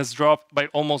dropping, and it has dropped by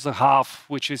almost a half,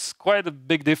 which is quite a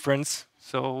big difference.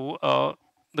 So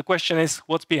the question is,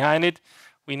 what's behind it?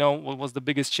 We know what was the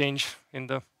biggest change in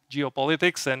the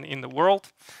geopolitics and in the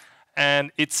world.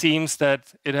 And it seems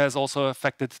that it has also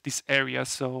affected this area.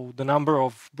 So the number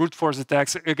of brute force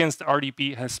attacks against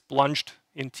RDP has plunged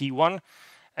in T1.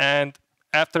 And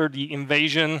after the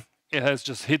invasion, it has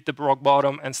just hit the rock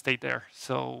bottom and stayed there.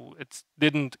 So it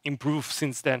didn't improve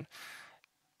since then.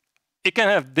 It can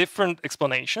have different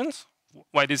explanations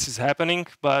why this is happening.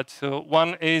 But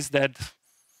one is that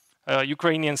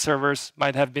Ukrainian servers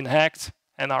might have been hacked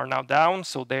and are now down,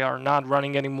 so they are not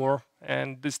running anymore,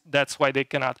 and that's why they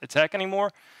cannot attack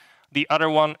anymore. The other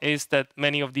one is that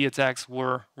many of the attacks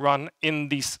were run in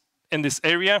this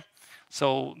area,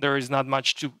 so there is not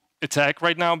much to attack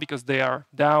right now because they are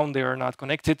down, they are not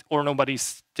connected, or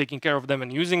nobody's taking care of them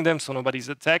and using them, so nobody's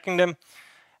attacking them.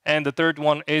 And the third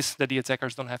one is that the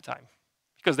attackers don't have time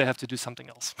because they have to do something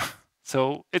else.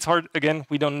 So it's hard, again,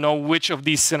 we don't know which of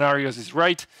these scenarios is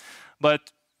right,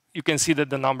 but you can see that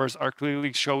the numbers are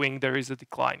clearly showing there is a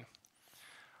decline.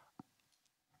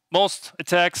 Most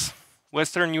attacks,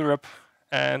 Western Europe,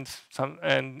 and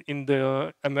in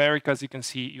the Americas, you can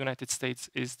see United States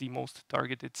is the most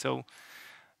targeted. So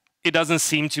it doesn't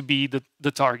seem to be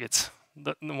the targets,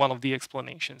 one of the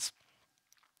explanations.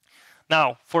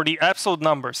 Now, for the absolute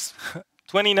numbers,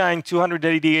 29,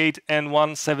 288, and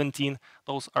 117,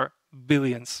 those are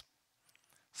billions.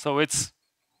 So it's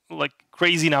like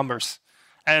crazy numbers.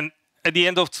 And at the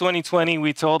end of 2020,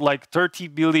 we told like 30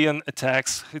 billion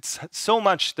attacks. It's so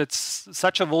much, that's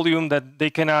such a volume that they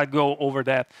cannot go over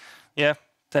that. Yeah,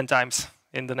 10 times.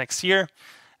 in the next year.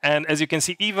 And as you can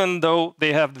see, even though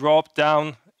they have dropped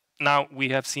down, now we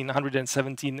have seen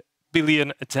 117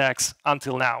 billion attacks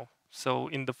until now. So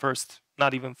in the first,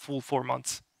 not even full 4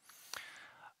 months.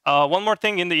 One more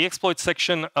thing in the exploit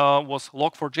section was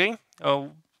Log4j.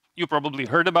 You probably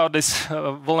heard about this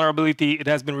vulnerability. It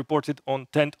has been reported on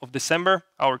 10th of December.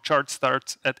 Our chart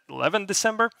starts at 11th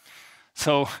December.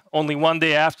 So only 1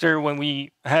 day after when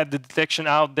we had the detection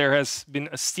out, there has been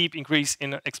a steep increase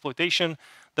in exploitation.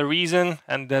 The reason,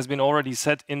 and it has been already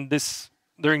said in this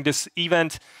during this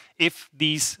event, if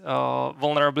these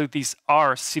vulnerabilities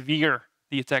are severe,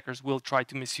 the attackers will try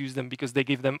to misuse them because they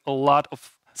give them a lot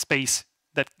of space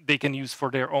that they can use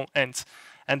for their own ends.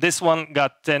 And this one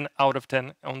got 10 out of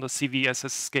 10 on the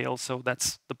CVSS scale, so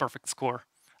that's the perfect score.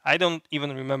 I don't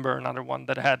even remember another one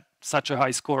that had such a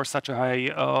high score, such a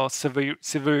high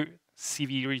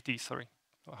severity, sorry,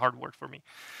 a hard word for me.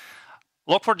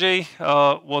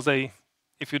 Log4j was a,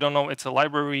 if you don't know, it's a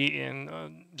library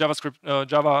in JavaScript,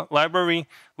 Java library,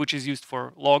 which is used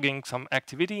for logging some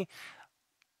activity.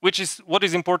 What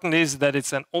is important is that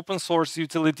it's an open source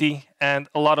utility, and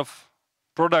a lot of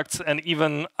products and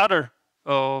even other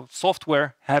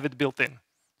software have it built in.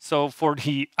 So for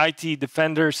the IT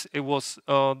defenders, it was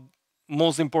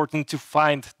most important to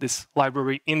find this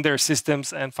library in their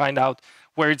systems and find out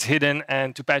where it's hidden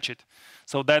and to patch it.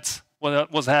 So that's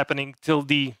what was happening till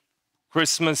the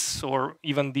Christmas or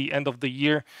even the end of the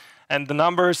year. And the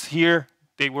numbers here,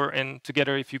 they were in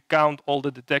together, if you count all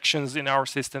the detections in our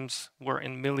systems, were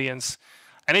in millions.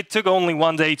 And it took only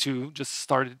 1 day to just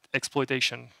start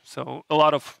exploitation. So a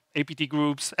lot of APT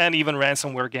groups and even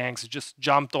ransomware gangs just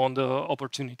jumped on the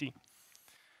opportunity.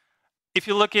 If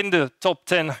you look in the top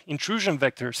 10 intrusion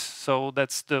vectors, so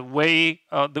that's the way,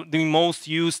 the most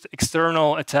used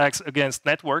external attacks against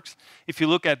networks. If you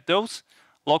look at those,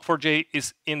 Log4j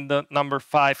is in the number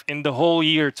 5 in the whole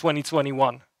year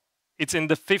 2021. It's in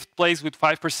the 5th place with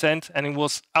 5%, and it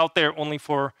was out there only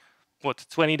for, what,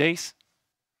 20 days?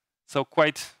 So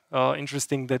quite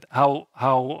interesting that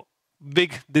how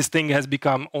big this thing has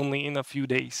become only in a few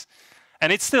days.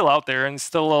 And it's still out there, and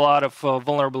still a lot of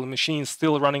vulnerable machines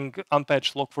still running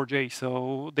unpatched Log4j,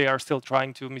 so they are still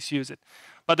trying to misuse it.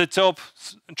 But the top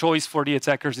choice for the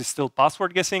attackers is still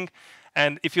password guessing.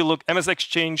 And if you look MS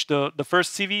Exchange, the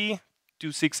first CVE,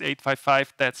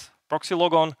 26855, that's proxy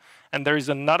logon. And there is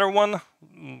another one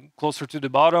closer to the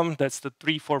bottom, that's the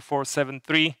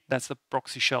 34473, that's the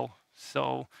proxy shell.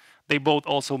 So they both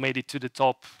also made it to the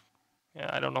top. Yeah,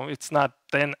 I don't know, it's not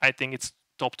 10, I think it's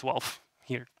top 12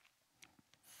 here.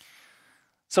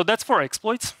 So that's for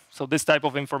exploits. So this type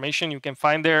of information you can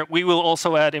find there. We will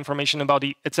also add information about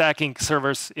the attacking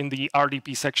servers in the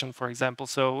RDP section, for example.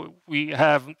 So we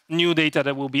have new data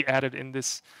that will be added in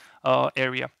this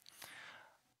area.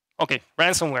 Okay,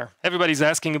 ransomware. Everybody's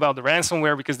asking about the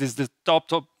ransomware because this is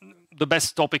the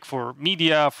best topic for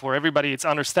media, for everybody. It's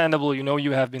understandable. You know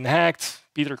you have been hacked.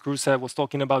 Peter Kruse was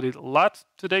talking about it a lot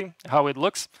today, how it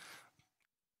looks.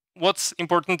 What's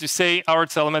important to say, our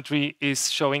telemetry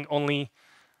is showing only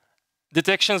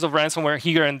detections of ransomware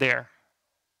here and there.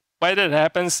 Why that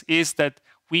happens is that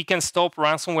we can stop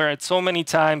ransomware at so many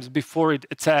times before it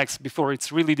attacks, before it's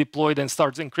really deployed and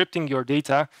starts encrypting your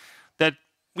data, that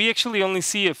we actually only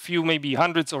see a few, maybe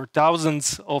hundreds or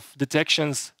thousands of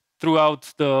detections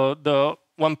throughout the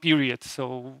one period.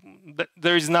 So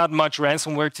there is not much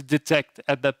ransomware to detect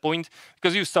at that point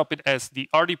because you stop it as the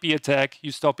RDP attack,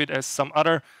 you stop it as some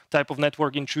other type of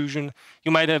network intrusion.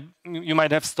 You might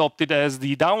have stopped it as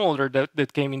the downloader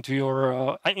that came into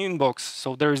your inbox.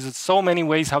 So there is so many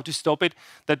ways how to stop it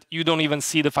that you don't even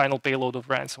see the final payload of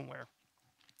ransomware.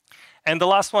 And the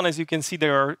last one, as you can see,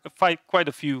 there are quite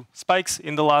a few spikes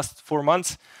in the last 4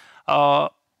 months.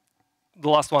 The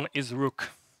last one is Rook.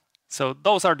 So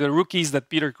those are the rookies that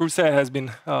Peter Kruse has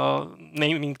been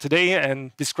naming today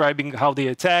and describing how they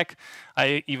attack.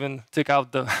 I even took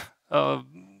out the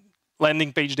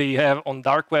landing page they have on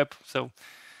dark web. So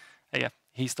yeah,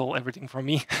 he stole everything from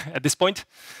me at this point.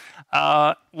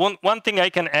 One thing I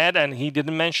can add, and he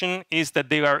didn't mention, is that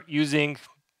they are using,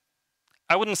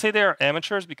 I wouldn't say they are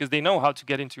amateurs because they know how to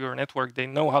get into your network. They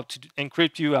know how to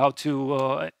encrypt you, how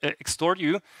to extort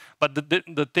you. But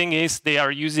the thing is they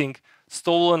are using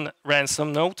stolen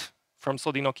ransom node from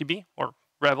Sodinokibi or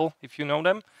Revel, if you know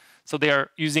them. So they are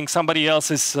using somebody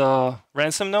else's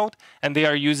ransom node, and they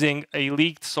are using a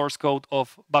leaked source code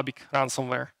of Babic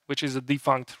ransomware, which is a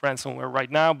defunct ransomware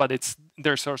right now, but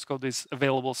their source code is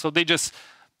available. So they just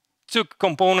took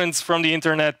components from the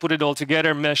internet, put it all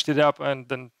together, meshed it up, and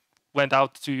then went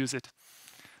out to use it.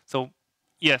 So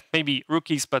yeah, maybe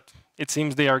rookies, but it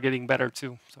seems they are getting better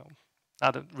too. So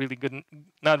not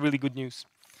really good news.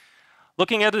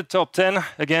 Looking at the top 10,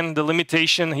 again, the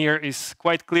limitation here is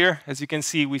quite clear. As you can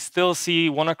see, we still see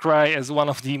WannaCry as one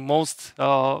of the most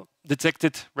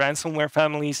detected ransomware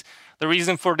families. The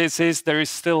reason for this is there is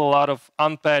still a lot of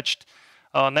unpatched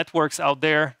networks out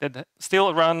there that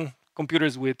still run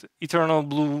computers with Eternal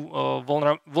Blue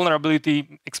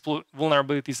vulnerabilities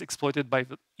exploited by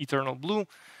the Eternal Blue.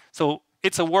 So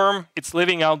it's a worm, it's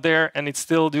living out there, and it's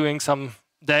still doing some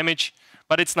damage,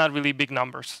 but it's not really big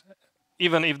numbers.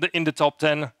 Even if in the top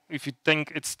 10, if you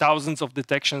think it's thousands of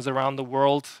detections around the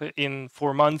world in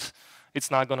 4 months, it's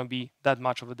not going to be that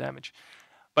much of a damage.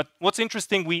 But what's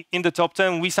interesting, in the top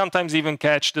 10, we sometimes even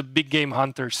catch the big game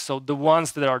hunters. So the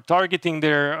ones that are targeting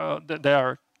that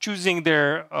are choosing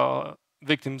their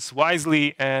victims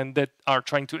wisely and that are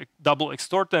trying to double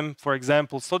extort them. For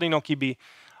example, Sodinokibi,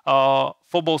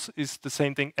 Phobos is the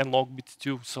same thing, and Logbit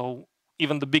too. So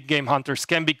even the big game hunters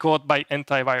can be caught by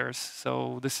antivirus.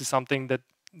 So this is something that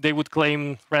they would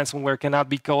claim ransomware cannot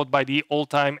be caught by the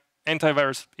old-time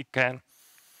antivirus. It can.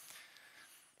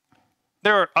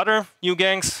 There are other new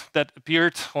gangs that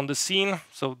appeared on the scene.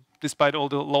 So despite all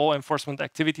the law enforcement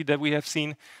activity that we have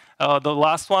seen, the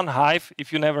last one, Hive,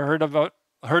 if you never heard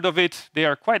of it, they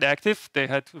are quite active. They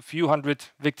had a few hundred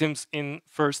victims in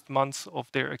first months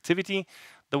of their activity.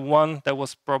 The one that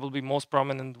was probably most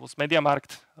prominent was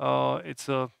MediaMarkt. It's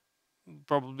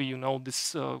probably you know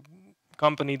this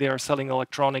company. They are selling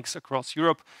electronics across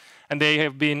Europe, and they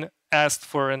have been asked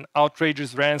for an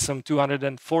outrageous ransom,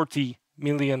 $240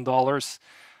 million.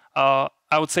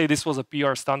 I would say this was a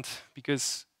PR stunt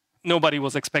because nobody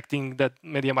was expecting that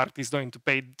MediaMarkt is going to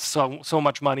pay so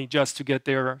much money just to get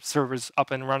their servers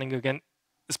up and running again,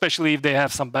 especially if they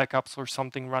have some backups or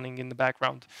something running in the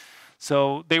background.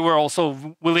 So they were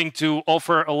also willing to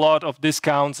offer a lot of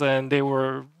discounts, and they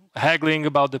were haggling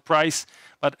about the price.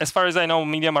 But as far as I know,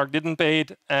 MediaMarkt didn't pay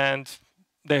it, and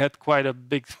they had quite a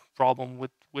big problem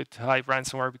with Hive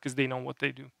ransomware because they know what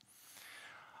they do.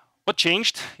 What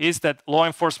changed is that law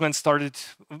enforcement started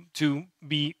to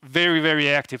be very, very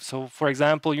active. So, for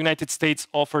example, United States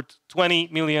offered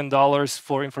 $20 million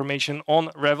for information on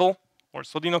Revil, or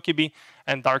Sodinokibi,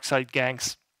 and darkside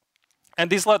gangs.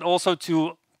 And this led also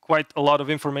to quite a lot of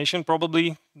information,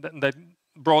 probably, that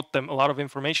brought them a lot of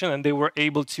information, and they were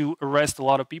able to arrest a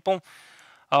lot of people.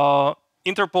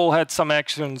 Interpol had some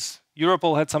actions,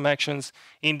 Europol had some actions.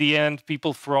 In the end,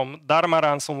 people from Dharma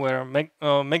ransomware,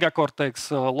 Megacortex,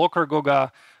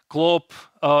 Locargoga, Clop,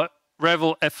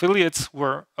 Revil affiliates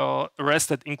were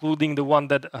arrested, including the one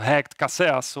that hacked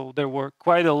Kaseya. So there were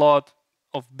quite a lot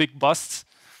of big busts.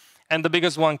 And the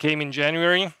biggest one came in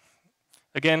January.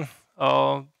 Again,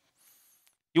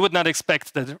 you would not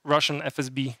expect that Russian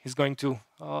FSB is going to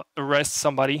arrest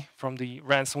somebody from the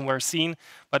ransomware scene,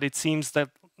 but it seems that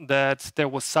there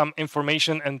was some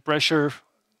information and pressure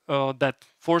that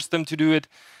forced them to do it,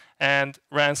 and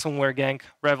ransomware gang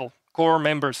Revil, core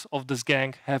members of this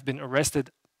gang, have been arrested.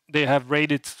 They have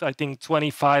raided, I think,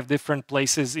 25 different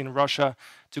places in Russia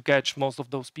to catch most of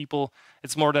those people.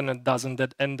 It's more than a dozen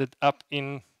that ended up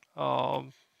in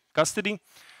custody.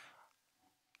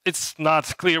 It's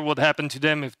not clear what happened to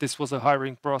them, if this was a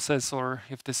hiring process or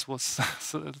if this was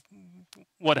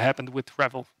what happened with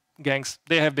Revil gangs.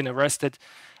 They have been arrested,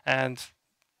 and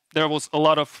there was a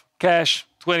lot of cash,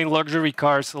 20 luxury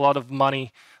cars, a lot of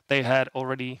money they had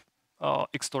already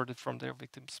extorted from their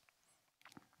victims.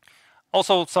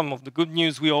 Also, some of the good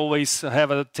news, we always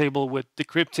have a table with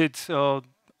decrypted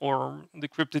or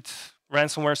decrypted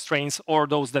ransomware strains, or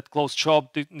those that closed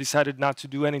shop, decided not to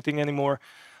do anything anymore.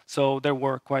 So there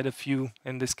were quite a few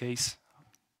in this case.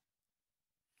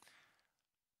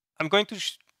 I'm going to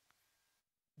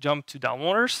jump to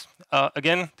downloaders.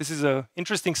 Again, this is an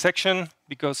interesting section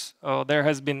because there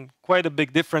has been quite a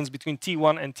big difference between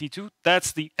T1 and T2.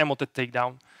 That's the Emotet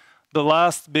takedown. The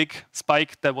last big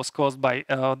spike that was caused by,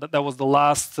 that was the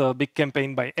last big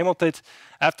campaign by Emotet.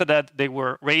 After that, they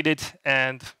were raided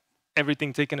and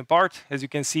everything taken apart. As you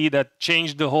can see, that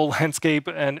changed the whole landscape,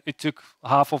 and it took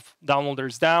half of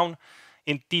downloaders down.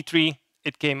 In T3,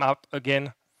 it came up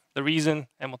again. The reason,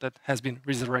 Emotet has been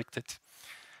resurrected.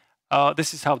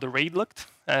 This is how the raid looked,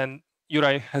 and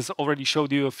Juraj has already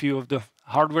showed you a few of the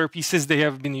hardware pieces they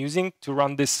have been using to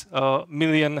run this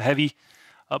million-heavy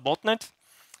botnet.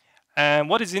 And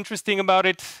what is interesting about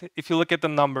it, if you look at the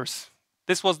numbers,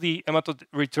 this was the Emotet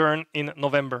return in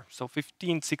November, so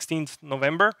 15th, 16th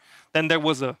November. Then there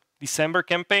was a December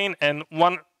campaign, and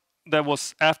one that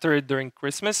was after it during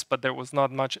Christmas, but there was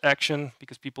not much action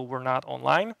because people were not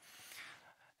online.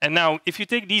 And now, if you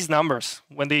take these numbers,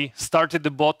 when they started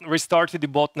restarted the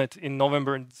botnet in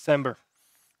November and December,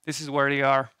 this is where they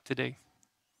are today.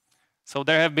 So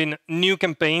there have been new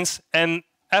campaigns, and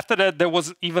after that there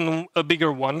was even a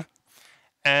bigger one,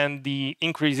 and the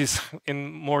increase is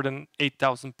in more than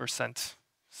 8,000%.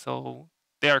 So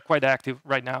they are quite active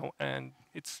right now, and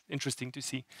it's interesting to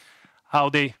see how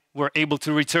they were able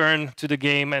to return to the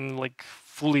game and like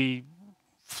fully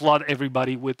flood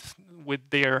everybody with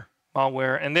their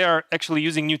malware. And they are actually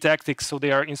using new tactics, so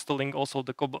they are installing also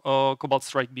the Cobalt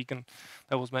Strike beacon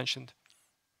that was mentioned.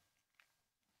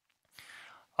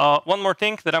 One more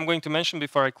thing that I'm going to mention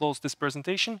before I close this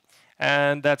presentation,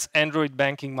 and that's Android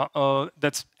banking.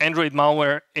 That's Android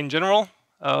malware in general.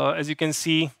 As you can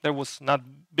see, there was not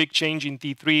big change in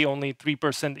T3, only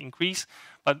 3% increase.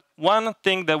 But one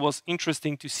thing that was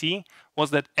interesting to see was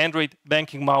that Android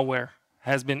banking malware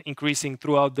has been increasing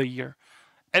throughout the year.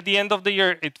 At the end of the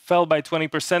year, it fell by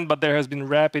 20%, but there has been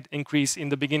rapid increase in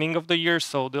the beginning of the year,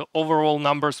 so the overall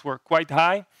numbers were quite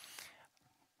high.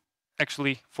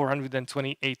 Actually,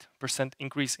 428%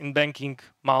 increase in banking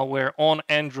malware on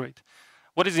Android.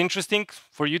 What is interesting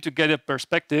for you to get a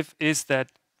perspective is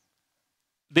that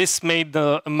this made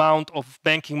the amount of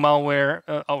banking malware,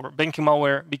 our banking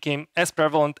malware became as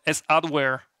prevalent as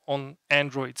adware on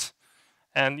Androids.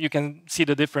 And you can see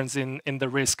the difference in the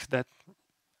risk that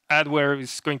adware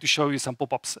is going to show you some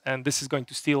pop-ups, and this is going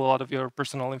to steal a lot of your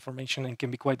personal information and can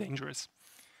be quite dangerous.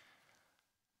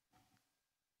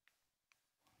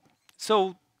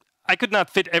 So I could not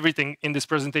fit everything in this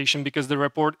presentation because the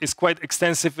report is quite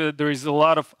extensive. There is a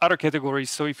lot of other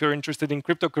categories. So if you're interested in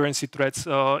cryptocurrency threats,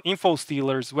 info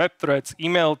stealers, web threats,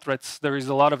 email threats, there is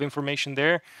a lot of information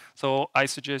there. So I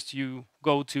suggest you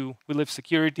go to ESET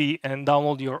Security and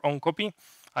download your own copy.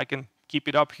 I can keep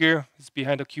it up here. It's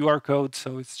behind a QR code,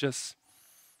 so it's just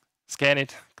scan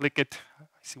it, click it. I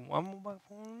see one mobile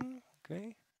phone.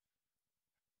 Okay.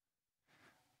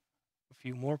 A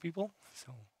few more people.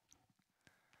 So.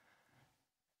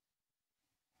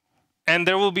 And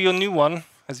there will be a new one,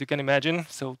 as you can imagine.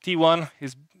 So T1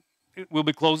 will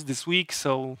be closed this week.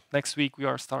 So next week we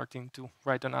are starting to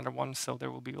write another one. So there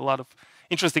will be a lot of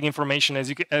interesting information.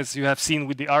 As you have seen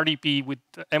with the RDP, with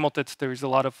Emotet, there is a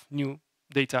lot of new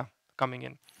data coming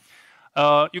in.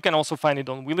 You can also find it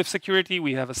on ESET Security.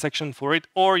 We have a section for it.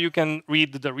 Or you can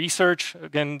read the research.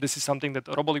 Again, this is something that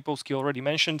Robo Lipovsky already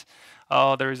mentioned.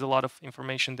 There is a lot of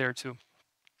information there too.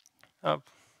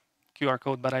 QR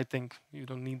code, but I think you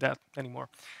don't need that anymore.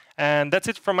 And that's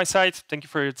it from my side. Thank you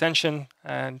for your attention.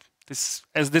 And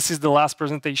as this is the last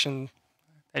presentation,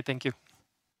 I thank you.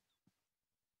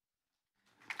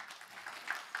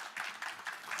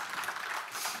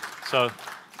 So,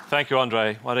 thank you,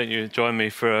 Andre. Why don't you join me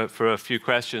for a few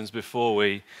questions before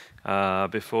we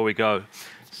go?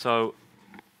 So,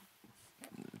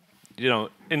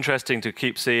 interesting to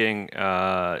keep seeing,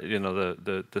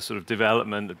 the sort of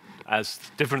development as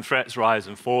different threats rise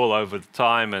and fall over the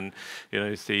time, and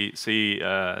you see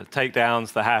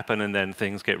takedowns that happen, and then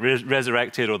things get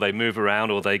resurrected, or they move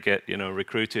around, or they get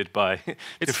recruited by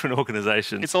different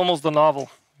organizations. It's almost a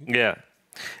novel. Yeah.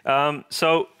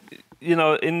 So,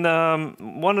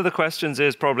 one of the questions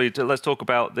is probably let's talk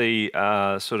about the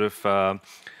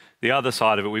the other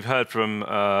side of it. We've heard from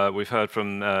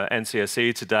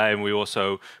NCSE today, and we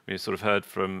sort of heard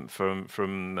from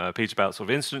Peter about sort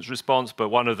of incident response. But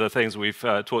one of the things we've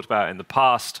talked about in the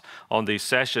past on these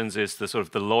sessions is the sort of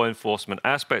the law enforcement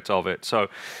aspect of it. So,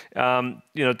 have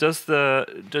you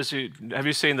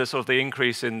seen the sort of the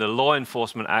increase in the law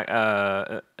enforcement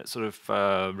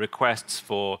requests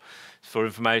for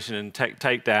information and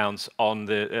takedowns on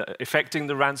affecting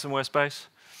the ransomware space?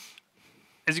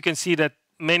 As you can see, that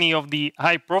many of the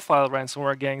high-profile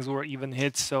ransomware gangs were even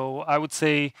hit. So I would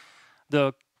say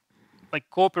the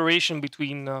cooperation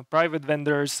between private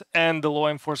vendors and the law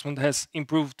enforcement has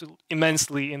improved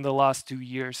immensely in the last 2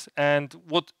 years. And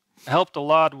what helped a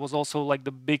lot was also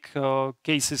the big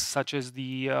cases such as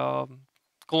the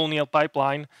Colonial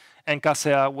Pipeline and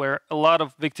Kaseya, where a lot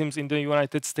of victims in the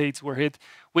United States were hit,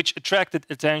 which attracted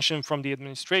attention from the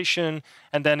administration,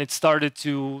 and then it started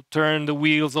to turn the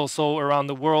wheels also around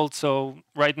the world. So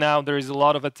right now there is a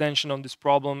lot of attention on this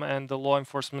problem, and the law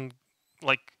enforcement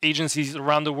agencies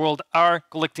around the world are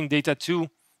collecting data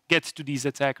to get to these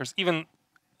attackers, even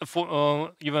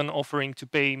offering to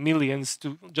pay millions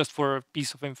just for a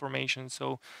piece of information.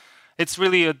 So it's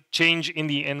really a change in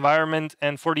the environment,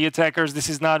 and for the attackers, this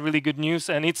is not really good news,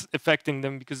 and it's affecting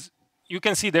them because you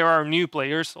can see there are new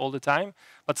players all the time,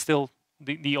 but still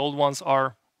the old ones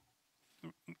are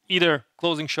either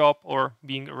closing shop or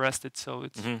being arrested. So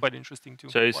it's quite interesting too.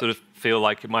 So you sort of feel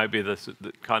like it might be the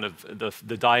kind of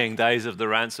the dying days of the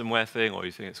ransomware thing, or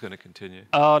you think it's going to continue?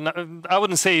 No, I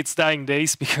wouldn't say it's dying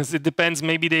days because it depends.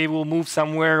 Maybe they will move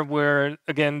somewhere where,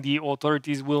 again, the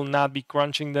authorities will not be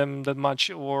crunching them that much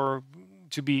or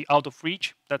to be out of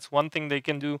reach. That's one thing they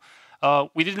can do.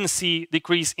 We didn't see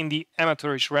decrease in the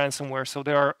amateurish ransomware. So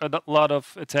there are a lot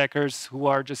of attackers who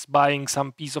are just buying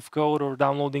some piece of code or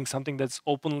downloading something that's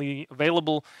openly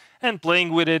available and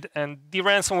playing with it. And the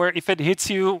ransomware, if it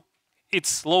hits you,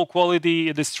 it's low quality,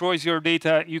 it destroys your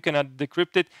data, you cannot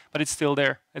decrypt it, but it's still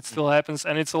there. It still happens,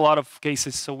 and it's a lot of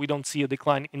cases, so we don't see a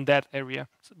decline in that area.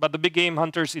 But the big game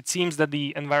hunters, it seems that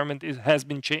the environment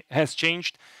has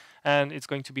changed, and it's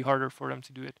going to be harder for them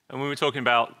to do it. And when we're talking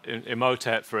about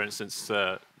Emotet, for instance,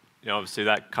 obviously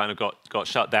that kind of got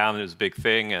shut down. It was a big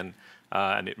thing, and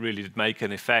it really did make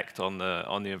an effect on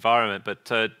the environment. But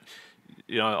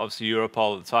obviously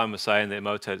Europol at the time was saying that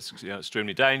Emotet is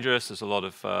extremely dangerous. There's a lot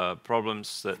of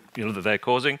problems that that they're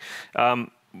causing.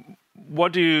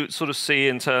 What do you sort of see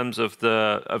in terms of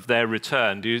their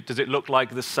return? Does it look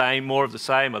like the same, more of the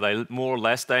same? Are they more or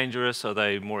less dangerous? Are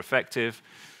they more effective?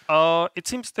 It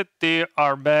seems that they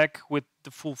are back with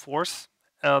the full force.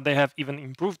 They have even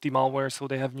improved the malware, so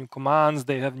they have new commands,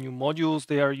 they have new modules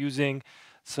they are using.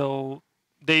 So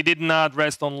they did not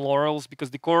rest on laurels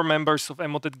because the core members of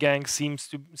Emotet gang seem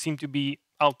to be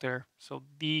out there. So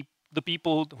the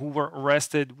people who were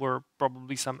arrested were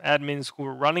probably some admins who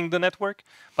were running the network,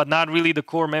 but not really the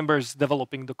core members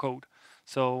developing the code.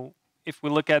 So if we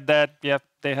look at that, yeah,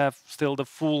 they have still the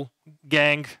full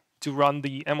gang to run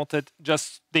the Emotet,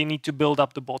 just they need to build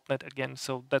up the botnet again.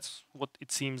 So that's what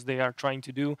it seems they are trying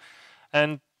to do.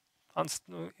 And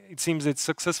it seems it's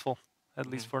successful, at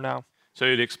least for now. So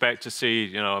you'd expect to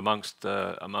see, amongst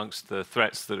the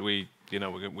threats that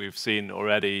we've seen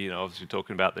already, obviously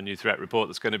talking about the new threat report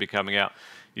that's going to be coming out,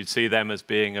 you'd see them as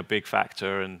being a big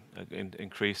factor and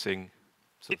increasing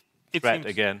threat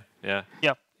again. Yeah.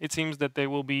 Yeah, it seems that they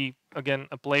will be, again,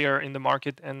 a player in the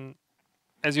market. And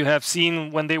as you have seen,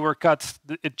 when they were cut,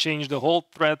 it changed the whole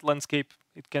threat landscape.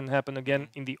 It can happen again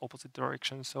in the opposite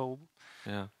direction. So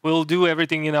we'll do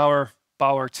everything in our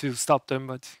power to stop them,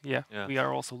 but we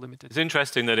are also limited. It's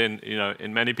interesting that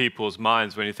in many people's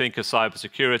minds, when you think of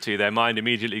cybersecurity, their mind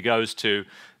immediately goes to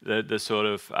the sort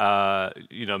of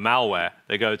malware.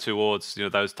 They go towards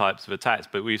those types of attacks.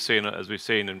 But we've seen, as we've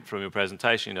seen from your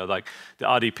presentation, like the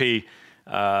RDP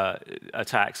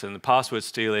attacks and the password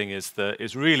stealing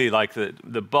is really like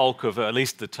the bulk of at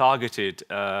least the targeted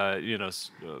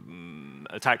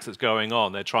attacks that's going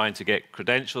on. They're trying to get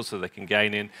credentials so they can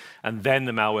gain in, and then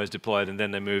the malware is deployed, and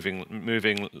then they're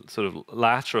moving sort of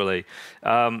laterally.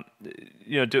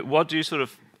 What do you sort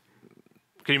of?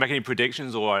 Can you make any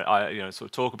predictions or sort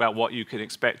of talk about what you can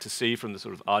expect to see from the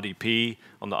sort of RDP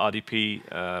on the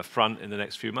RDP front in the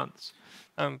next few months?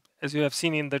 As you have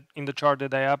seen in the chart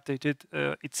that I updated,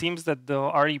 it seems that the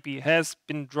REP has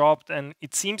been dropped, and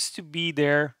it seems to be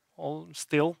there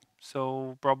still.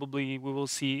 So probably we will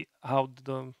see how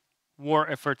the war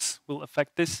efforts will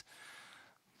affect this.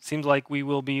 Seems like we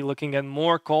will be looking at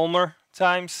more calmer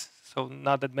times, so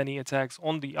not that many attacks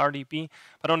on the RDP.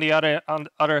 But on the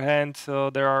other hand,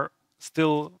 there are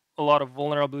still a lot of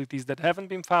vulnerabilities that haven't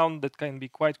been found that can be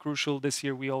quite crucial. This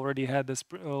year we already had the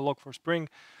Log4Spring.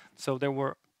 So there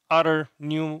were other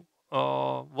new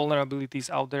vulnerabilities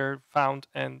out there found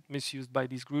and misused by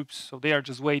these groups. So they are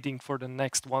just waiting for the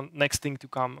next thing to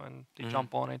come, and they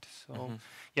jump on it. So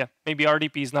yeah, maybe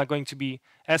RDP is not going to be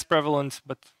as prevalent,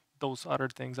 but those other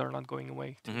things are not going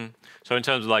away. So in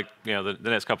terms of like the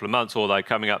next couple of months, or like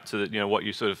coming up to what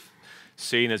you sort of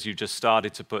seen as you just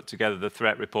started to put together the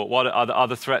threat report, what are the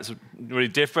other threats really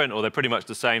different, or they're pretty much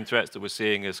the same threats that we're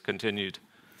seeing as continued?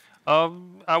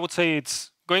 I would say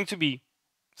it's going to be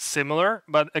similar,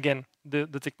 but again,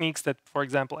 the techniques that, for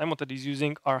example, Emotet is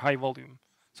using are high volume.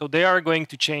 So they are going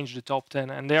to change the top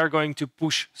 10, and they are going to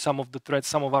push some of the threats,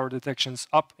 some of our detections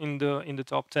up in the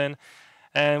top 10.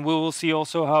 And we will see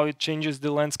also how it changes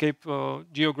the landscape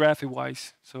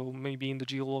geography-wise. So maybe in the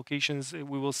geolocations,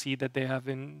 we will see that they have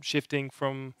been shifting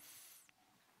from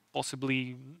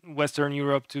possibly Western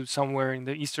Europe to somewhere in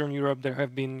the Eastern Europe. There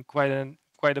have been quite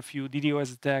a few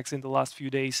DDoS attacks in the last few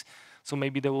days. So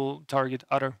maybe they will target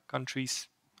other countries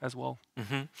as well.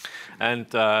 And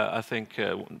I think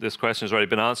this question has already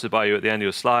been answered by you at the end of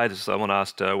your slide. Someone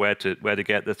asked where to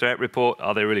get the threat report.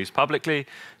 Are they released publicly?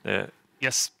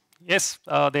 Yes,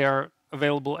 they are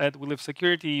available at Leif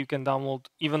Security. You can download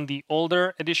even the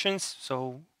older editions.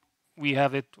 So we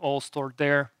have it all stored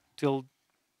there till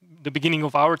the beginning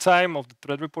of our time, of the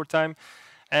threat report time.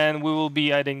 and we will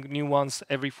be adding new ones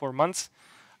every 4 months.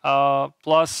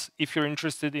 Plus, if you're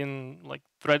interested in like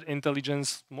threat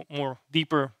intelligence, more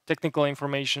deeper technical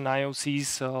information,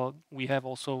 IOCs, we have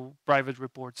also private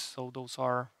reports. So those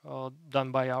are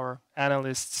done by our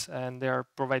analysts, and they are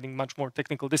providing much more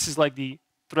technical. This is like the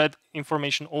threat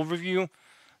information overview.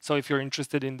 So if you're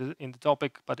interested in the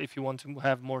topic, but if you want to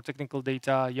have more technical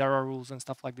data, Yara rules and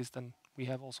stuff like this, then we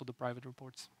have also the private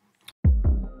reports.